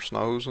records for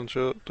snows and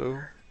shit, too.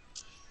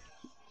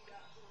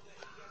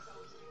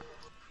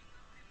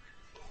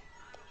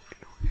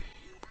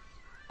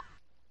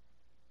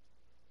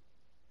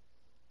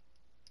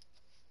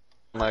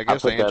 I I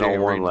guess put that Angie on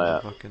ain't one reading the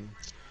lap. fucking.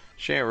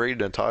 She ain't reading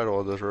the title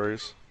of this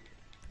race.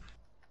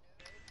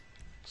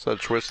 It's a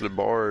twisted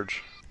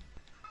barge.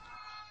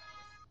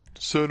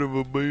 Son of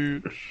a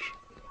bitch.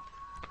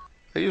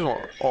 These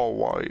are all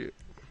white.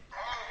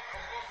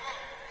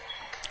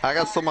 I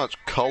got so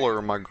much color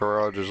in my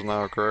garages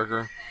now,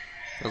 Cracker.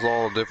 It's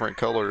all different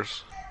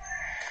colors.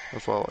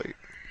 That's why I like.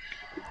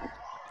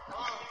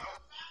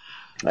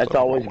 That's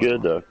always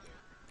good though.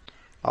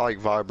 I like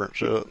vibrant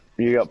shit.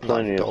 You got Not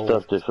plenty of dull.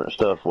 stuff, different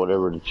stuff,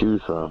 whatever to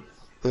choose from.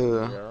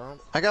 Yeah.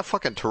 I got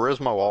fucking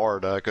Turismo R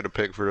that I could have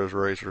picked for this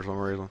race for some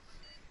reason.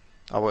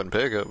 I wouldn't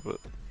pick it, but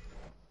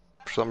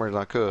for some reason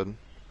I could.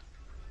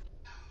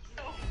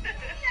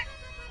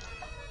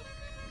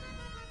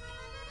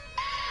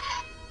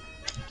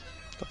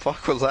 The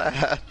fuck was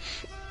that?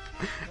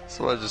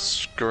 Somebody just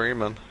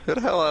screaming. Who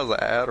the hell has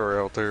an adder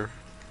out there?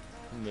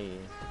 Me.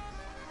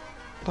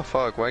 What the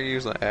fuck? Why are you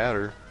using an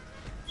adder?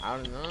 I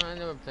don't know. I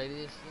never played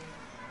this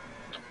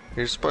shit.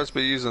 You're supposed to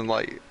be using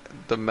like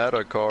the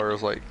meta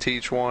cars like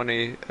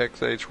T20,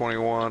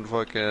 XA21,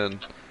 fucking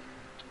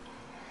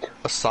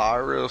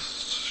Osiris,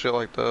 shit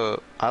like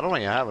that. I don't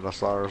even have an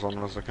Osiris on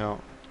this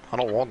account. I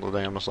don't want the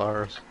damn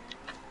Osiris.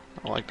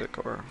 I don't like that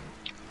car.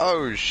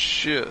 Oh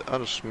shit, I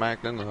just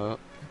smacked into that.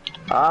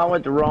 I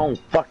went the wrong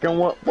fucking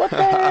way. What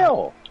the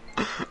hell?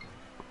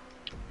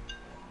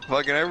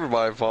 Fucking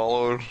everybody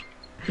followed.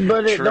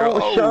 But it True.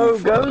 don't Oh, show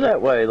fuck. go that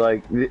way.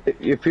 Like,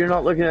 if you're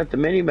not looking at the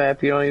mini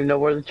map, you don't even know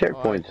where the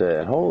checkpoint's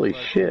at. Holy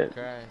Fucking shit.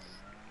 Christ.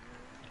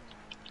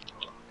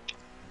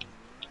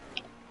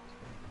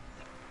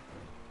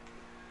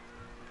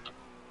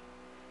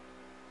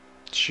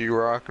 She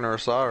rocking her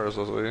Osiris,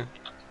 I see.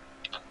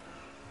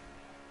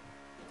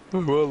 Oh, I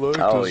like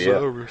Oh, the yeah.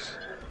 Osiris.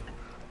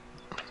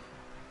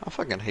 I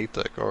fucking hate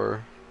that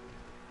car.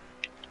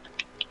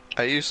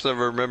 I used to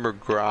remember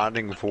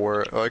grinding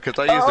for it, like, cause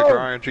I used to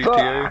grind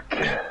GTA.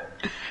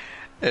 fuck.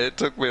 It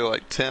took me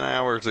like 10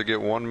 hours to get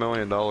 $1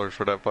 million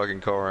for that fucking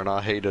car, and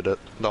I hated it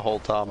the whole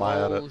time I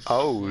had it.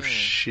 Oh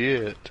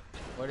shit!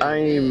 What is I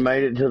ain't even this?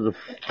 made it to the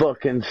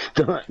fucking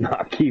stunt and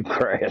I keep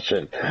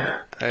crashing.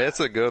 Hey,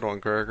 it's a good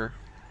one, Cracker.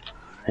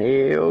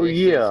 Hell This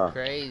yeah. shit's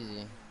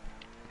crazy.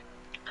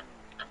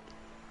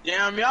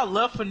 Damn, y'all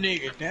left a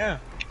nigga. Damn.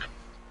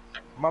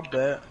 My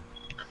bad.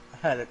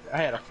 I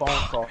had a phone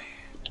call.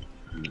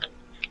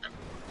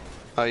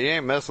 Oh, you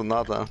ain't missing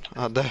nothing.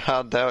 I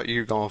doubt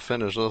you gonna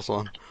finish this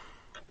one.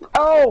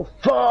 Oh,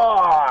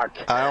 fuck!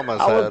 I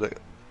almost I had it.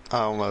 I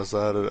almost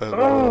had it.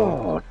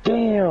 Oh,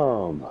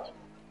 damn. You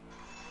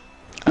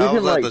I can,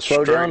 was at like, the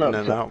slow down straightening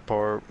upside. out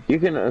part. You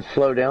can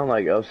slow down,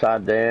 like,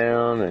 upside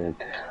down and,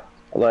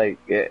 like,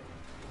 it.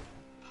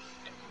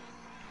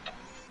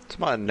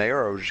 My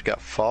narrow just got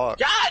fucked.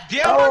 God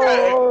damn,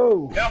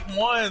 Oh! I got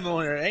F1s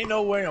on there. Ain't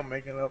no way I'm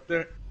making it up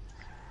there.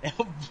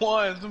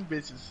 F1s, them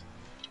bitches.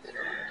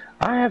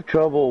 I have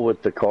trouble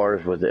with the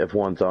cars with the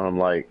F1s on them.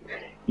 Like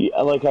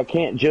I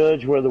can't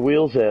judge where the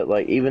wheel's at.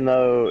 Like, even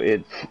though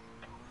it's,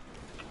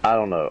 I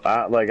don't know.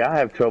 I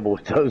have trouble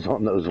with those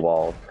on those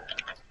walls.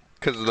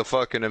 Because of the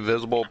fucking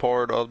invisible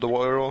part of the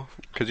wheel.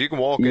 Because you can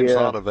walk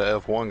inside of a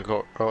F1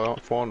 car,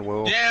 F1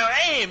 wheel. Damn, I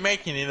ain't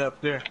making it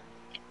up there.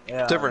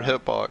 Yeah, Different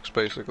hitbox,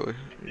 basically.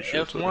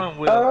 F1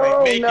 wheel Oh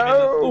ain't making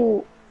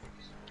no!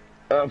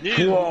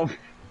 it.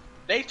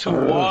 They too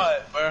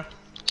wide, bro.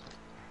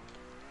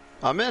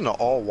 I'm into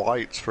all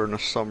whites for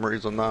some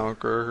reason now,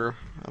 Gregor.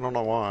 I don't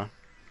know why.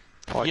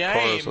 I like Yeah, I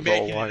cars ain't with all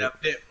making white. it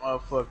up there,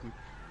 motherfucker.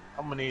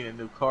 I'm gonna need a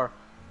new car.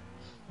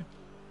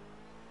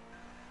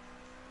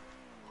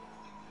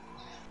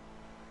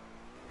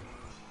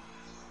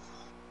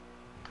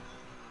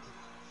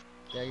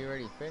 Yeah, you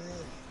already finished?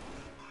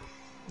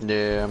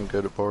 Yeah, I'm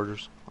good at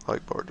barges. I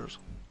like barges.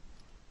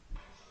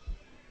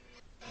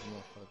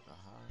 Motherfucker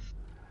hot.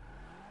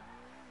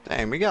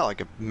 Damn, we got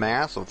like a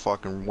massive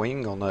fucking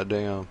wing on that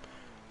damn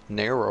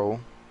narrow.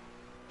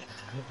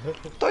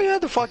 Thought you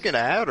had the fucking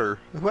adder.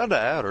 Who had the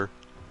adder?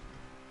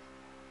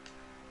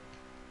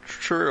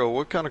 True,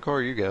 what kind of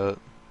car you got?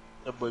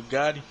 The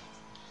Bugatti.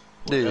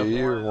 Yeah, F1.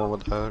 you're the one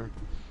with the adder.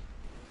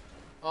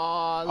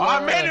 Oh, Oh,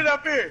 I made it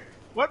up here.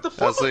 What the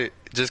fuck? That's it.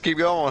 Just keep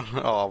going.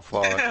 Oh,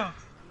 fuck. Damn.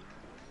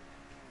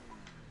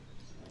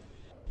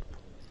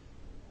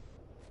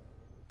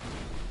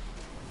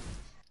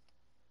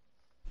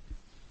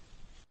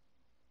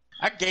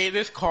 I gave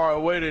this car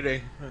away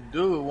today. And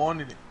dude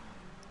wanted it.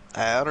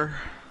 Adder?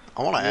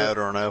 I want to add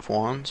her on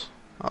F1s.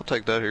 I'll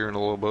take that here in a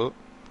little bit.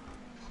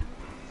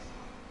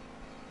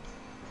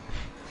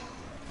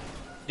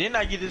 Didn't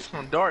I get this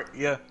from Dart?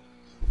 Yeah.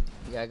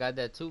 Yeah, I got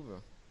that too,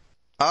 bro.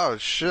 Oh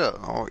shit!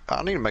 Oh,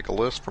 I need to make a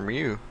list from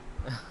you.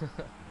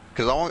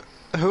 Cause I want.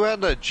 Who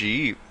had that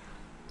Jeep?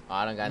 Oh,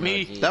 I don't got Me.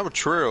 no Jeep. That was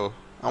true.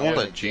 I want want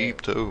that a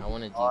Jeep too. I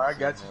want a Jeep. Oh, I too,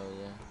 got you. hell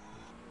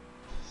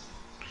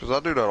yeah. Cause I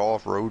do that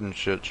off-road and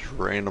shit just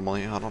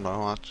randomly. I don't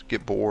know. I just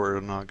get bored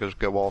and I just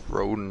go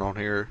off-roading on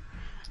here.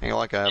 Ain't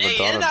like I haven't Hey,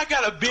 done and it. I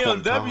got a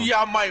 20 BMW times.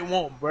 y'all might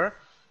want, bruh.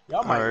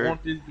 Y'all might Alright.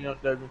 want this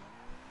BMW.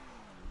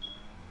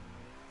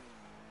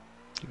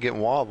 You're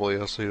getting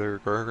wobbly, I see there,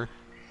 Gregor.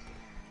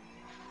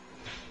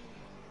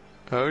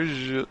 Oh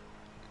shit.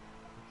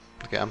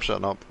 Okay, I'm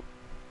shutting up.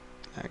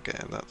 Okay,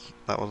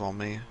 that was on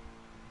me.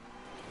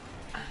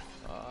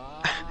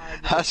 Ah, I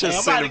Hey, just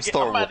seen him I'm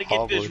start about to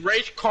get this wobbling.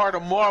 race car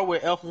tomorrow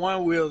with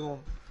F1 wheels on.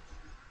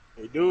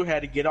 The dude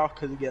had to get off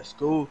because he got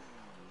school.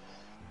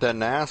 That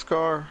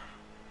NASCAR?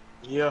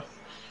 Yeah,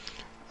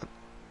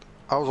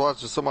 I was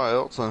watching somebody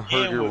else and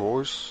heard and your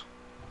voice.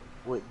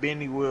 with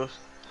Benny wheels.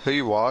 Who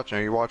you watching?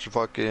 Are you watching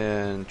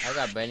fucking I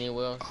got Benny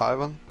Wheels.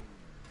 Ivan?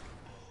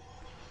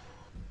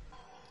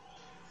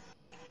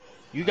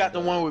 You got the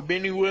one with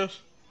Benny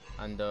wheels?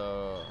 On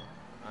the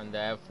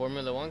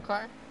Formula One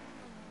car.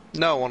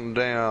 No, on the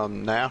damn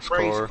Race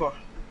NASCAR. car.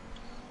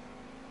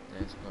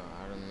 That's cool.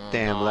 I don't know.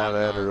 Damn, no,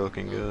 that no, are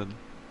looking no. good.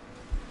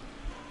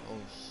 Oh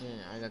shit!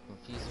 I got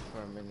confused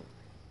for a minute.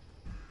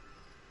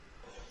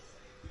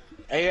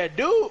 Hey,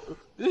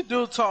 this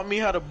dude taught me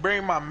how to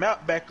bring my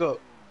map back up.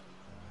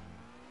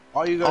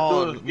 All you gotta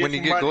Oh, do is get when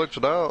you get somebody.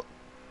 glitched out,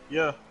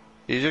 Yeah.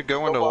 you just go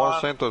Go into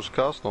Los behind. Santos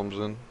Customs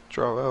and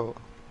drive out.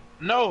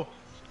 No,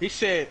 he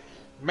said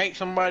make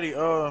somebody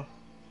go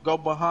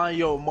behind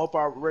your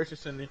mobile operation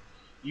center.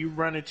 You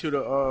run into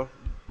the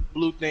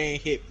blue thing,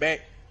 hit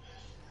back,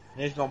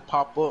 and it's gonna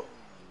pop up.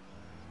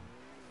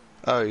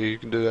 Oh, you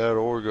can do that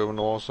or go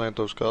into Los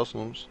Santos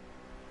Customs.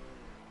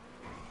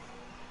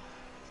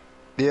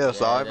 Yes, Yeah,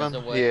 there's Ivan. a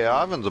way.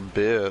 Yeah, Ivan's a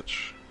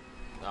bitch.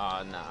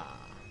 Oh nah,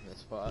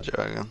 that's fuck.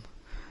 Joking.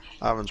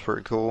 Ivan's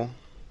pretty cool.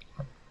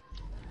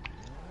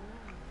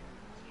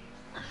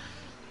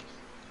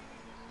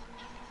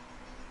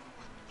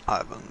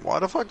 Ivan, why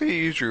the fuck do you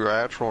use your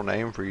actual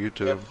name for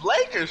YouTube? If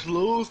Lakers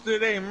lose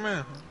today,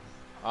 man,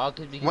 All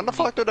could be. When the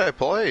fuck did they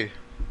play?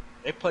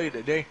 they play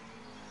today.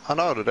 I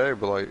know today,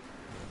 but like,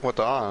 what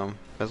time?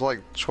 It's like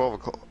 12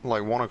 o'clock,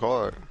 like 1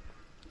 o'clock.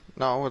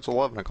 No, it's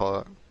 11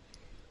 o'clock.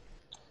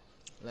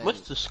 Like,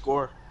 What's the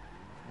score?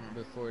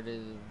 before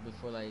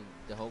like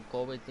the whole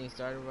COVID thing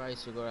started, bro, I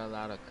used to go to a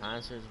lot of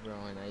concerts, bro,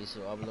 and I used to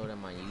upload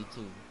them on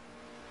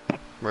YouTube.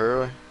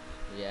 Really?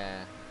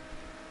 Yeah.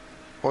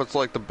 What's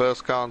like the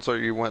best concert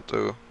you went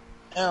to?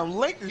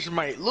 Lakers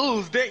might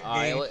lose that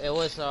game. It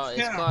was it's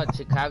Yeah. called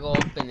Chicago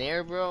Open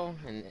Air, bro,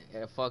 and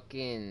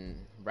fucking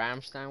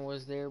Rammstein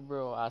was there,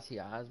 bro.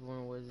 Ozzy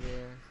Osbourne was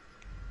there.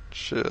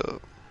 Shit.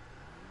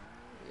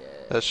 Yeah.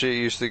 That shit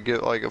used to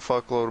get like a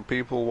fuckload of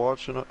people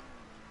watching it.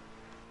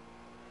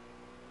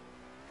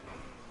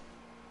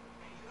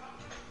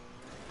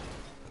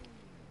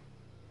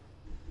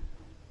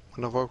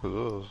 When the fuck was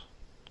this?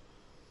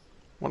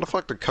 When the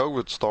fuck did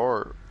COVID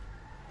start?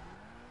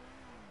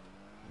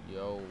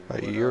 Yo. A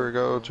what year up,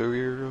 ago, bro? 2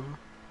 years ago?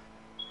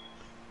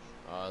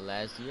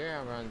 Last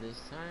year around this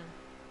time.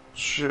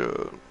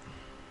 Shit.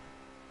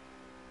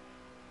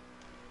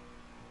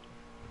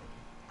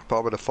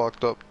 Probably the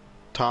fucked up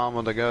time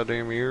of the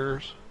goddamn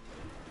years.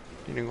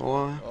 You ain't gonna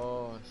lie.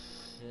 Oh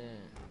shit.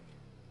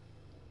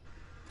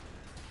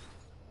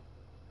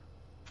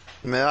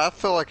 Man, I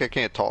feel like I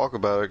can't talk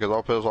about it because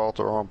I'll piss off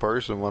the wrong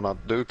person when I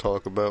do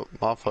talk about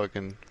my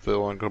fucking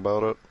feelings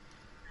about it.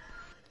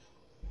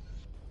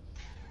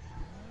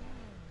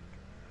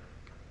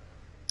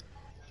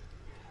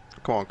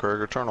 Come on,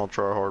 Krieger, turn on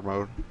try hard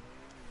mode.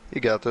 You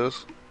got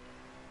this.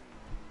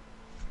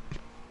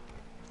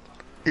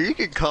 You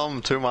can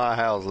come to my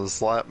house and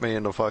slap me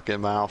in the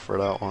fucking mouth for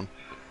that one.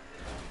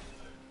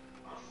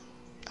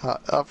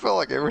 I feel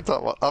like every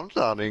time I'm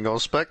not even gonna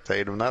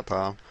spectate him that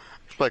time.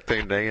 I'm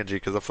spectating Angie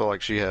because I feel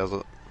like she has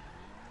it.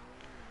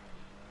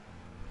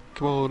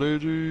 Come on,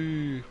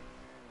 Angie.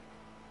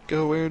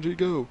 Go, Angie,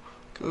 go.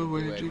 Go,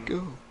 Angie,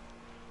 go.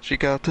 She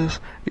got this.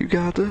 You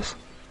got this.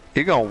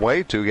 You're going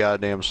way too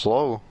goddamn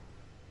slow.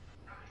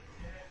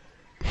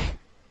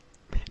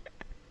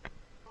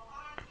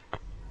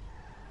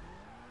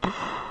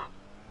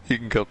 You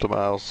can come to my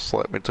house and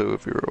slap me too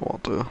if you really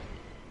want to.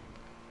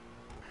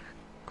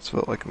 I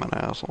feel like I'm an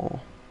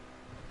asshole.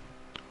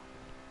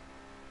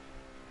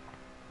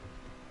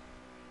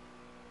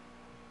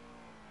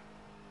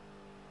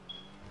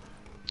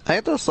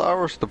 Ain't this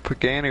Cyrus the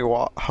Pagani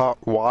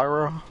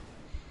Wyra?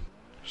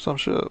 Some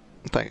shit.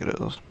 I think it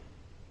is.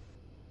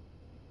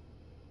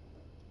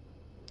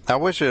 I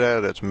wish it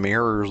had its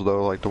mirrors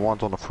though, like the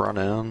ones on the front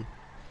end.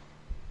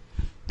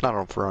 Not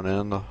on the front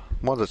end, the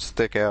ones that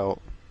stick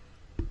out.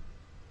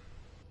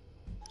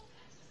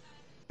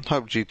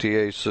 Hope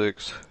GTA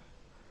 6.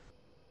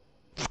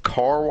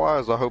 Car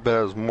wise, I hope it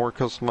has more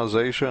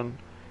customization,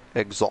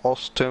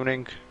 exhaust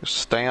tuning,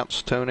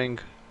 stance tuning.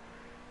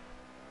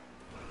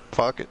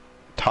 Fuck it.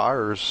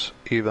 Tires,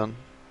 even.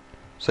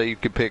 So you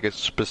could pick a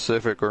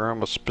specific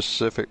room, a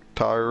specific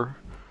tire.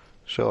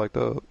 Shit like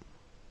that.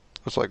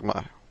 It's like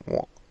my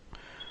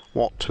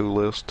want to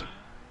list.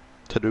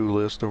 To-do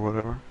list or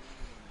whatever.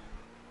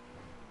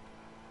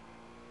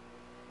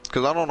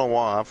 Because I don't know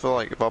why. I feel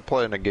like if I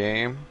play in a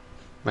game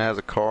and it has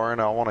a car in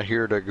it, I want to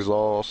hear the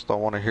exhaust. I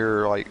want to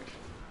hear, like,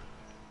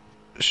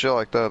 shit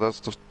like that. That's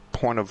the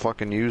point of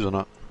fucking using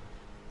it.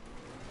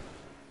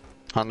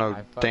 I know,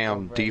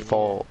 damn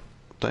default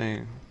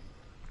thing.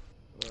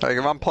 Like,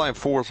 if I'm playing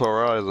Forza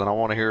Horizon, I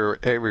want to hear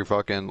every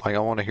fucking, like, I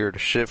want to hear the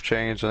shift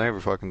change and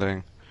every fucking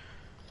thing.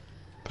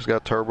 It's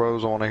got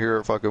turbos. I want to hear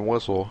it fucking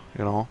whistle,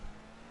 you know?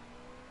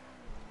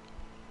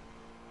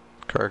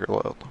 Cracker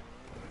left.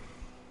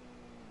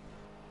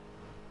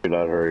 Could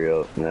not hurry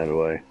up in that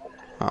way.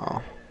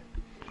 Oh.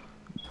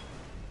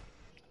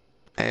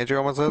 Andrew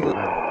almost said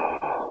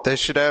it. They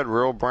should add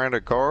real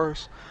branded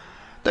cars.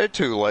 They're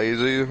too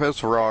lazy.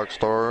 It's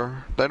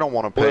Rockstar. They don't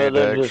want to pay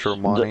the extra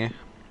money.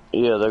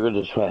 Yeah, they're going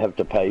to just have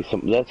to pay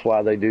some. That's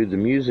why they do the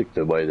music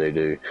the way they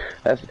do.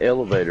 That's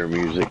elevator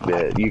music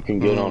that you can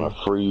get on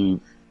a free,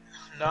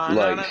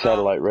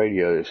 satellite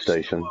radio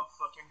station.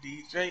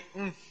 DJ.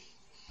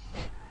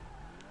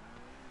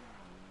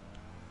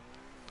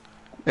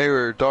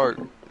 Hey, Dark,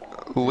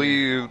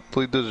 leave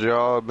this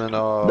job and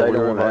they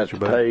don't want to have to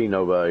pay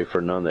nobody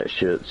for none of that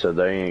shit, so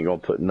they ain't gonna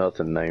put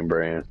nothing name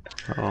brand.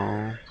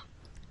 Oh.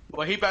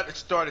 Well, he about to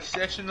start a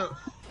session up.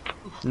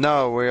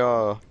 No, we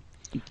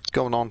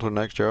going on to the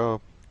next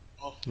job.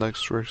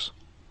 Next race.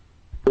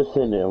 Just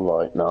send the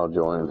invite and I'll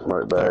join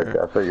right back. Right.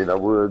 I figured I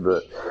would,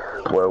 but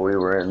we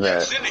were in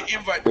that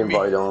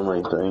invite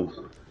only thing.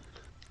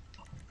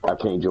 I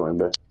can't join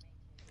back.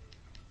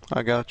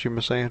 I got you,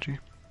 Miss Angie.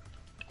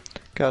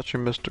 Got you,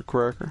 Mr.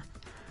 Cracker.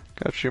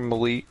 Got you,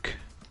 Malik.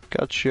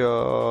 Got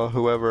you,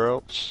 whoever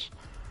else.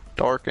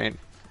 Dark, you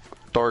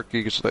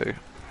can stay.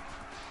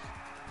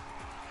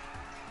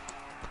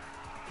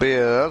 But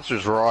yeah, that's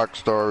just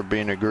Rockstar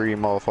being a greedy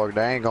motherfucker.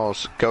 They ain't gonna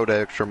go the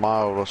extra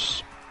mile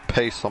to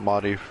pay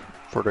somebody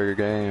for their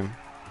game.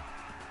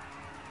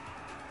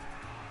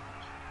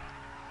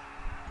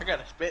 I got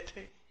a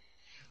spectate.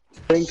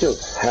 Think of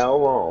how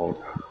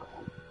long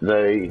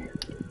they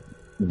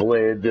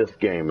bled this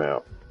game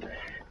out.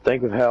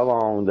 Think of how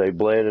long they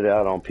bled it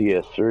out on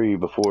PS3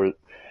 before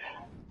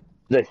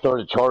they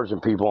started charging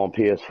people on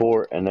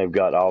PS4, and they've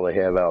got all they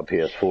have out of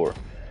PS4.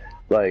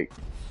 Like,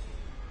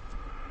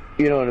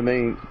 you know what I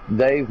mean?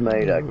 They've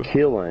made a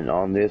killing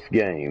on this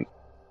game.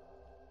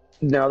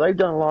 Now, they've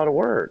done a lot of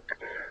work.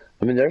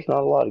 I mean, there's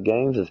not a lot of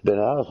games that's been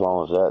out as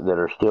long as that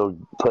are still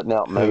putting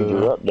out major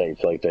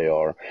updates like they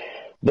are.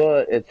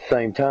 But at the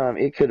same time,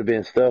 it could have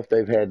been stuff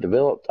they've had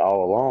developed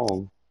all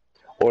along,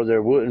 or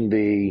there wouldn't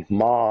be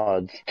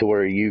mods to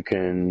where you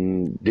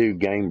can do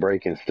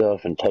game-breaking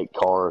stuff and take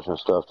cars and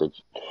stuff that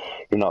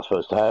you're not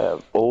supposed to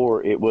have,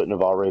 or it wouldn't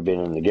have already been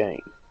in the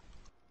game.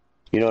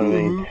 You know what I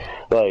mean?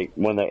 Like,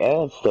 when they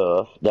add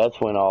stuff, that's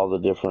when all the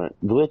different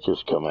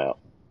glitches come out.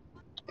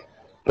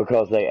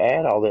 Because they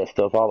add all that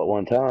stuff all at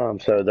one time,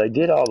 so they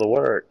did all the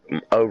work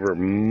over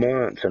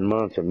months and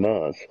months and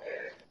months.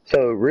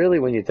 So really,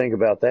 when you think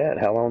about that,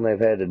 how long they've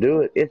had to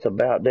do it, it's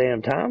about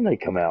damn time they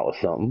come out with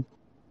something.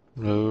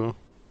 No.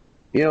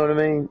 You know what I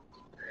mean?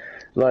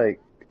 Like,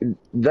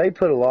 they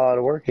put a lot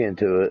of work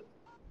into it,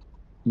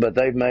 but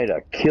they've made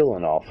a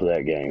killing off of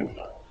that game.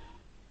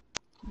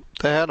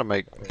 They had to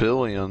make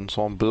billions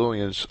on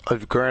billions.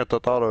 Grand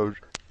Theft Auto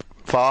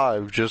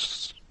 5,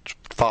 just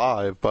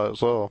 5 by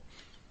itself.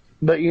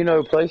 But you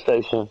know,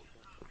 PlayStation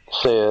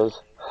says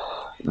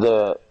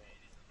that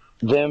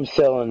them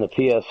selling the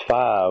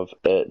PS5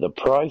 at the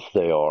price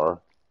they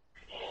are,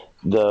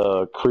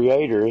 the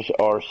creators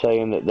are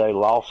saying that they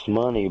lost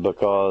money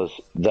because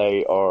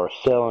they are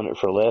selling it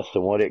for less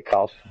than what it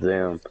cost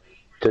them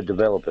to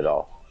develop it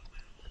all.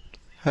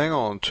 Hang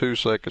on 2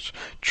 seconds.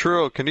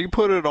 Trill, can you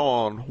put it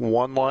on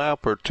 1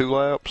 lap or 2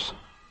 laps?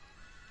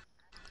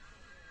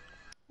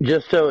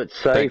 Just so it's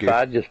safe,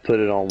 I just put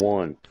it on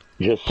 1.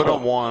 Just put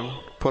on 1.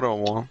 Put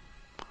on 1.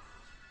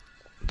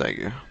 Thank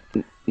you.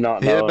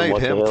 Not it made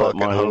what him the hell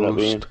fucking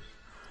host.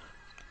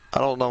 I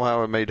don't know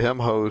how it made him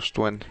host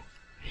when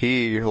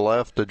he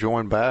left to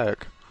join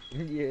back.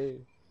 Yeah.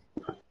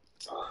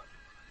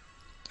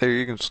 Hey,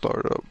 you can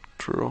start up,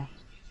 Trill.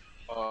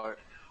 Alright.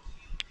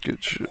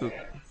 Good shit.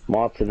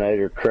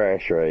 Montonator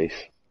Crash Race.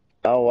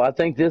 Oh, I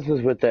think this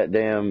is with that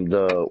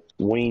the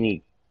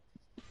Weenie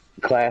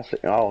Classic.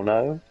 Oh,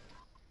 no.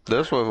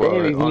 This was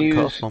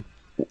uncustom.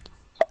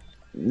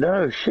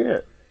 No,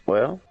 shit.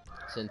 Well.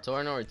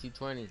 Centorno or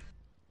T20?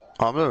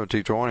 I'm doing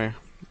T20.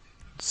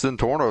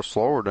 Centorno's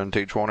slower than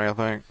T20, I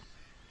think.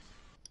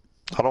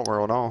 I don't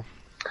really know.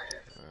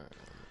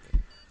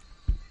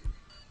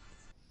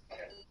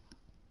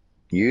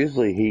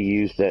 Usually he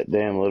used that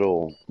damn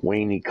little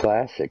Weenie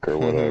Classic or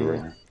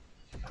whatever.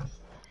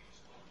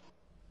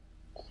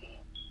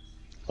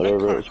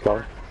 Whatever it's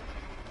called.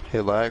 He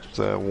likes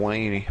that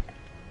Weenie.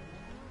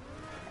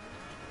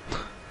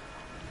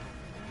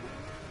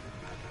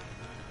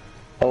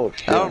 Oh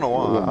shit. I don't know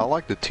why. I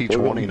like the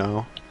T20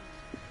 now.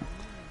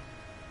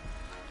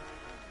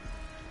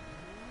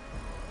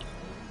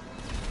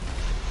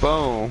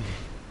 Boom.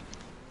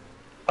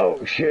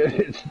 Oh shit.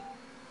 It's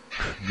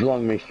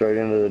flung me straight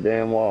into the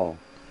damn wall.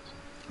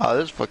 Oh,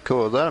 this is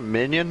cool. Is that a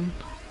minion?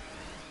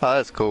 Oh,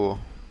 that's cool.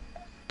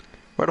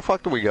 Where the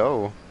fuck do we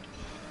go?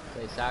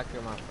 Play soccer,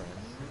 my friend.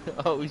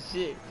 Oh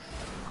shit.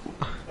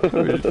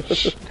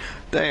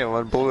 Damn,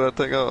 I blew that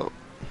thing up.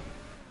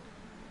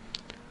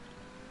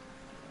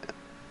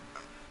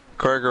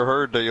 Cracker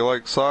heard that you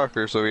like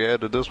soccer, so he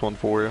added this one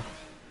for you.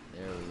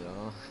 There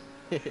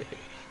we go.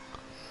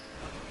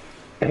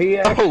 He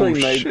actually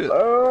made. Shit.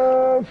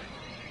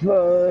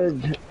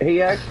 fudge.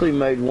 He actually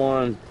made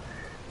one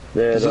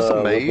that Is this a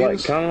was like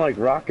maze? kind of like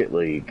Rocket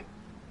League.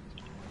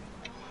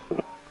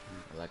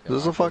 Like Is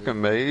this a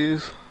fucking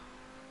maze?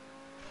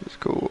 It's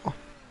cool.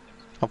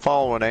 I'm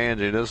following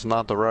Angie. This is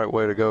not the right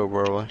way to go,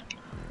 bro.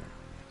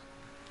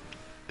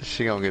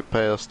 She gonna get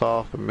pissed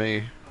off at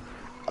me.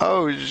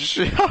 Oh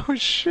shit! Oh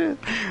shit!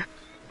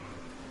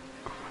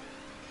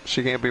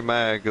 She can't be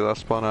mad because I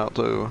spun out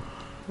too.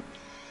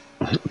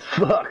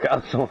 Fuck!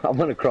 I'm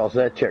gonna cross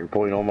that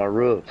checkpoint on my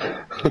roof.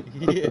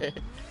 Yeah.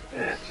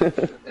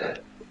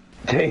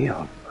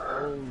 Damn.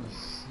 Oh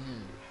shit.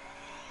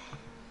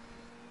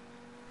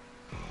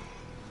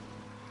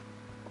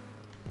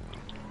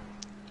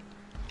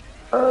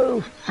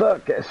 Oh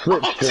fuck! That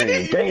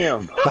slipstream.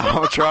 Damn.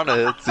 I'm trying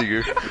to hit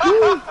you.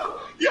 Oh.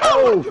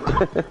 Oh.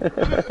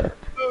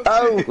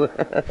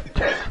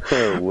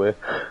 Oh. Well.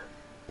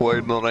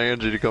 Waiting on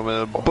Angie to come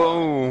in.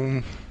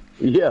 Boom.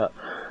 Yeah.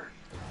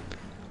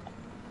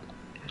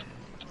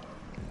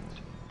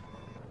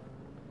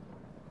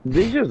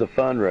 These are the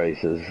fun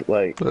races,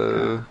 like.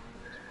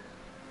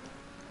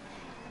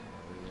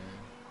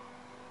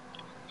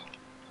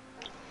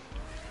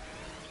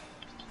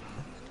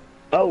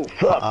 Oh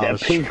fuck!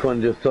 That pink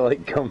one just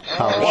like comes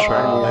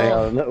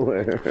out of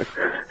nowhere.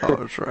 I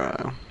was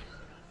trying.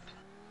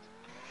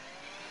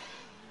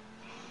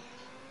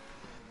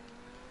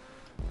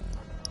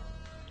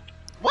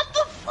 What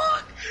the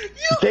fuck?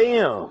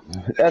 Damn!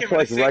 That's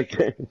like right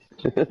there.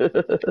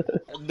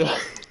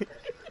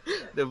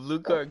 The blue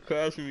car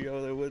crashed me. I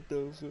was like, what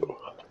the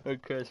fuck? I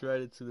crashed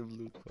right into the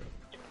blue car.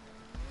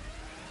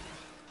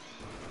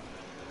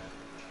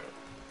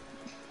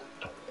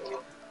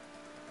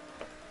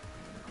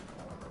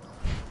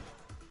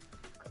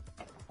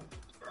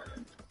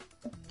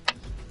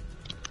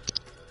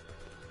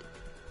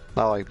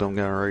 I like them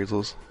kind of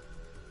races.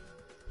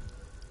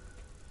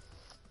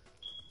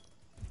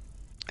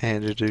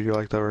 Angie, do you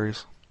like that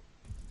race?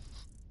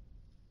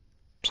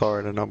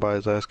 Sorry that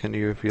nobody's asking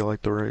you if you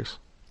like the race.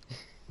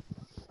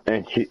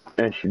 And she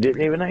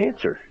didn't even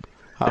answer.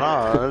 I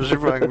know, she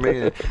fucking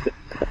being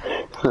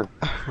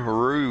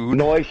rude.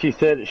 The way she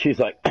said it, she's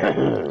like,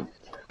 yeah.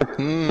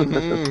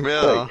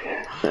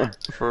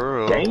 For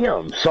real.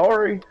 Damn,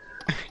 sorry.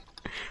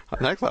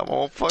 Next time I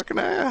won't fucking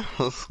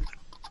ass.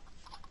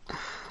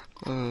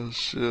 Oh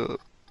shit.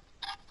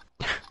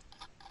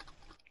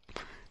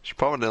 She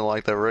probably didn't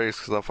like that race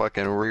because I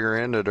fucking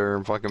rear-ended her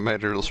and fucking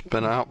made her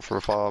spin out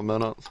for 5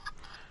 minutes.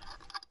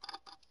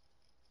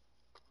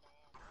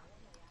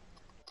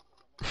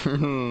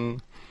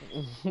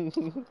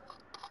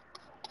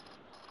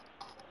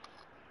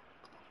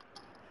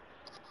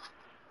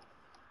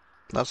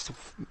 That's the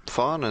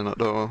fun in it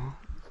though.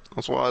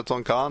 That's why it's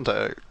on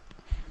contact.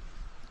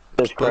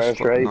 This crash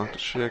race. Knock the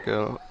shit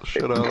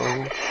out of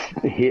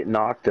them.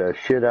 Knocked the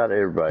shit out of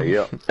everybody.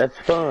 Yep, that's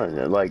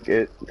fun. Like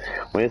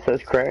when it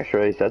says crash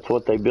race, that's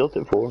what they built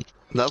it for.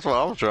 That's what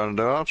I was trying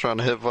to do. I was trying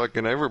to hit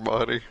fucking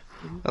everybody.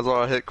 That's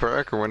why I hit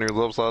Cracker when he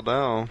was upside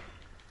down.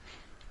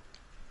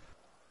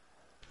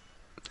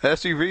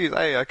 SUVs,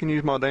 hey, I can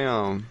use my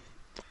damn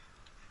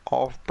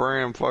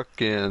off-brand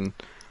fucking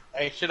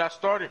Hey, should I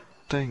start it?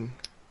 thing.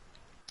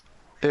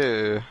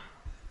 Yeah.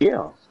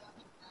 Yeah.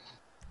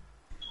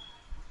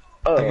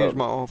 I can use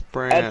my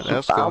off-brand I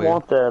Escalade.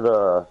 want that.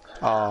 Oh,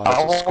 I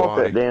that's a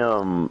want that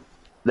squatty.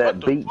 that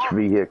beach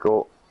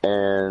vehicle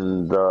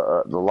and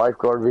the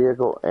lifeguard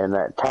vehicle and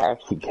that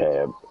taxi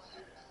cab.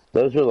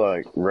 Those are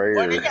like rare.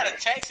 What, you got a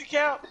taxi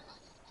cab?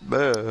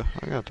 Yeah,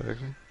 I got a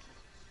taxi.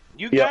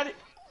 You got it?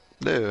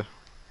 Yeah.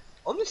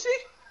 Let me see.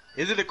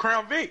 Is it a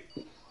Crown Vic?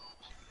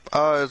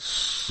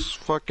 It's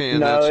fucking.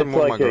 No, it's it's in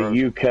one of like my a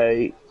garage.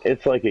 UK.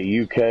 It's like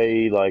a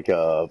UK, like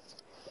a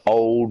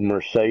old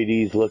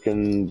Mercedes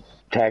looking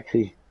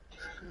taxi.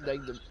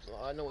 Like the,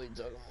 I know what you're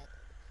talking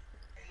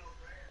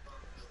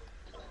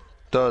about.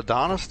 The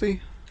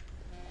Dynasty?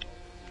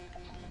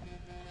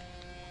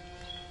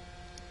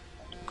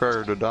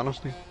 Cracker, the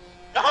Dynasty?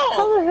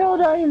 How the hell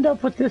did I end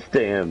up with this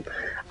damn?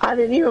 I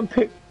didn't even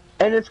pick,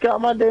 and it's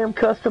got my damn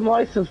custom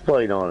license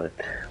plate on it.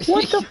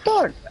 What the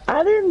fuck?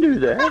 I didn't do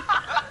that.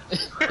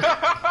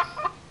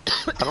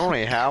 I don't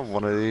even have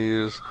one of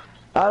these.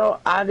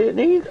 I didn't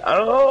either.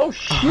 Oh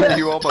shit!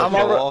 You almost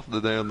fell off the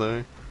damn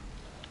thing.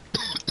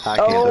 I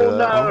can't do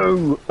that.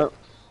 Oh no!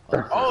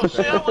 Oh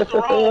shit, I went the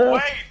wrong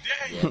way.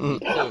 Dang.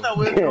 I thought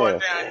we were going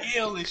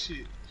downhill and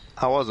shit.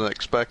 I wasn't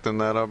expecting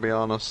that, I'll be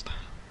honest.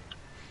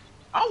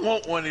 I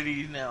want one of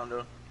these now,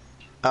 though.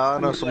 I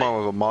know someone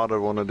with a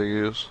modded one of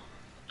these.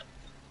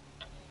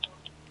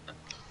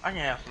 I can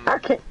have some. I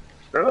can't.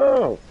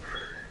 Oh.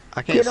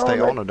 I can't stay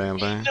on on the damn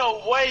thing.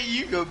 No way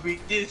you gonna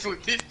beat this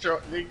with this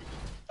truck, nigga.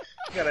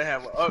 You gotta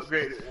have an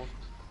upgraded one.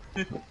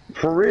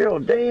 For real,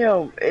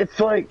 damn. It's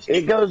like,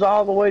 it goes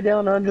all the way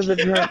down under the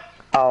drum.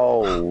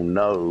 Oh,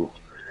 no.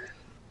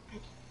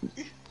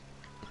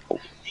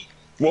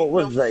 What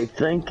was they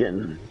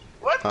thinking?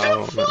 What I the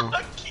don't know.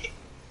 fuck?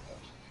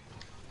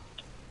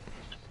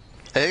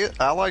 Hey,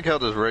 I like how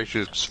this race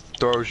just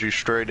throws you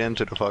straight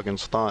into the fucking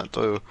stunt,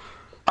 too.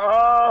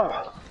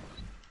 Oh!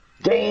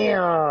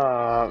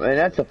 Damn! And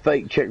that's a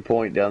fake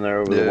checkpoint down there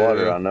over the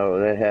water. I know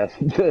that has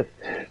to,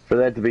 for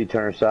that to be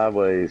turned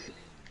sideways.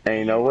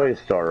 Ain't no way to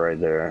start right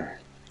there.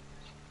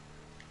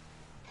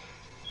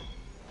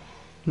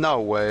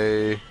 No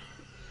way.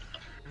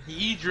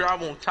 You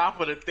drive on top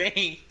of the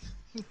thing.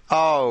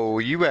 Oh,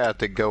 you have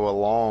to go a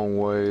long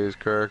ways,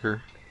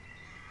 Cracker.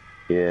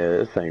 Yeah,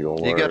 this ain't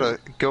gonna work. You gotta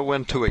go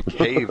into a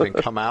cave and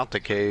come out the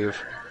cave.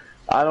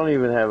 I don't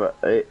even have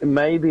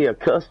maybe a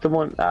custom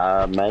one.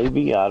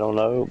 Maybe, I don't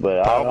know,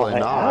 but probably I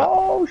don't not.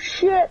 Oh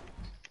shit!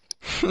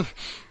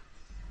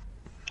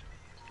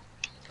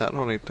 I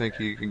don't even think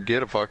you can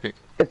get a fucking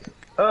with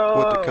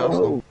the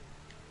custom.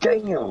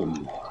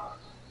 Damn.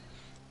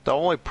 The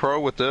only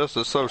pro with this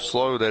is so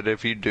slow that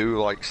if you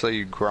do, like, say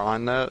you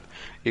grind that,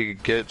 you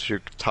can get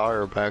your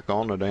tire back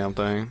on the damn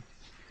thing.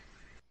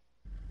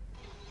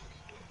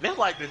 That's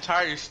like the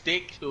tires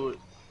stick to it.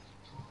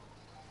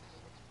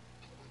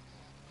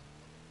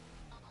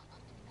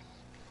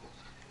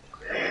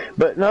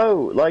 But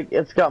no, like,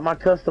 it's got my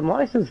custom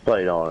license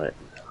plate on it.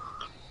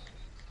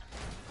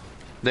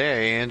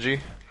 There, Angie.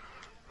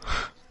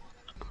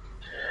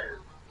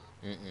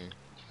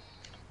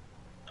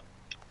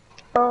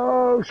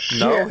 Oh shit!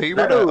 No, he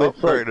would have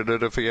upgraded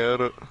it if he had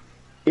it.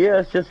 Yeah,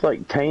 it's just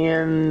like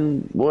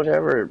tan,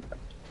 whatever.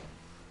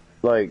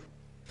 Like,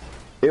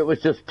 it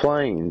was just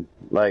plain.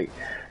 Like,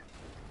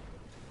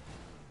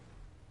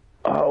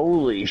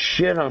 holy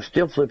shit! I'm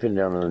still flipping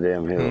down the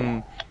damn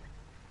hill.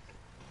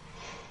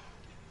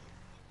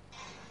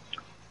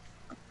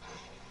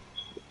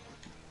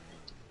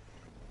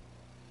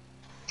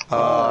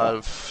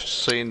 I've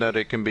seen that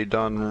it can be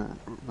done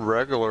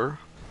regular.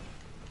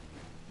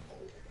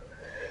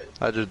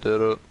 I just did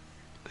it.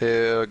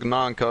 Yeah,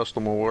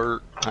 non-custom will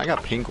work. I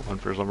got pink one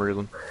for some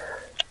reason.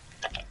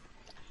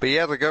 But you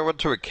have to go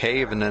into a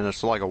cave and then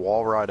it's like a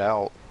wall ride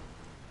out.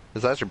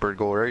 It's actually a pretty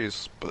cool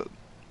race, but...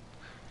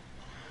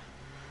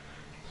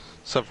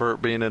 Except for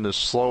it being in this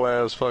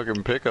slow-ass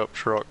fucking pickup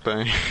truck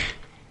thing.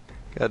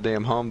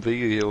 Goddamn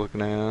Humvee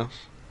looking ass.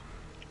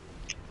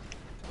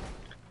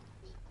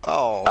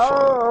 Oh,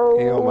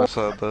 fuck. He almost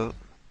said that.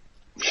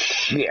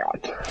 Shit.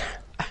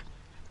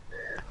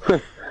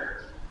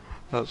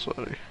 That's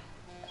funny.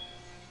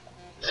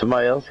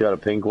 Somebody else got a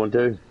pink one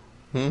too.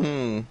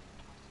 Mm-hmm.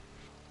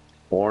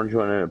 Orange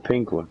one and a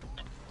pink one.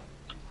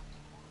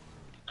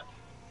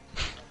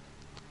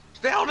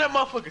 Stay on that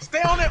motherfucker!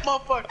 Stay on that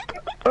motherfucker!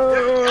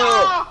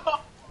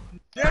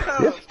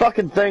 This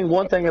fucking thing,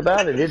 one thing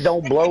about it, it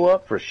don't blow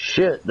up for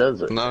shit,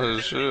 does it? No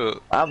shit.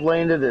 I've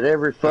landed it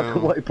every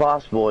fucking way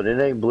possible and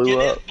it ain't blew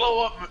up.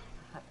 Blow up.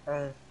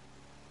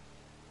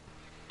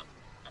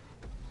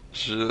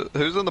 Shit.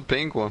 Who's in the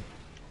pink one?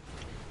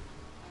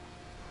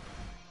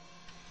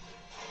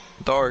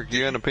 Dark,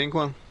 you in the pink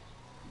one?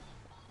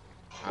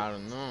 I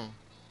don't know.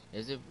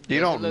 Is it? You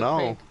don't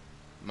know.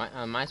 Pink?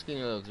 My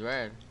screen looks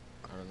red.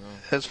 I don't know.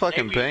 It's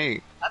fucking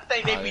pink. I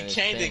think they be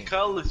changing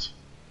colors.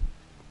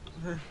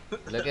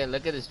 Look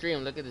at the stream.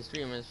 Look at the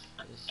stream. It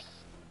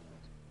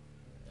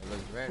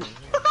looks red.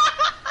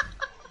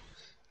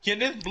 Can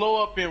this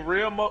blow up in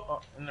real mode?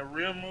 In the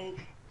real mode?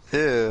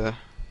 Yeah.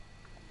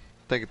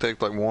 I think it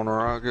takes like one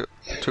rocket.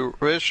 Two.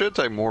 It should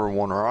take more than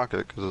one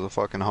rocket because of the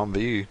fucking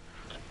Humvee.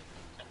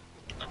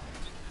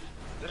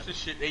 That's the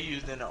shit they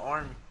used in the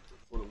army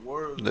for the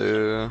world.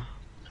 Yeah.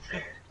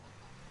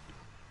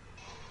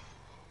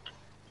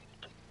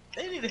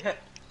 They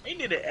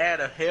need to add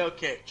a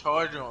Hellcat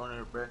charger on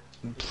there, bro.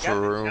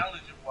 For real.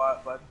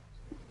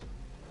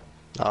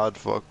 I'd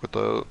fuck with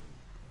that.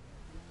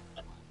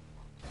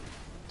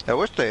 I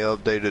wish they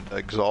updated the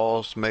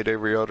exhaust, made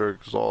every other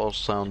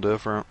exhaust sound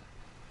different.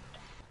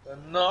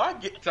 No, I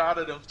get tired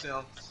of them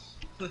sounds.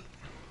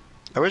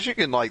 I wish you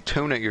could like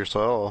tune it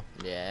yourself.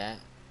 Yeah.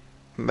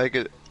 Make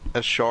it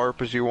as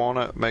sharp as you want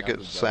it. Make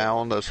it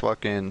sound as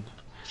fucking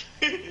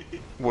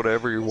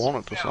whatever you want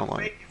it to sound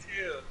like.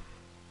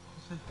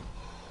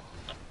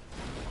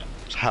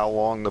 How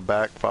long the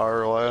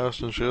backfire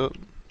lasts and shit.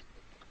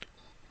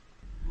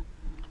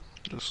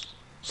 Just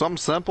something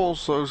simple,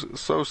 so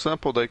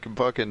simple they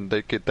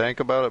could think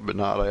about it but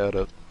not add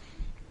it.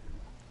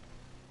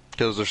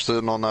 Because they're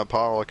sitting on that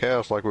pile of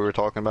cast like we were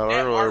talking about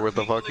earlier with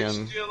the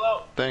fucking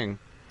thing.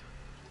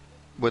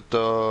 With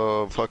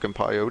the fucking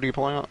peyote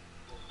plant.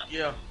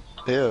 Yeah.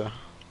 Yeah.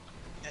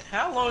 And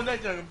how long is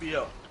that gonna be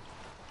up?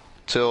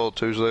 Till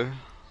Tuesday.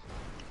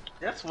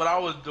 That's what I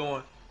was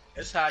doing.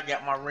 That's how I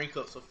got my rank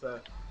up so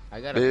fast.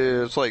 Yeah,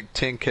 it's like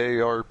 10k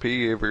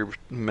RP every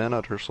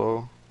minute or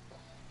so.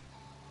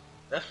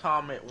 That's how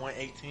I'm at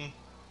 118.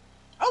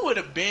 I would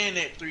have been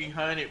at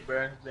 300,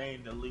 bro. They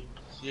ain't deleting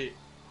shit.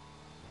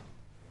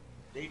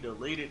 They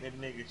deleted that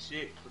nigga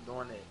shit for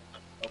doing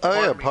that. Oh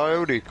yeah,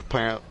 peyote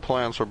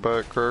plants are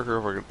back, Cracker,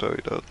 if I can tell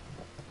you that.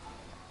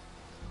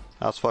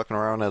 I was fucking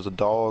around as a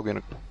dog in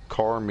a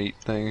car meat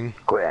thing.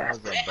 How was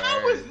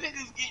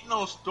niggas getting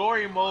on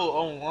story mode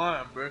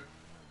online, bro?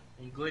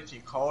 And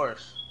glitching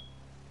cars.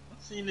 I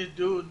seen this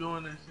dude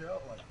doing this shit. I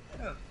was like,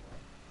 yeah.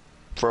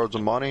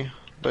 Frozen money,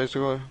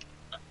 basically.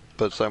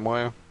 But same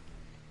way.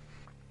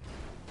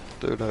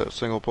 Dude, that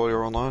single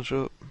player online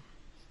shit.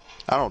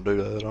 I don't do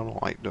that. I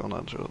don't like doing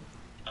that shit.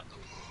 I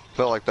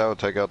feel like that would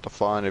take out the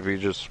fun if you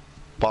just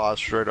buy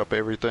straight up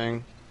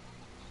everything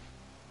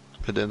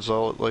and then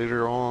sell it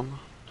later on.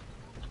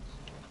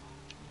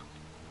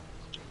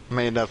 I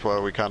mean, that's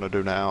what we kind of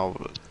do now,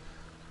 but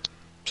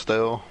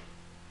still.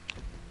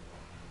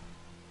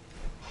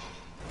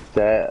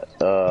 That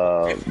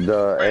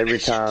every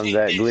time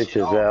that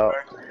glitches out,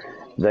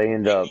 they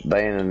end up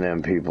banning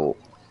them people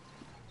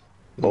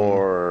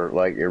or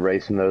like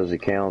erasing those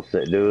accounts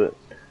that do it.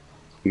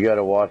 You got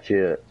to watch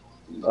it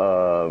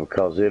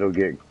because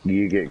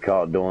you get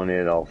caught doing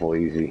it awful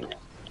easy.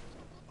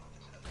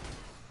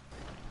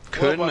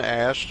 Couldn't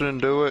Ashton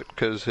do it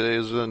because he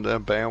isn't a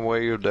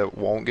bandwagon that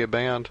won't get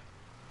banned?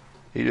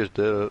 He just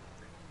did it.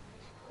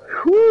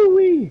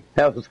 Whoo-wee!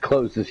 That was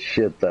close as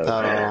shit though.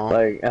 I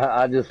Like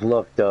I just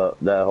lucked up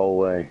that whole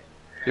way.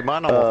 He might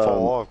not want to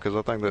fall off because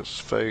I think that's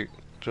fake.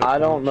 I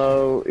don't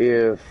know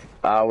if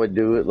I would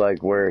do it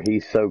like where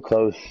he's so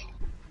close,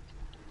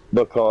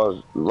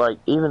 because like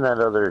even that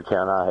other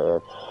account I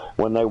had,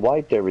 when they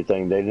wiped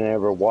everything, they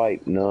never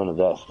wiped none of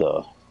that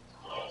stuff.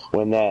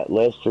 When that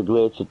Lester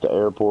glitch at the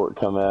airport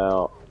come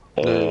out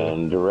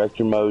and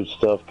director mode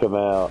stuff come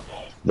out,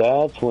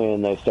 that's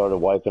when they started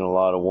wiping a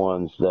lot of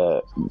ones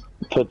that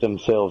put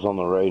themselves on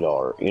the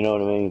radar. You know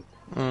what I mean?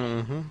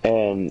 Mm-hmm.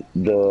 And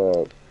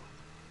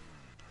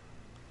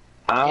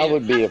I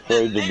would be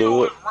afraid to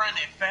do it.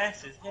 Running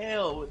fast as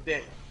hell with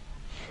that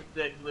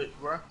glitch,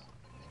 bro.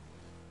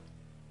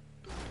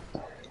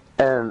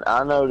 And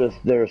I noticed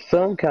there's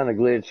some kind of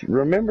glitch.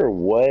 Remember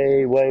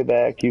way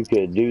back you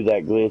could do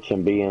that glitch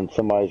and be in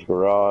somebody's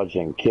garage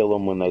and kill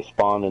them when they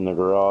spawned in the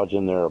garage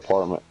in their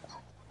apartment?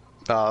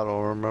 I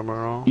don't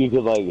remember all. You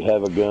could like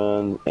have a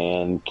gun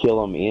and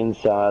kill them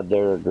inside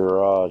their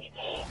garage.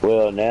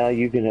 Well, now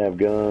you can have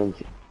guns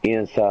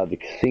inside the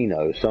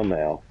casino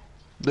somehow.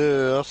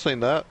 Yeah, I've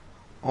seen that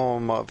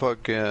on my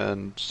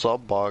fucking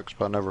sub box,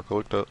 but I never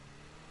clicked it.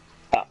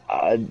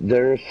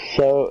 There's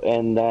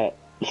and that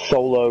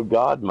solo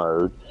god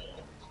mode,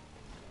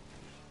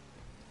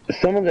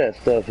 some of that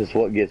stuff is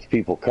what gets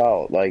people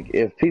caught. Like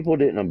if people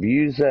didn't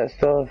abuse that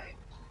stuff,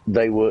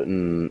 they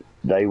wouldn't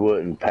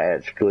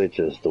patch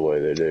glitches the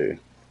way they do.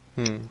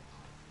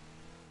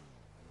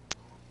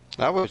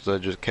 I wish they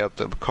just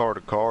kept it car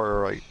to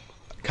car, like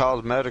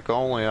cosmetic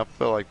only. I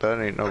feel like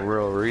that ain't no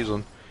real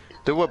reason.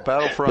 Do what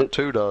Battlefront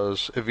 2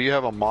 does. If you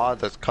have a mod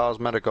that's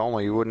cosmetic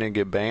only, you wouldn't even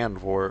get banned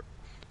for it.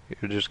 You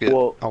would just get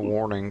a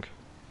warning.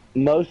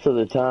 Most of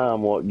the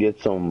time, what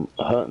gets them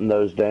hunting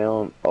those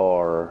down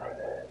are,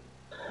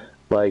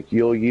 like,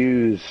 we'll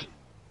use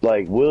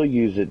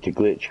it to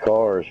glitch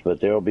cars,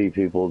 but there'll be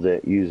people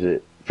that use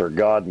it for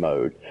God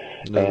mode.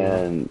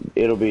 And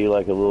it'll be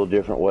like a little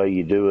different way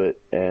you do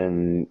it,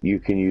 and you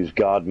can use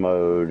God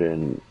mode,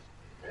 and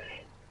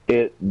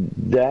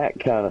that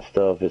kind of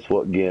stuff is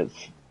what gets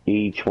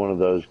each one of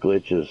those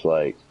glitches.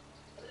 Like,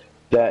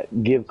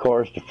 that give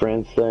cars to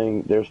friends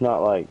thing,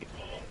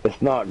 it's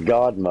not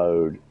God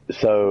mode,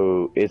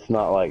 so it's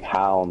not like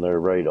high on their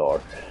radar.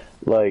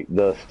 Like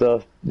the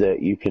stuff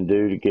that you can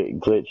do to get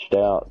glitched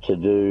out to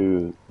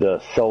do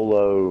the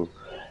solo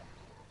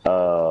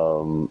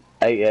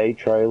AA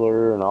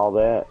trailer and all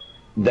that,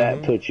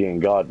 that puts you in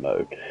God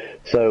mode.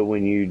 So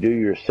when you do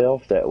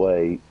yourself that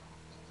way,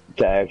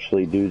 to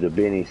actually do the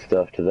Benny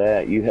stuff to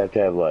that, you have to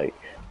have like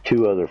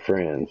 2 other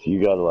friends.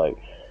 You gotta like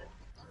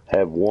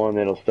have one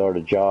that'll start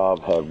a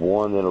job, have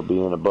one that'll be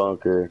in a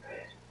bunker,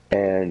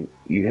 and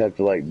you have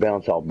to like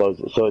bounce off both.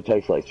 So it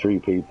takes like 3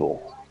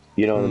 people.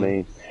 You know what I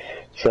mean?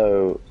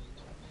 So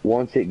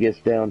once it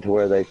gets down to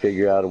where they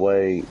figure out a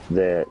way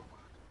that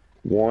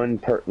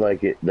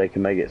they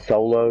can make it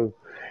solo,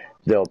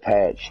 they'll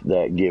patch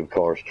that give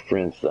cars to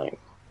friends thing.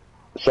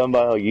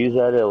 Somebody will use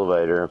that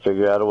elevator and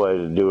figure out a way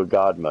to do a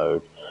God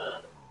mode,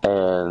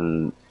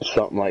 and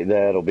something like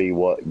that will be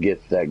what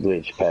gets that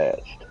glitch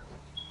patched.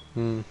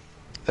 And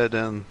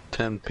then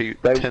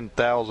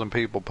 10,000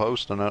 people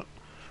posting it.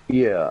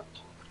 Yeah.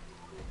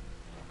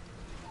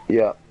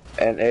 Yeah.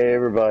 And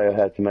everybody will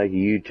have to make a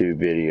YouTube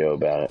video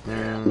about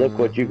it. Look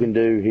what you can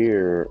do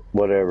here,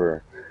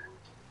 whatever.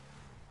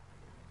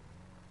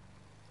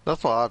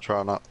 That's why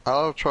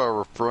I'll try to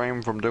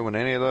refrain from doing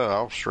any of that.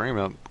 I'll stream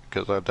it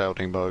because I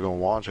doubt anybody's gonna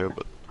watch it,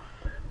 but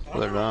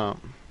they're not.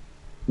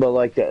 But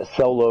like that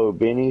solo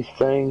Benny's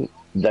thing,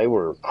 they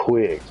were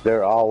quick.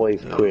 They're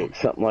always quick.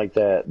 Something like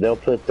that. They'll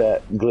put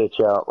that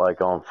glitch out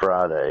like on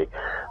Friday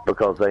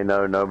because they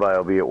know nobody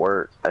will be at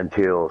work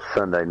until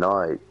Sunday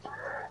night.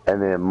 And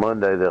then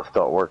Monday they'll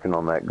start working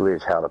on that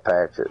glitch, how to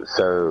patch it.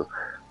 So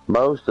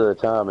most of the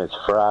time it's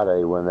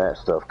Friday when that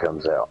stuff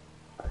comes out,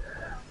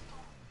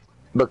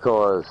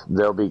 because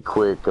they'll be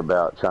quick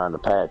about trying to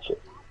patch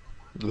it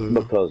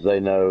because they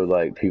know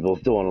like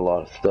people's doing a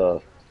lot of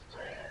stuff.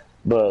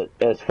 But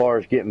as far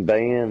as getting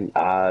banned,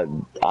 I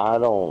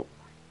don't,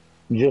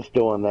 just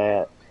doing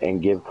that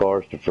and give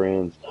cars to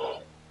friends,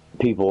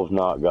 people have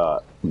not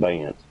got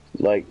banned.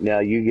 Like now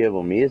you give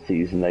them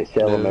ISIs and they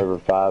sell them every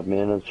 5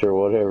 minutes or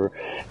whatever,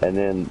 and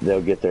then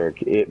they'll get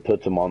it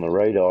puts them on the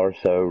radar,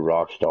 so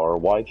Rockstar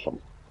wipes them.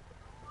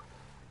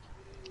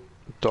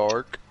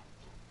 dark.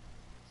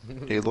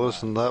 He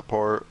listened to that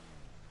part.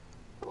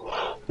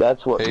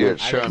 That's what He was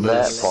gets I trying didn't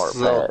to even that part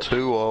listen. sell bad.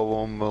 2 of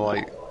them in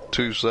like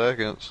 2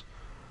 seconds.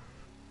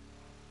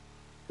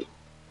 You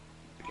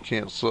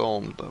can't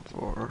sell them that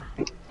far.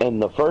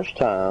 And the first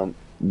time,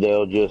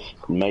 they'll just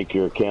make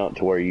your account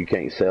to where you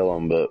can't sell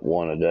them but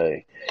one a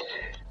day.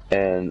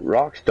 And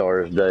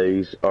Rockstar's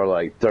days are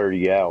like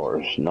 30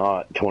 hours,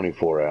 not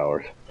 24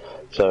 hours.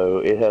 So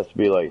it has to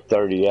be like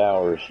 30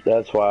 hours.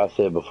 That's why I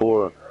said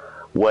before,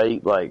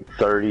 wait like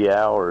 30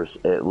 hours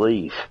at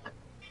least.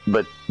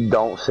 But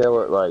don't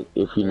sell it like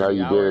if you know 30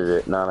 you did hours? it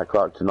at 9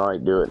 o'clock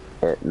tonight, do it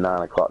at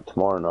 9 o'clock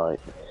tomorrow night.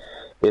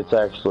 It's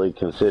actually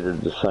considered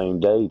the same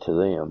day to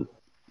them.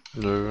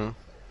 Yeah.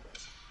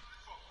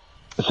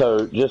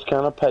 So just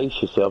kind of pace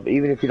yourself.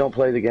 Even if you don't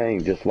play the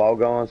game, just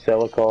log on,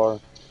 sell a car,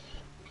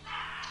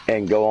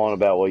 and go on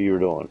about what you were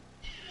doing.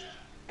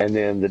 And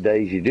then the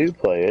days you do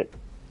play it,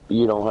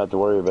 you don't have to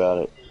worry about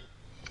it.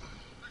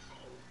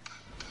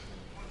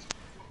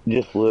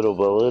 Just little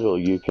by little,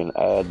 you can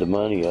add the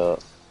money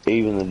up.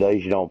 Even the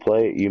days you don't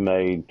play it, you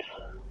made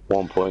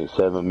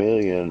 1.7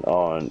 million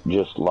on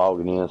just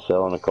logging in,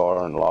 selling a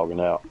car, and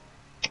logging out.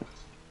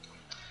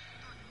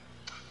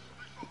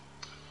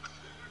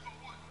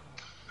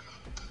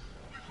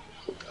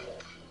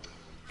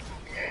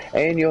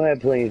 And you'll have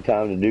plenty of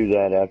time to do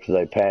that after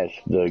they patch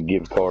the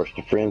give cars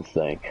to friends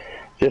thing.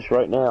 Just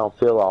right now,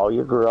 fill all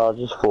your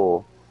garages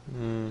full.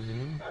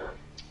 Mm-hmm.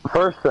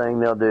 First thing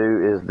they'll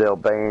do is they'll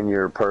ban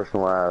your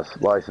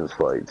personalized license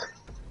plates.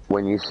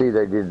 When you see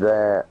they did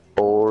that,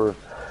 or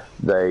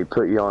they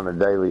put you on a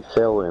daily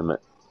sell limit,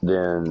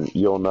 then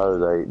you'll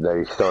know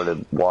they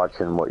started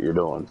watching what you're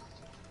doing.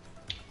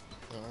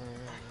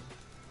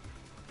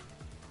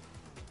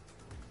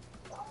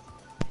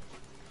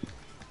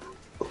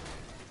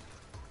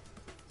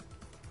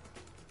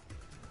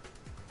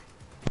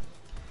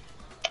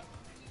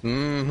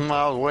 Mm-hmm.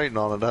 I was waiting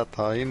on it that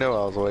time. You know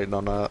I was waiting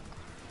on that.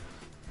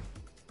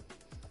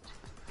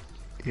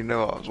 You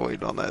know I was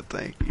waiting on that.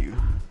 Thank you.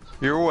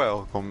 You're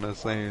welcome,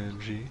 Miss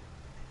Angie.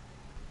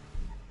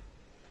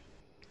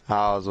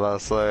 I was about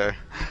to say.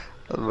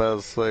 I was about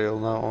to say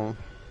on that one.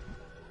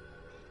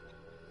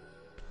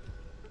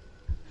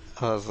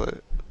 I was like, go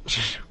to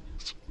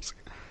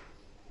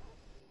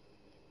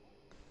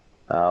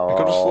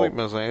sleep, Oh,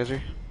 Miss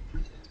Angie.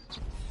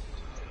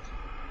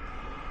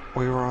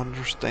 We will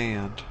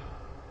understand.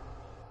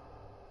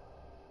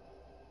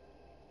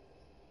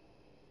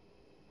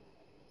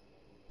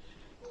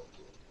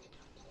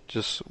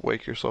 Just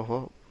wake yourself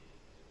up.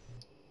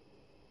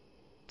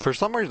 For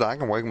some reason, I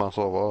can wake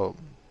myself up.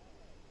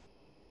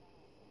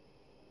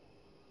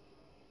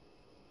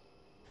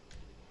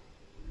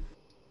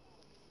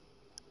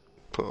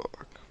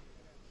 Fuck.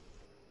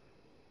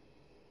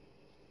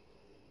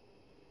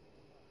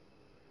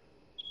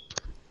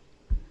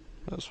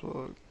 That's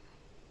fuck.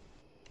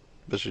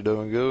 But you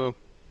doing good.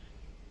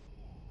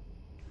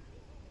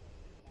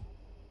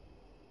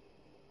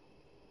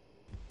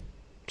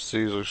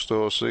 Caesar's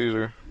still a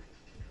Caesar.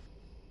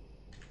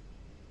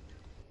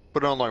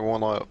 Put on like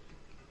one lap.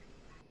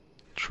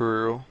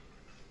 True.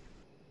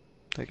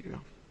 Thank you.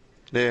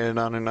 Yeah,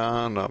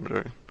 99. No, I'm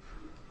joking.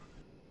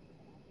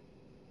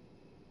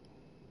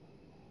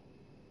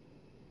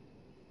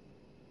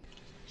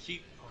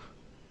 She,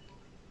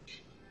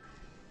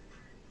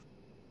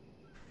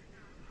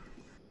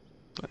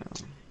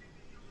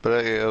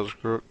 But yeah, it was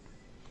crook.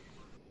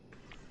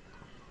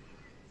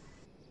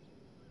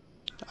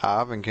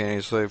 Ivan can't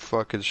even say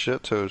fucking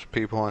shit to his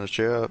people in his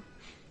chat.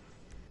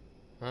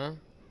 Huh?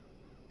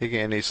 He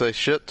can't even say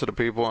shit to the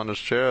people in his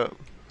chat.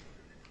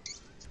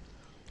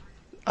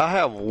 I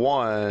have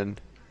 1,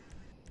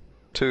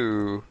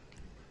 2,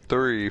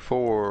 3,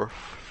 4,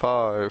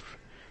 5,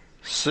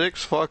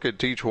 6 fucking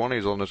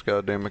T20s on this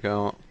goddamn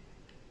account.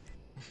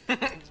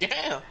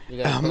 damn. You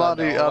gotta I'm pull out not.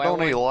 the I all-white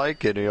don't even one?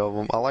 like any of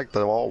them. I like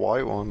the all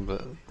white one,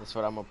 but That's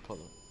what I'm gonna pull.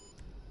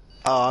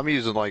 I'm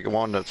using like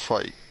one that's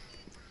like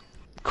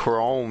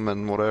chrome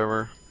and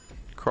whatever,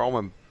 chrome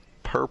and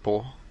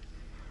purple,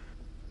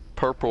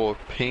 purple or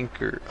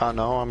pink or I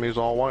know I'm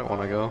using all white one.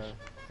 I guess.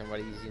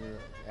 Somebody using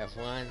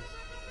F1.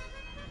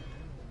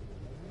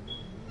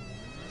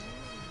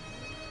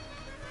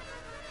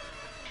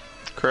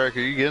 Cracker,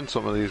 you getting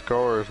some of these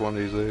cars one of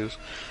these days?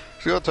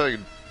 It's gonna take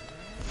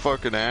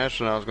fucking Ash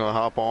and I was gonna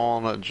hop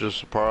on and just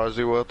surprise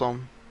you with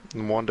them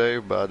in one day,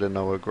 but I didn't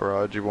know what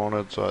garage you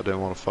wanted, so I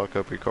didn't want to fuck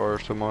up your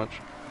cars too much.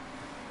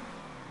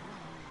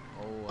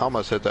 Oh, I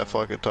almost hit that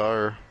fucking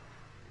tire.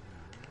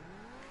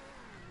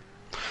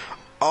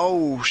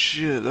 Oh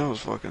shit, that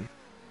was fucking.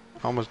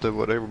 I almost did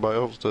what everybody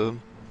else did.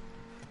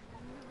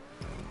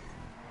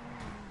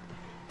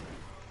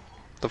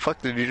 The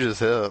fuck did you just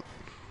hit?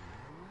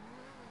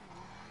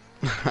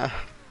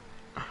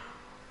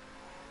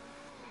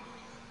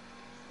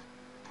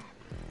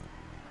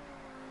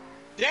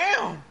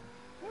 Damn.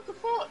 What the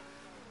fuck?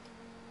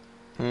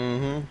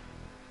 Mm-hmm.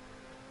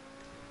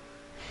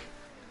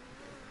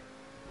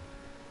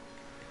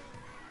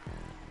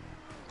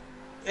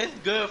 It's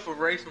good for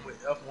racing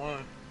with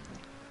F1.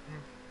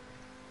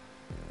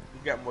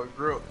 got more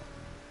grip.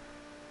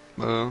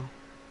 Uh,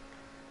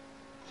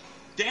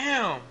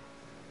 Damn!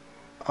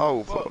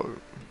 oh, Fuck. fuck.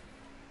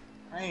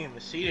 I didn't even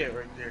see that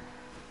right there.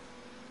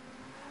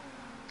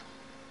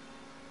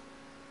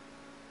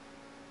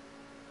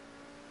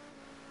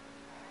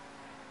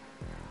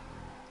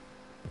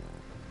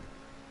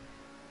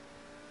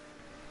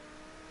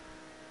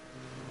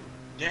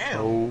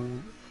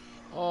 Damn!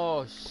 Oh,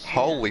 Oh shit.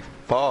 holy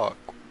fuck.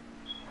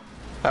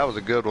 That was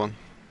a good one.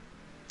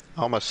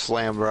 I almost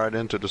slammed right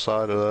into the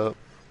side of that.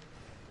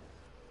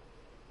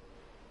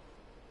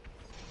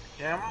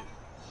 Damn!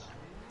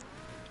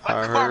 I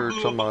My car heard blew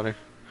up. somebody.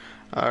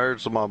 I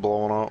heard somebody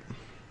blowing up.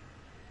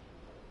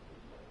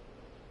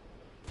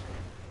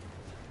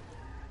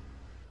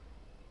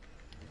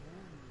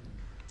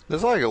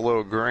 It's like a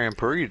little Grand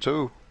Prix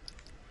too.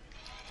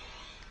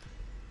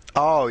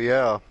 Oh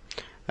yeah,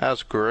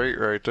 that's great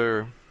right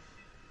there.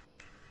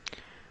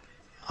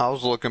 I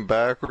was looking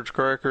backwards,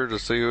 Cracker, to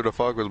see who the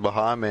fuck was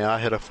behind me. I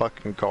hit a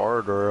fucking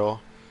guardrail.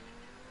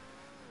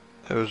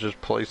 It was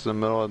just placed in the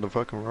middle of the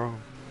fucking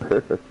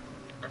road.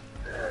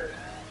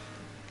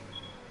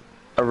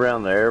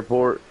 Around the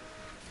airport.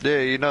 Yeah,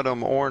 you know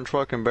them orange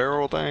fucking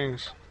barrel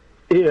things?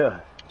 Yeah.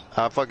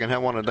 I fucking had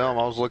one of them.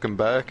 I was looking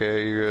back at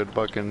you and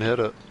fucking hit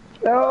it.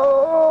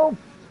 Oh,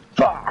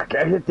 fuck.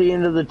 I hit the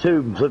end of the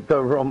tube and flipped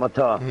over on my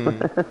top.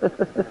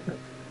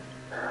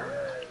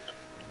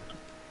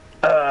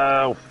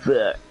 Oh,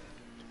 fuck.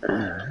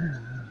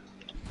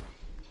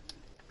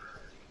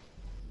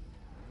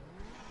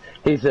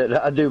 He said,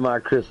 I do my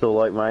crystal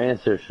like my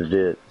ancestors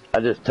did.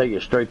 I just take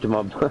it straight to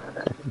my butt.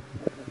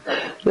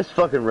 This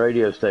fucking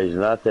radio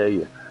station, I tell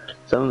you.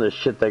 Some of the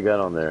shit they got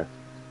on there.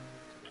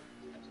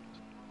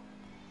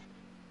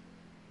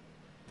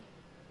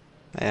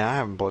 Man, I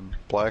haven't played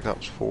Black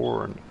Ops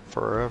 4 in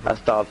forever. I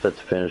stopped at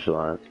the finish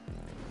line.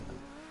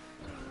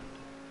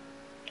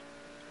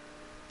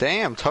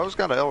 Damn, Toe's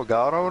got an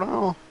Elgato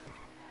now?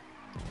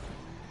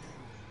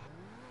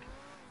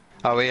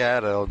 Oh, he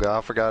had Elgato.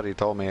 I forgot he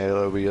told me he had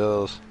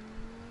OBS.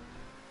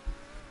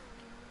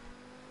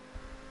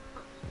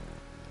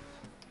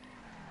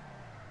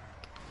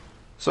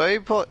 So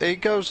he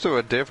goes to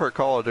a different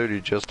Call of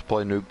Duty just to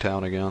play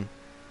Nuketown again.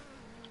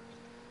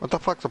 What the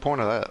fuck's the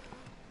point of that?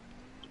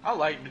 I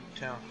like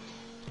Nuketown.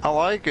 I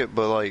like it,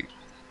 but like,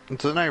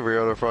 it's in every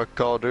other fucking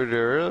Call of Duty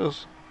there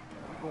is.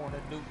 I'm going to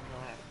Nuketown.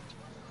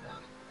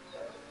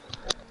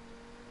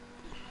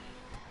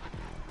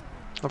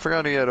 I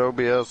forgot he had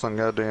OBS on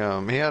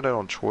goddamn. He had it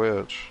on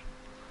Twitch.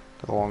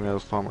 A long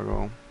ass time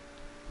ago.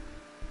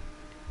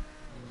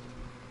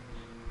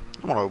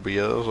 I want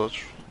OBS. That's.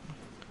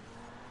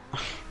 I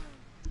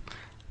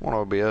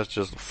want OBS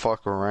just to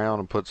fuck around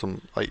and put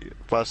some, like,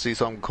 if I see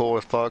something cool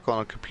as fuck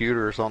on a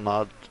computer or something,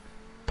 I'd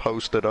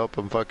post it up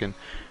and fucking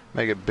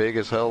make it big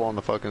as hell on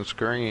the fucking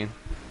screen.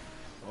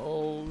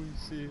 Oh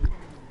shit.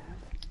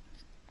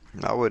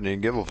 I wouldn't even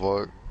give a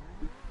fuck.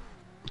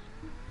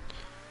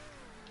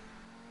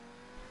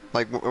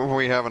 Like, when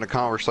we having a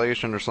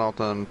conversation or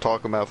something,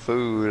 talking about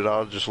food,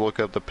 I'll just look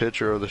up the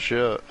picture of the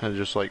shit and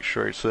just, like,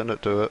 straight send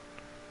it to it.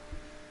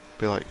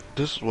 Be like,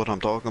 this is what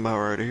I'm talking about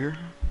right here.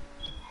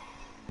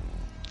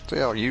 See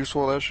how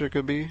useful that shit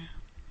could be?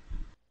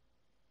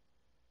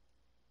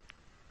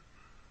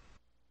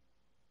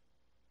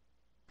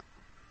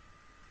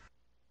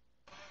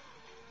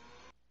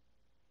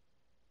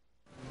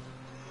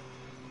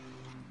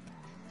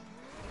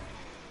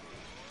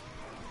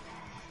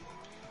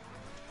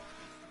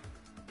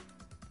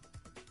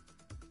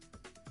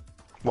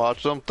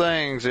 Watch them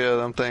things, yeah,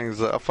 them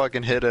things. I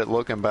fucking hit it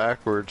looking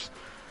backwards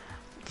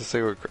to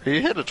see what. You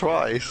hit it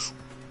twice.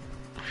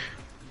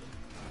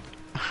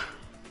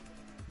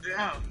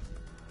 Damn.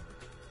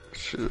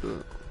 Shit.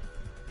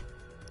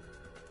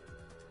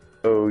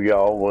 So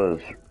y'all was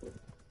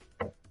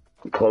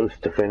close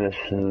to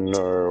finishing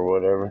or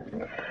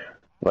whatever.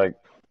 Like,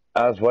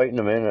 I was waiting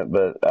a minute,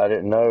 but I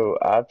didn't know.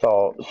 I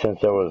thought since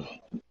there was,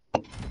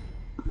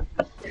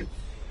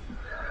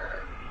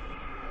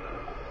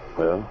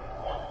 well,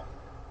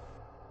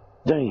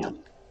 damn.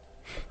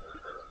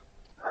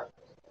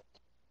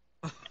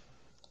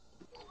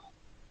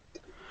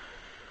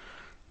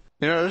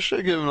 You know, this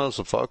shit giving us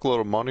a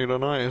fuckload of money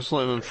tonight. It's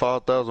living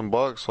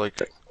 $5,000,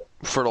 like,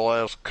 for the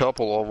last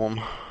couple of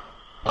them.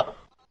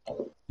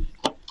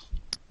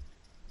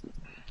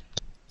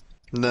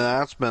 And then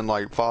that's been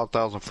like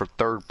 5,000 for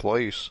third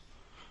place.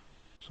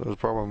 So it's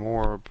probably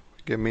more.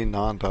 Give me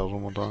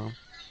 9,000 one time.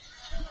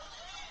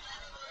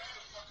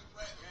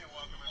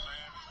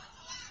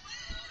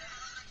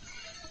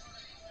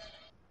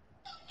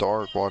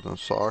 Dark watching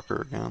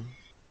soccer again.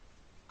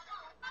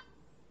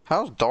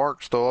 How's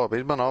Dark still up?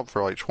 He's been up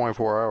for like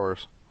 24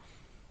 hours.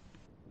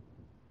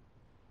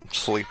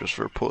 Sleep is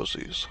for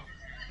pussies.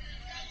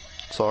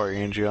 Sorry,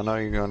 Angie. I know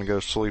you're going to go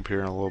sleep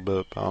here in a little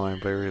bit, but I am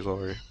very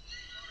sorry.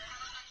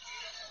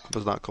 I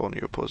was not calling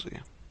you a pussy.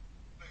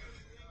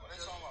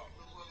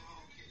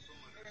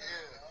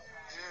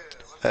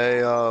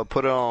 Hey,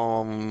 put it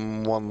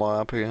on one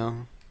lap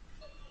again.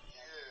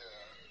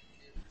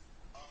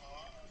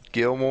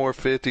 Gilmore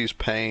 50's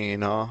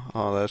pain, huh?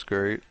 Oh, that's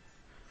great.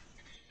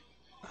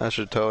 I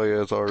should tell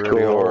you it's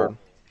already hard.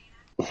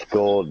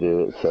 Skull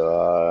did it,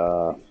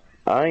 so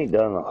I ain't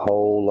done a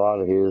whole lot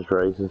of his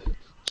races.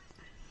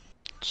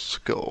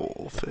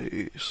 Skull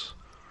face.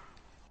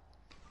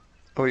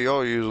 Oh,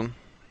 y'all use them.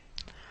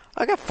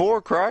 I got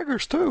 4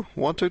 Krigers too.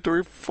 1, 2,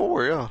 3,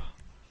 4, yeah.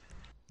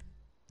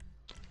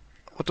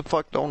 What the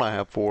fuck don't I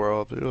have 4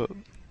 of?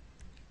 Dude?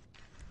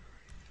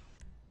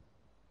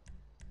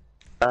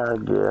 I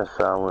guess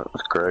I went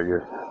with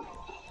Krager.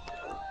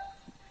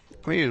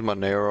 Let me use my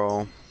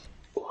Nero.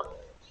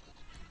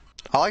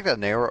 I like that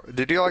Nero.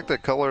 Did you like the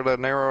color of that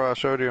Nero I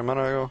showed you a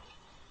minute ago?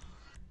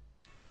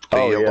 The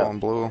yellow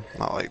and blue.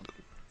 I liked it.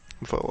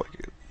 I felt like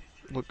it.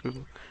 Look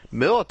good.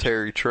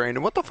 Military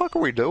training. What the fuck are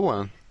we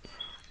doing?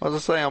 I was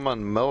just saying I'm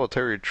on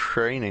military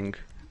training.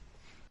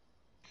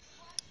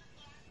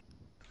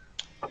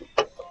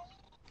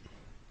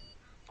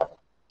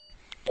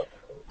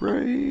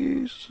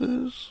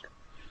 Races.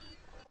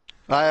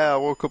 I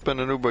woke up in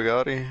a new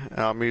Bugatti and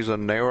I'm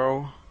using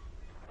Nero.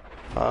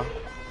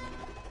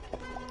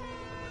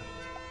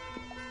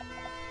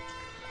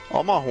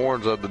 All my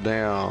horns are the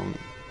damn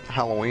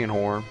Halloween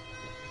horn.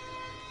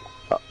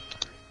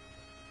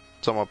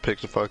 So I'm gonna pick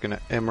the fucking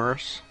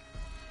Emirates.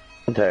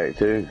 I'll take it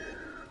too.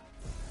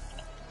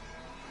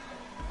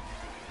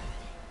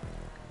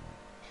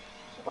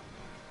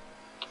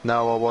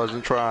 No, I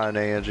wasn't trying,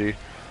 Angie.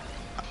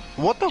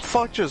 What the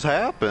fuck just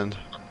happened?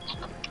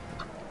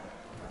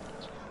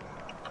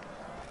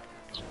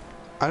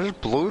 I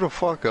just blew the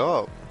fuck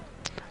up.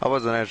 I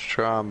wasn't actually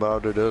trying, but I'll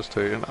do this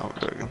to you. No, I'm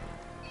joking.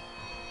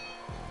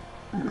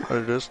 I'll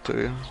do this to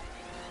you.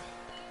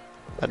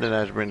 I didn't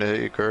actually mean to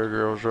hit you,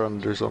 Kruger. I was trying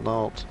to do something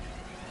else.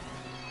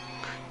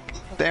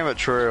 Damn it,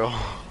 Trail.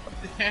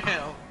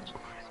 Damn.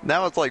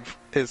 Now it's like,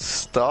 it's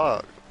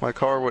stuck. My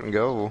car wouldn't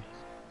go.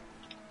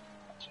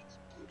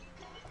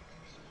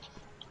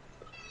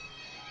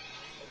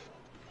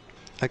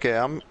 Okay,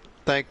 I'm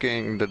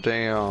thinking the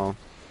damn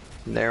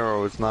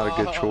Nero is not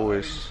a good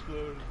choice.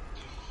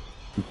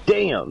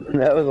 Damn,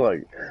 that was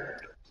like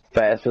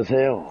fast as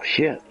hell.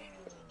 Shit.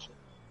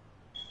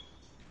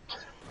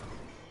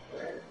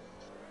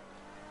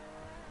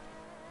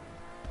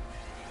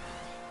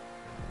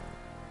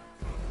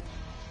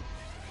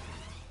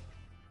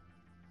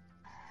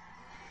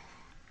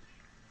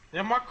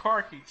 Then my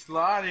car keeps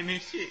sliding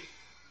and shit.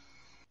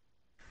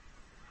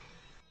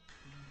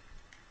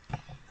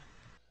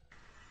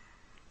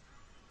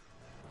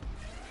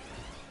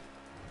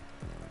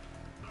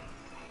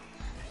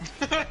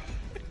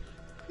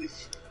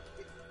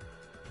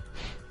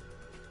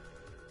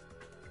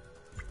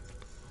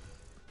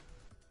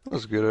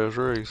 That's a good ass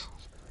race.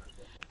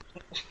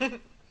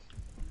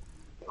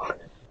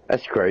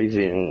 That's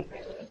crazy. And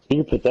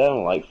you can put that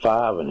on like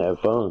 5 and have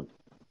fun.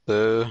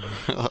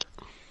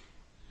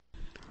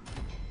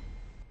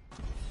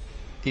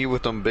 You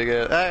with them big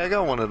ass. I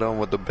got one of them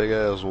with the big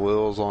ass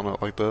wheels on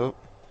it like that.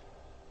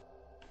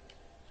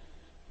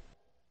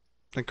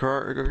 And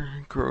Krieger,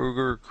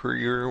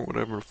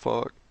 whatever the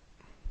fuck.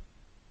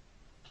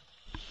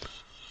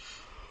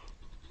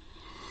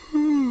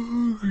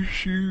 Oh,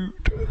 shoot.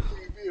 Give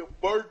me a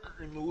burger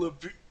in a little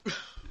bit.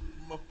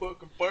 My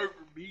fucking burger,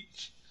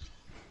 beach.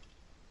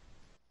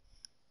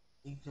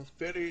 Eat some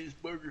fat ass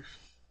burgers.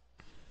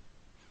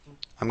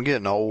 I'm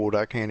getting old.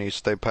 I can't even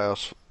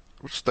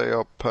stay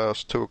up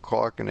past 2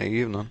 o'clock in the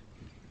evening.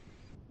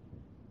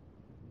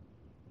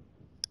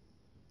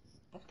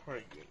 I'm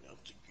probably getting up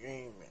the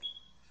game, man.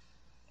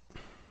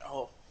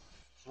 Oh,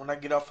 when I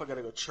get off, I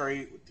gotta go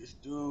trade with this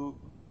dude.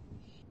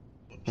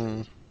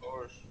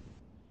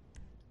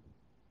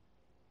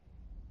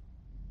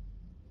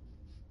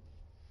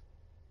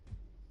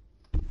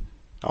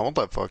 I want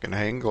that fucking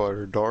hang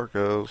glider dark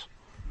as.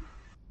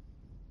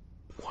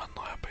 1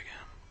 lap again.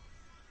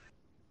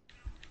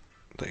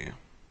 Damn.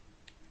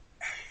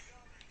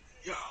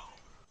 Yo.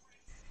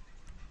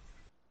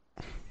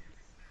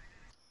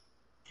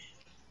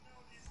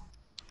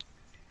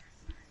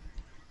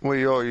 What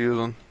y'all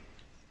using?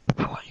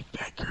 I like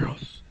fat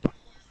girls.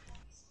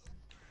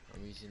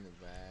 I'm using the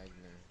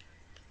Wagner.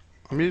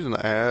 I'm using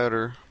the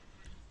adder.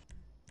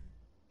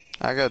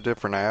 I got a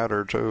different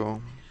adder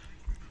too.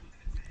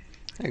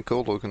 Ain't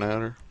cool looking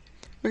adder.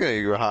 Look at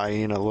your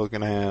hyena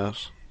looking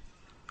ass.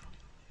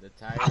 The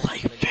tire. I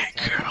like fat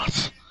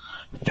girls.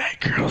 Fat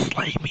girls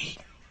like me.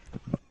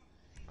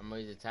 I'm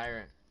gonna use the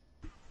Tyrant.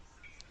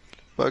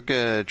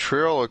 Fucking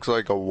Trill looks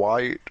like a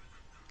white,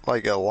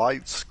 like a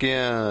light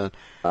skin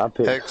I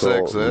picked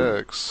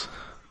XXX.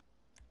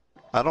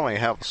 I don't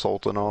even have a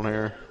Sultan on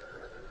here.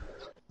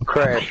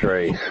 Crash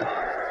race.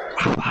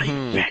 I like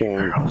fat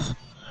girls.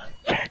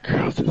 Fat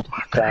girls is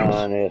my girl.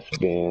 Fine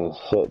S-Bins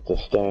set the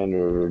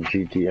standard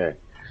GTA.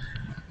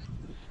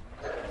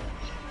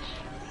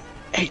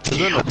 Hey, Is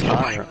it a do you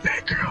tire? like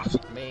fat girls?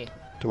 Me.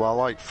 Do I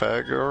like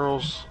fat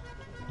girls?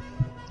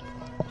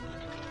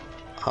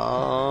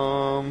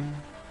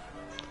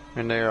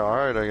 And they're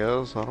alright, I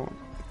guess. I don't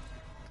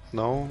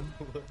know.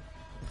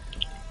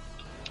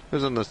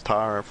 Who's in this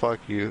tire? Fuck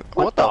you.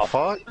 What the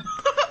fuck?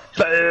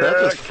 That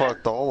just Fuck.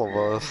 fucked all of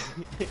us.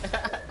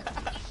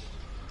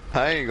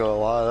 I ain't gonna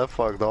lie, that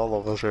fucked all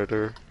of us right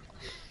there.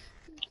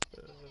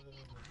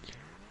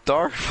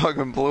 Dark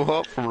fucking blew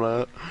up from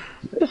that.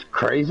 It's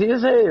crazy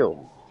as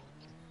hell.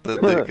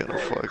 That they gonna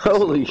fuck us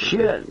Holy over.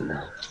 shit.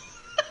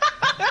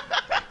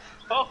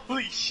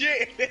 Holy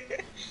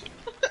shit.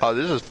 Oh,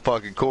 this is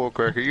fucking cool,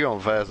 Cracker. You going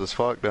fast as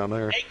fuck down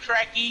there. Hey,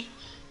 Cracky.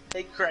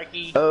 Hey,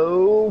 Cracky.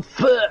 Oh,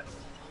 fuck.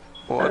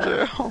 Watch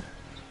out.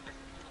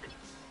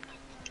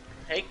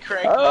 Hey,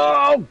 Cracky.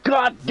 Oh,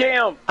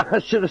 goddamn. I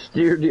should have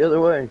steered the other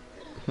way.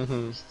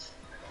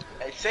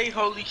 Hey, say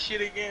holy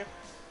shit again.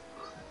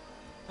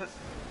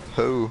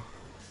 Who?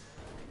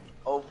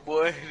 Oh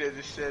boy, that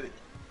just said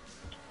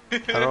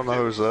it. I don't know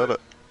who said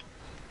it.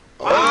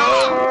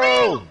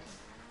 Oh!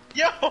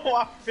 Yo,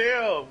 I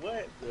fell.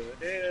 What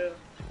the hell?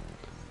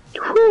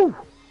 Whew.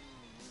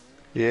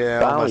 Yeah,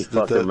 I Finally almost did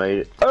fucking that. made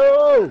it.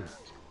 Oh!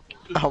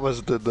 I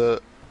almost did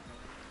that.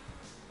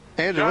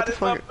 Andrew, what the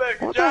fuck? What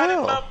the Jot in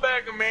hell? my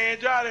bagger, man.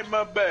 Jot in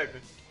my bagger.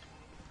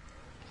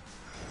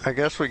 I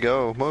guess we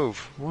go.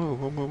 Move.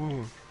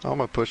 Move. I'm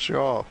gonna push you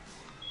off.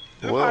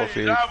 Well, Somebody if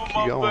you drive a keep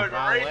going. motherfucker.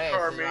 Wrong Race way.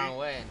 car, It's the man. wrong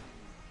way.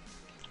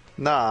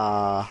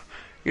 Nah,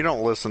 you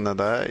don't listen to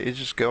that. You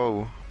just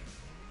go.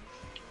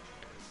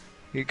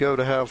 You go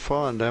to have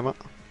fun, damn it.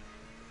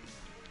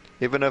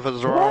 Even if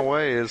it's the wrong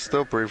way, it's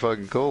still pretty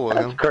fucking cool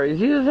That's looking.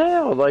 crazy as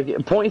hell. Like,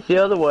 it points the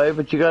other way,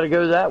 but you gotta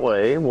go that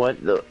way.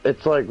 What the?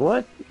 It's like,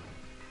 what?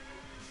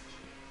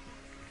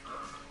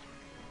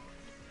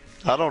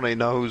 I don't even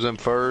know who's in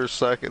first,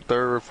 second,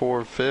 third, or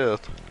fourth,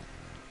 fifth.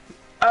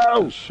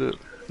 Oh! Shit.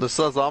 This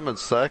says I'm in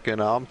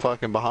second. I'm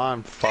fucking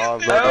behind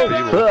 5 Oh, other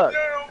people. fuck.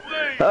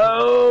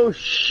 Oh,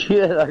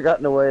 shit. I got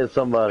in the way of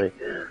somebody.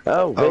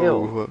 Oh, hell.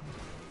 Oh,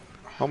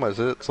 almost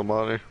hit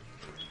somebody.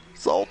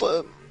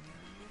 Salted.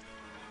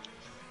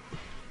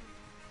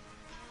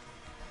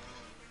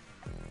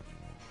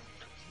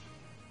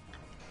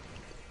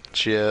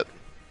 Shit.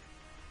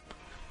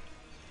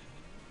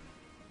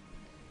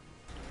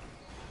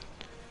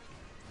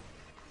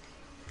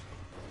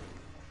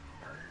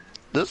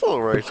 This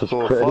little race This is is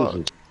cool as fuck.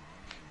 crazy.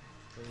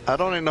 I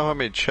don't even know how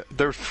many.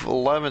 There's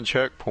 11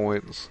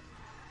 checkpoints,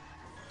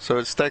 so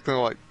it's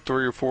technically like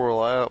 3 or 4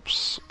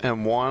 laps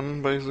and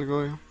one,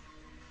 basically.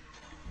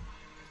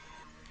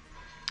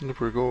 That's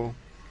pretty cool.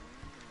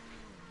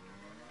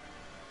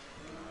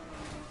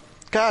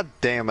 God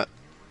damn it,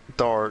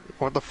 Dark!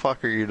 What the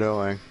fuck are you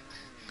doing?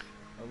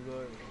 I'm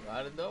going.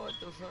 I don't know what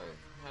the fuck.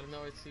 I don't know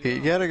where to You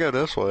go. gotta go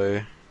this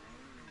way.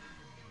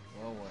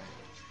 One way.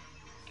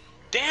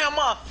 Damn,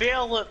 I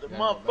fell at the Gotta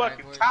go motherfucking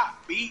backwards.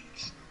 top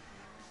beach.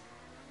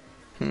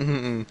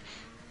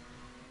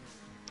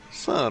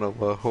 Son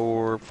of a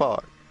whore.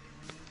 Fuck.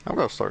 I'm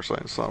gonna start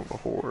saying son of a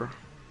whore.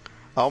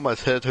 I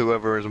almost hit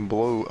whoever is in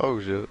blue.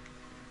 Oh shit.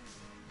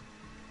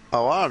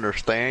 Oh, I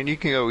understand. You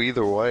can go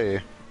either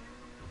way.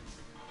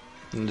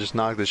 And just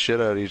knock the shit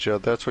out of each other.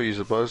 That's what you're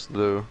supposed to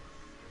do.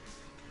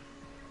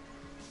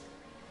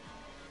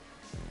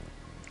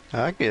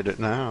 I get it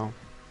now.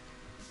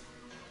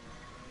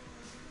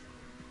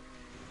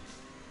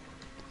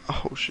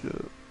 Oh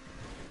shit.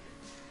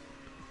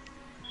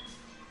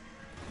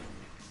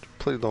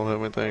 Please don't hit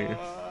me, thank you.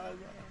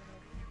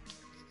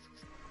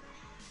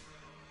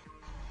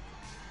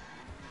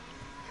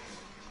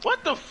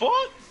 What the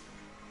fuck?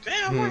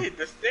 Damn, I hit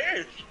the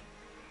stairs.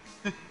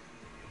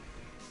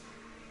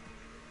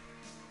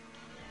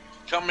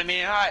 Coming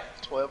in hot,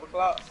 12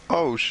 o'clock.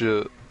 Oh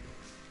shit.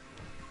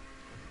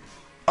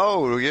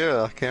 Oh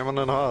yeah, coming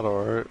in hot,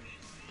 alright.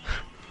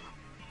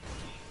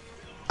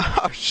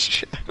 Oh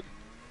shit.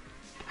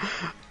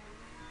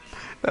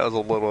 That was a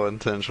little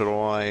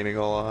intentional, I ain't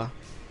gonna lie.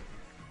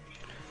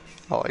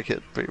 I like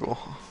hitting people.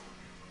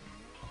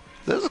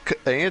 This is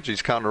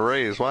Angie's kind of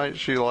raised. Why ain't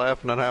she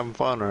laughing and having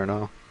fun right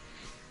now?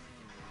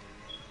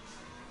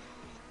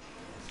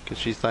 Cause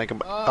she's thinking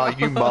about, oh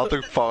you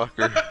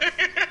motherfucker.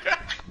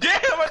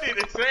 Damn, I did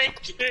the same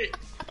shit.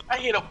 I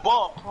hit a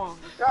bump. Oh,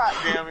 God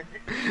damn it.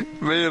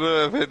 Me and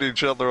her have hit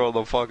each other on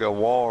the fucking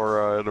wall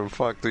ride and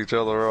fucked each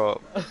other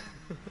up.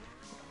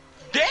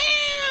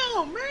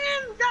 Damn,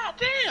 man. God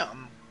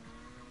damn.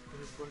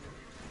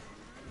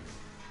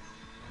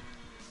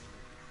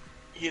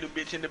 Hit a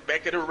bitch in the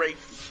back of the race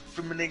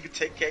from a nigga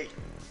take cage.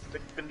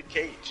 Stuck up in the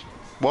cage.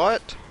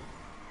 What?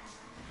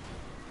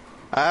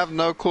 I have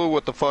no clue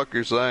what the fuck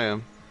you're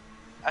saying.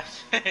 I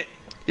said,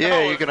 Yeah,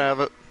 no, you can have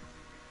it.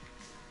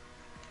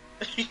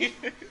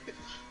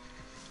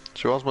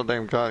 She wants my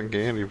damn cotton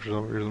candy for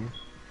some reason.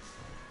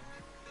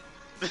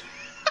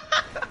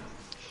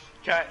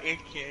 Cotton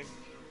candy.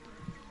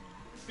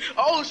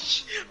 Oh,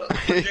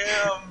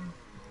 damn.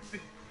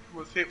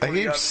 Was hit I one of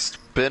keep y'all.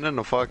 spinning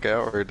the fuck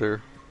out right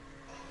there.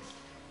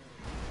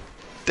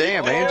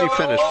 Damn, Angie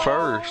finished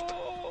first. What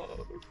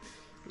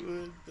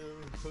the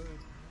fuck?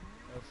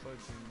 I fucking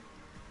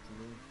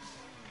flew.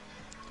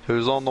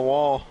 Who's on the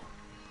wall?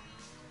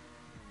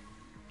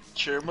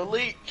 Sure,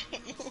 Malik.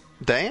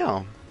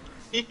 Damn.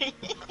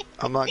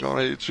 I'm not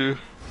gonna hit you.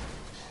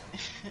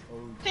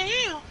 Oh,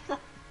 Damn.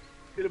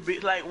 It'll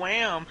be like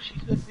Wham. She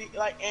could be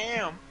like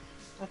Am.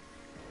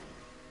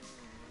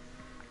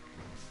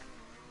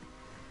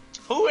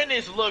 Who in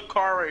this little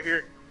car right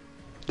here?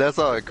 That's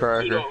all right,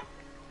 Cracker.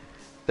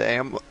 The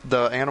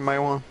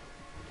anime one?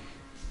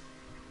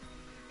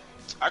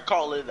 I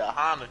call it a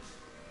Honda.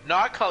 No,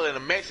 I call it a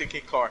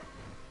Mexican car.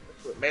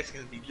 That's what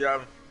Mexicans be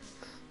driving.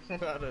 I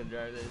don't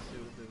drive that shit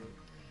with them.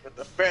 With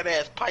the fat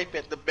ass pipe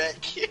at the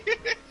back.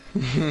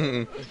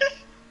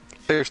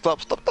 Here, stop.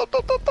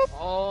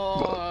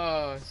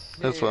 Oh,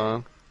 shit. That's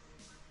fine.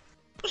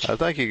 I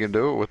think you can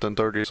do it within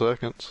 30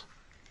 seconds.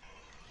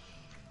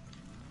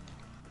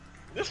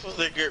 This was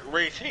a good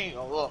race. He ain't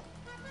gonna look.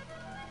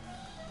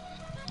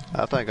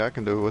 I think I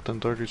can do it within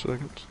 30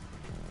 seconds.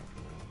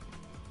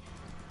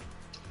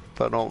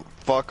 If I don't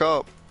fuck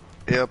up.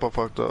 Yep, I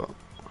fucked up.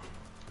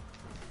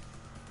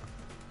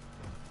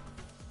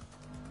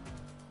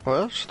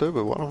 Well, that's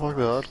stupid. Why the fuck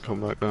did I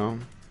come back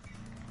down?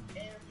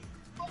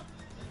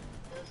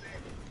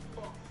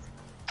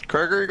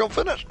 Cracker, you gonna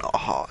finish?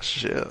 Oh,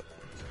 shit.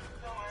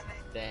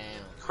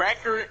 Damn.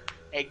 Cracker.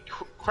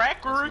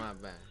 Cracker. That's my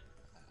bad.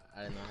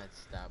 I didn't know how to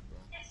stop, bro.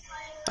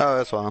 Oh,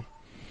 that's fine.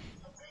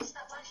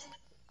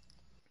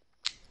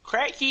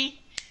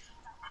 Cracky.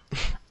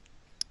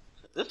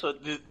 This one,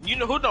 you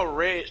know who know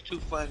Red's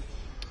too funny.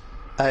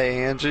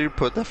 Hey, Angie,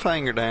 put the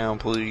finger down,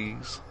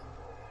 please.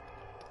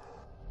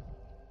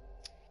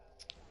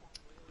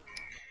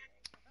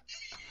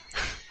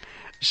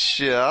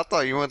 Shit, I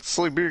thought you went to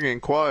sleep. You're getting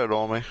quiet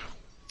on me.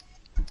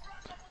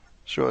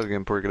 She was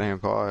getting pretty damn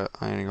quiet.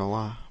 I ain't gonna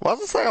lie. Why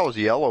does it say I was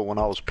yellow when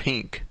I was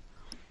pink?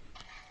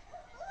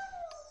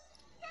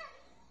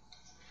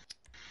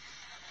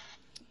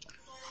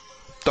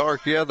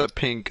 Dark, you have that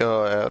pink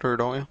adder,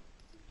 don't you?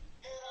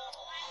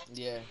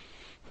 Yeah.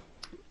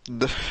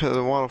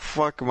 Why the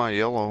fuck am I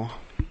yellow?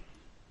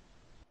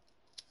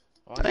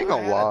 Oh, I ain't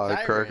gonna lie,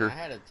 I Cracker.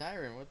 had a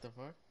tyrant, what the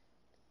fuck?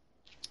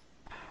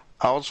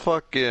 I was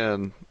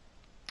fucking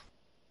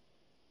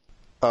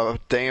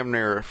damn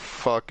near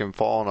fucking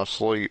falling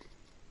asleep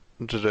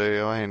today.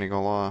 I ain't even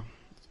gonna lie.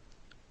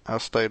 I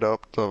stayed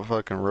up the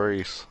fucking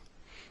race,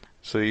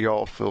 so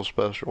y'all feel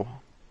special.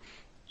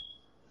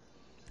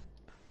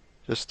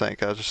 Just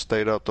think, I just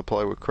stayed up to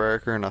play with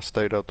Cracker, and I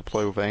stayed up to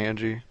play with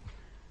Angie.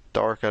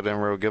 Dark, I didn't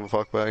really give a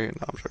fuck about you.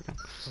 No, I'm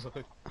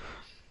joking.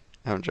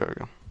 I'm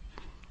joking.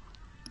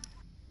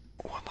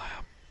 One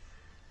lap.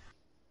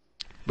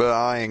 But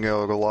I ain't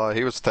gonna lie,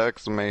 he was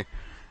texting me,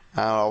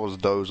 and I was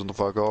dozing the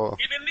fuck off.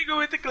 Get a nigga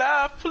with the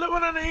glove, pull up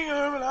on a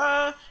nigga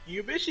line.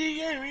 You bitch, she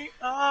gave me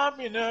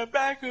arm in the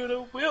back of the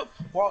whip.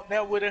 Walked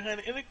out with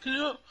 100 in the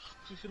clip.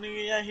 Push a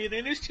nigga got hit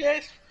in his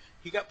chest.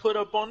 He got put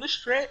up on the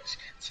stretch.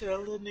 Tell a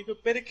little nigga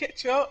better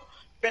catch up.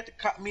 Better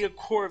cop me a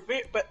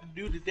Corvette, about to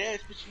do the dash,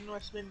 but you know I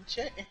spend the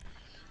check.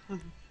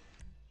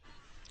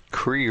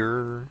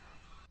 Krieger.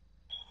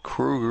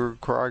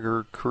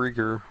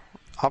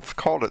 I've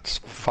called it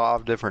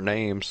 5 different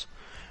names.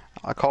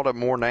 I called it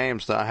more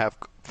names than I have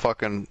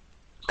fucking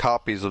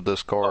copies of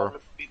this car.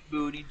 Big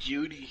booty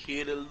Judy,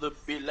 hit a little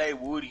bit like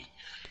Woody.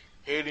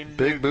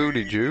 Big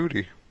booty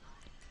Judy.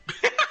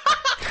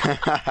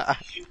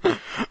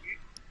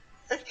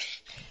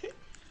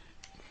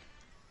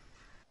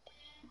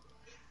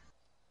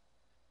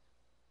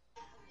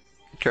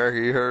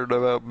 Cracker, you heard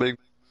about Big...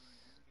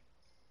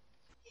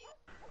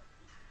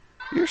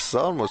 Your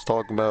son was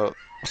talking about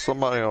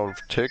somebody on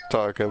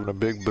TikTok having a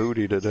big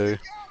booty today.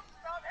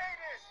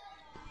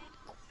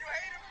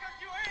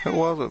 Who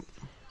was it?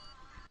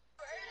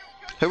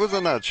 Who was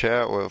in that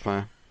chat with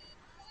me?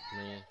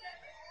 Me.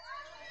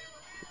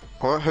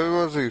 What? Who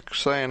was he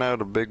saying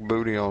had a big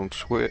booty on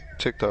TikTok?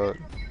 I don't even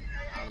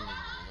know.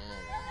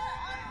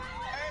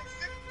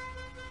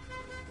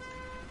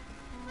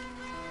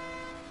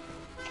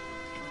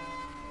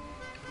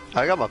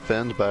 I got my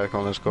fins back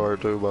on this car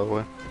too, by the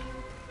way.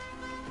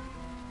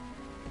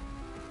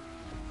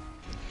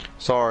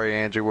 Sorry,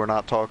 Angie, we're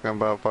not talking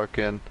about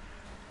fucking...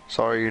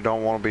 Sorry you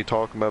don't want to be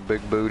talking about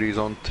big booties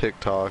on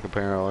TikTok,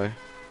 apparently.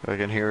 I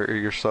can hear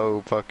you're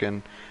so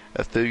fucking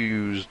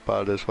enthused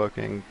by this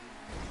fucking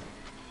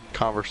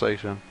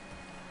conversation.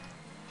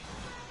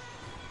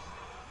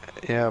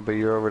 Yeah, but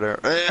you're over there.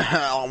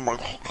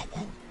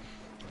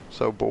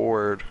 So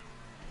bored.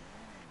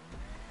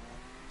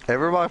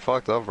 Everybody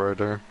fucked up right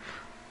there.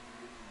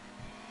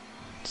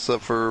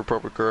 Except for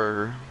Republic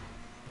Cracker.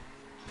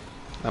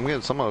 I'm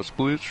getting some of a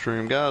split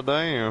stream,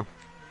 goddamn.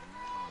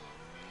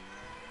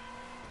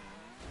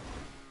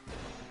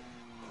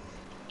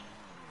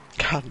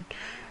 God.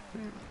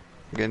 I'm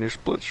getting your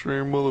split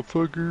stream,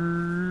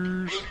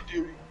 motherfuckers.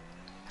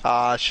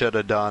 I should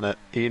have done it.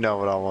 You know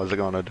what I was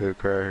gonna do,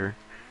 Cracker.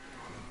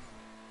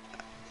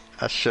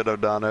 I should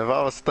have done it. If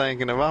I was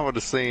thinking, if I would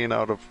have seen, I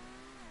would have.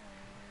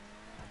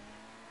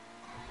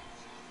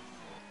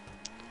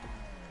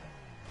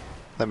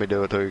 Let me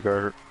do it to you,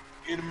 Cracker.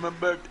 Get him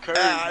back the car.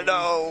 I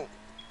know.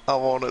 I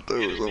want to do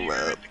it so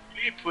bad.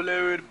 Bitch, pull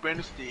over the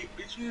brand stick.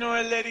 Bitch, you know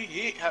I let it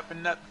hit.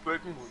 Hopping out the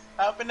fucking wood.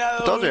 Hopping out I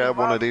thought over you the had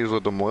one of model. these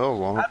with them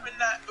wheels on it. Hopping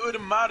out over the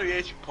model.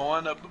 Yeah, she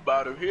pouring up the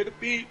bottle. Hear the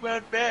beat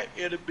run back.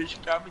 Hear the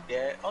bitch call me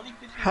dad. Only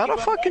bitch How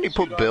the fuck can you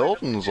put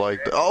buildings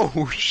like that?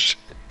 Oh shit.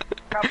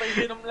 Copper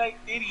hit him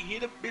like Diddy.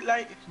 Hit a bit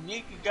like this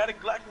nigga. Got a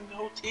Glock in the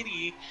whole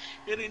titty.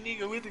 Hit a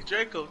nigga with the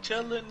Draco.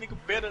 Tell little nigga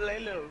better lay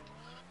low.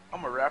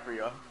 I'm a rapper,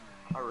 y'all.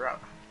 I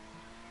rap.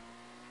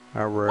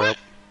 I rap.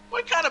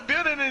 What kind of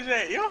building is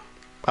that, yo?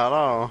 I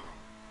know.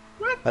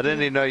 What? I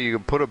didn't even know you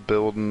could put a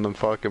building in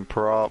fucking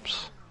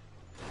props.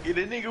 Hit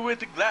a nigga with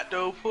the Glock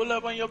though. Pull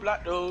up on your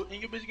block though.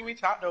 And your bitch give me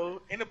top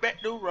though. In the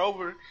back door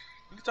Rover.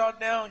 You talk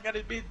down. Got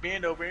his bitch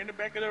bend over in the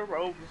back of the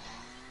Rover.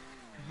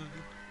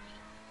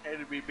 Had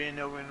to be bent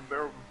over in the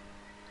barrel.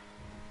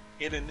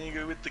 Hit a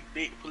nigga with the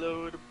dick. Pull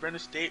over the Brenner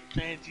State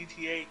playing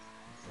GTA.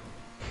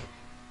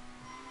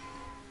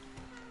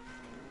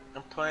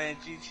 I'm playing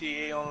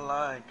GTA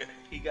online.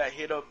 He got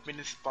hit up in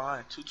the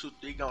spine.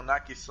 223 gonna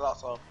knock his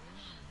socks off.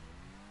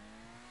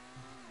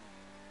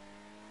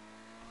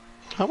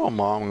 How my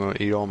mom gonna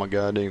eat all my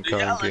goddamn Do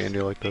cotton y'all candy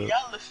listen- like do that?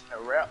 y'all listen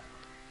to rap?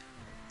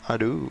 I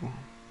do.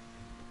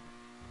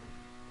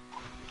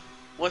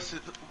 What's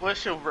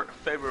your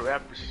favorite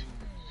rappers?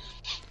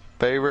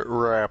 Favorite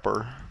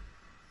rapper?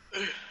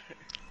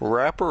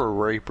 Rapper or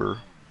raper?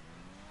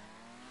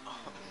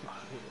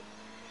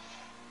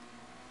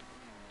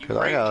 Cause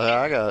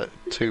I got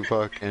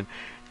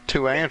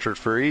two answers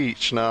for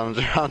each. No,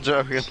 I'm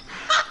joking.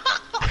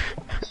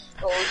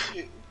 Oh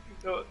shit.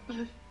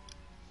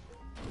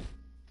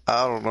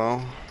 I don't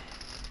know.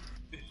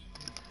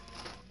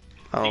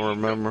 I don't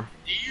remember.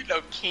 Do you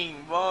know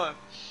King Von?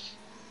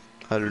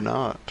 I do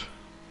not.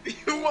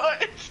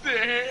 What the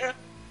hell?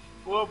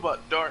 What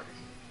about Dark?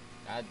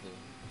 I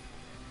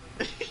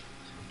do.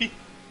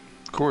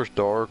 Of course,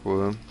 Dark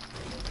would.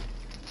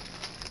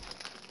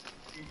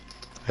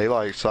 He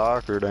likes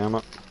soccer, damn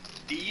it.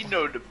 Do you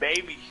know the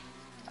baby?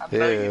 I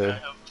know you know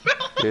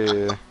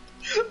him. Yeah.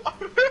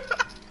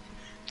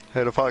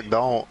 Hey, the fuck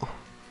don't.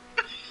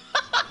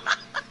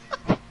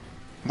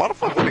 Why the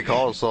fuck would he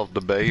call himself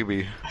the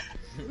baby?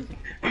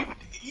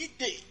 You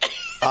think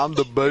I'm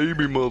the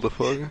baby,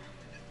 motherfucker.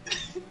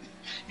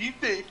 you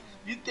think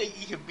you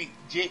can beat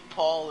Jake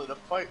Paul in a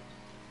fight?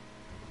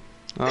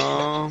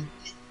 I'm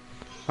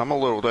a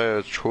little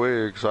ass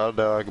twig, so I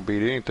doubt I could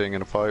beat anything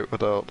in a fight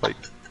without, like,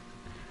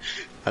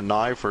 a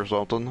knife or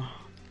something.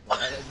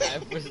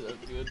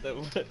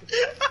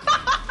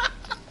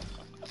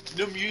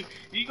 Them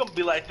you gonna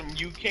be like them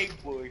UK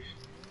boys.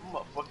 Them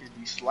motherfuckers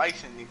be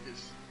slicing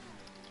niggas.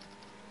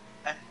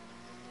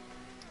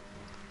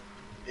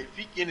 If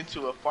you get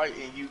into a fight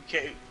in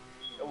UK,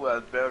 that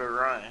was better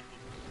run.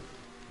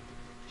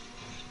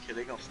 Cause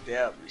they gonna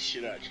stab the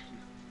shit out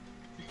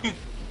you.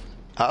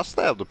 I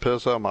stabbed the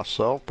piss out of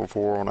myself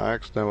before on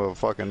accident with a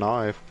fucking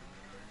knife.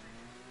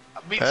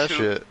 Me That too.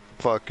 shit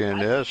hurt.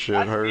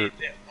 Did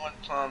that one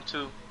time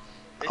too.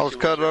 That I was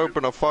shit cutting hurt.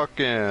 open a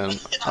fucking,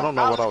 I don't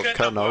know what I was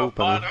cutting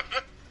open.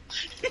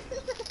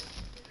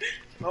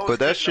 But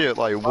that shit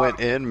like went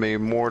in me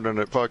more than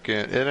it fucking,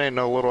 it ain't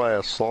no little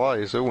ass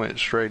slice, it went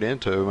straight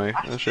into me. I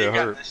That still shit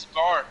got hurt. the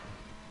scar.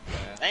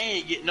 I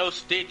ain't get no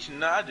stitch,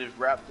 and I just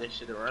wrapped that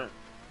shit around.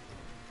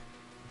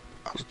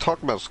 I was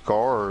talking about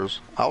scars.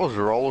 I was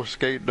roller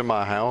skating in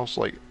my house,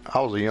 like,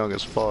 I was young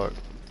as fuck.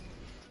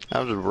 I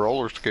was just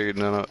roller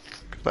skating in it,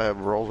 cause I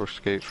have roller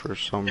skates for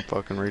some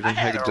fucking reason. I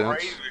had Hey, a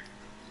gents. razor.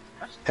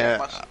 I And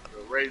stabbed myself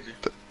with a razor.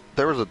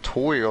 there was a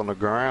toy on the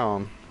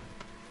ground,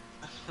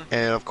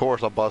 and of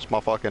course I bust my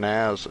fucking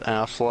ass, and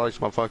I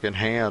sliced my fucking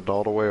hand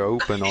all the way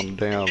open on the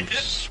damn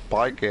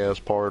spike ass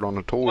part on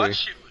the toy.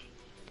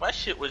 My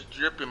shit was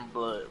dripping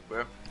blood,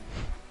 bro.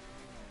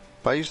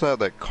 But I used to have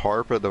that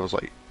carpet that was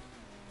like,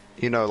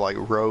 you know, like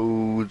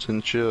roads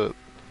and shit,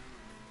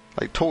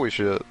 like toy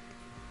shit.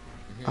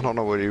 I don't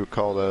know what you would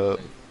call that.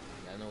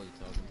 I know what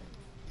you're talking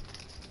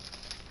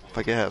about.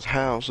 Like it has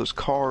houses,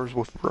 cars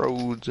with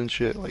roads and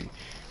shit. Like,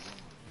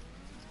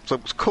 so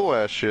it was cool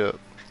ass shit.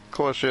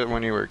 Cool as shit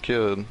when you were a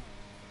kid.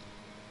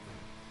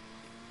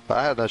 But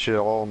I had that shit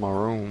all in my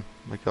room.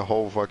 Like the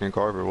whole fucking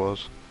carpet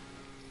was.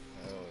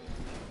 Oh,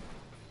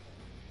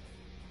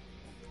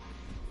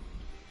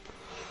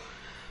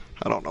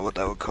 I don't know what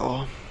that would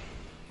call.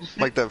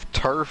 Like the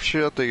turf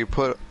shit that you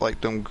put,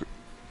 like them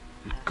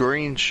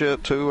green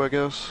shit too, I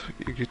guess.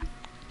 You could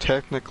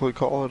technically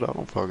call it. I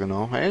don't fucking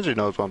know. Angie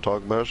knows what I'm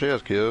talking about. She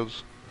has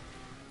kids.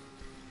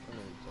 yeah. I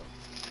know what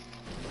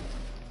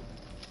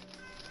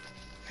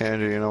you're talking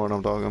Angie, you know what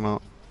I'm talking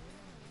about?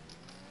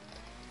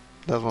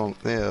 That's what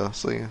yeah,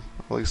 see. At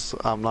least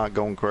I'm not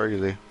going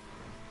crazy.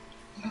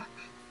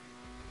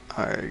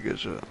 Alright, good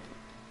shit.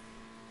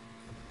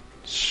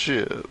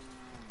 Shit.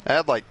 I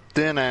had like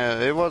thin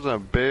ass, it wasn't a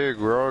big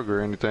rug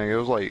or anything. It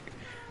was like,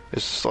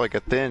 it's like a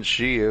thin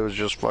sheet. It was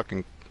just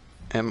fucking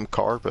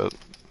carpet.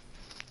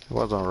 It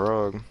wasn't a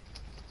rug.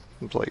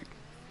 It was like,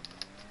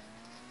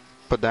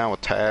 put down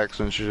with tacks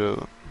and shit.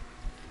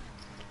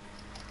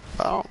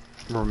 I don't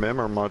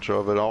remember much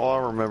of it. All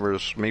I remember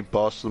is me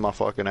busting my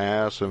fucking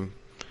ass and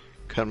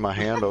Cut my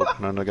hand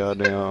open on the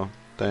goddamn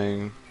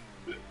thing.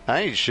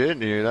 I ain't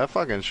shitting you. That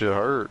fucking shit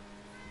hurt.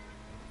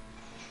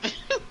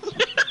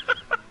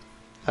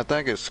 I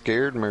think it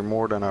scared me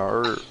more than I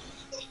hurt.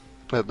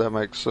 If that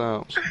makes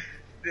sense.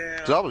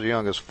 Cause I was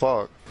young as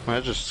fuck.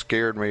 It just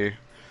scared me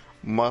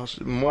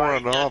more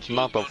enough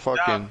not to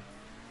fucking.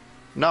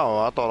 No,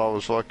 I thought I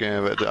was fucking.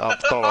 I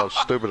thought I was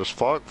stupid as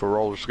fuck for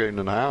roller skating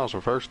in the house.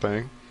 The first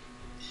thing.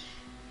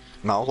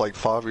 And I was like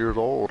 5 years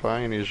old.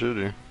 I ain't even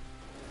shitting.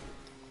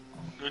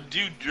 Did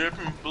you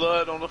dripping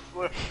blood on the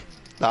floor?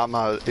 I'm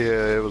not.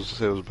 Yeah, it was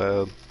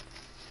bad.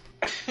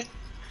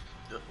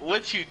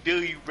 What you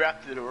do? You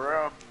wrapped it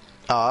around.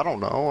 I don't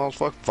know. I was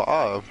fucking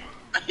 5.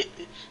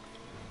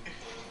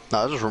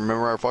 I just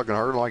remember I fucking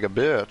hurt like a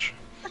bitch.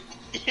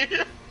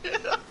 It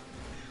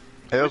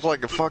was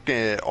like a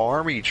fucking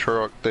army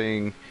truck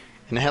thing,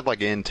 and it had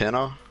like an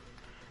antenna,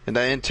 and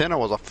that antenna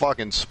was a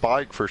fucking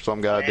spike for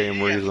some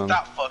goddamn reason.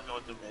 Stop fucking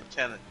with them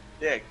antennas.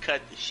 They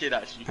cut the shit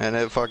out you. And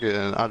it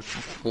fucking,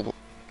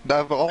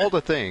 that all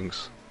the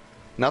things,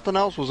 nothing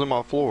else was in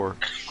my floor.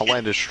 I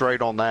landed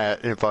straight on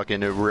that, and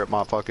fucking it ripped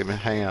my fucking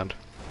hand,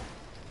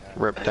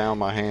 ripped down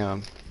my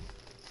hand.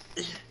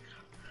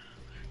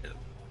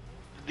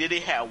 Did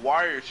it have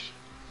wires?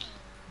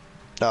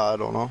 I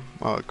don't know.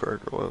 Oh,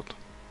 correct left.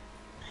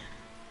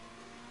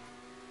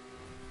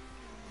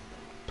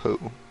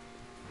 Poo.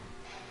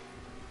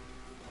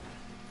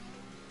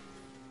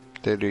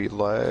 Did he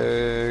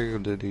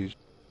lag? Did he?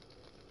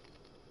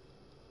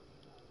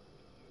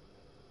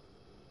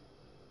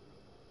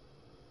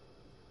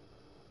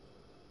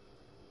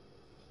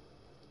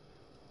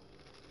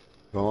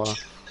 Go on.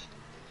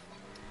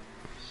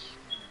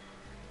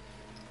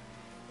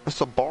 It's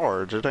a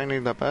barge. It ain't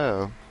even that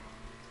bad.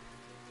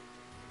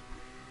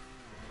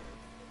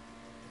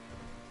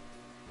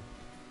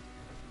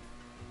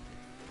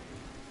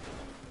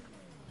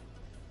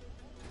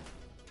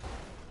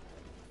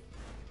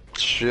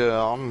 Shit,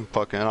 I'm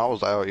fucking. I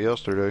was out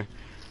yesterday.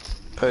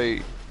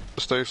 Hey,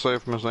 stay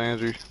safe, Miss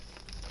Angie.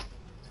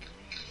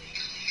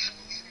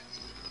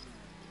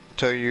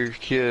 Tell your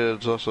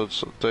kids I said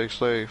stay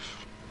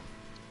safe.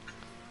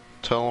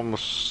 Tell them to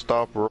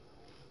stop.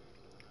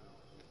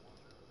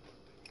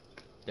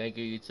 Thank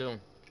you, you too.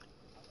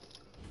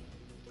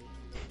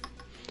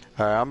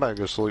 Alright, I'm back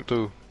to sleep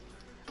too.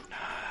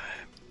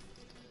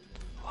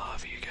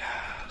 Love you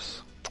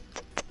guys.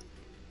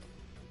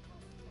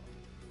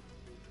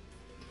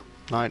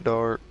 Night,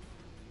 Dark.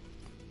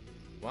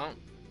 Well.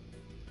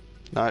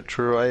 Night,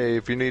 True. Hey,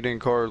 if you need any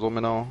cars, let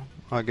me know.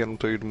 I'll get them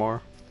to you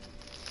tomorrow.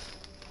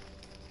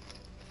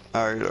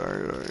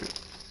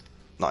 Alright.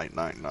 Night.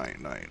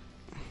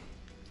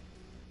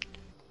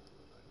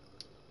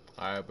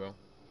 Alright, bro.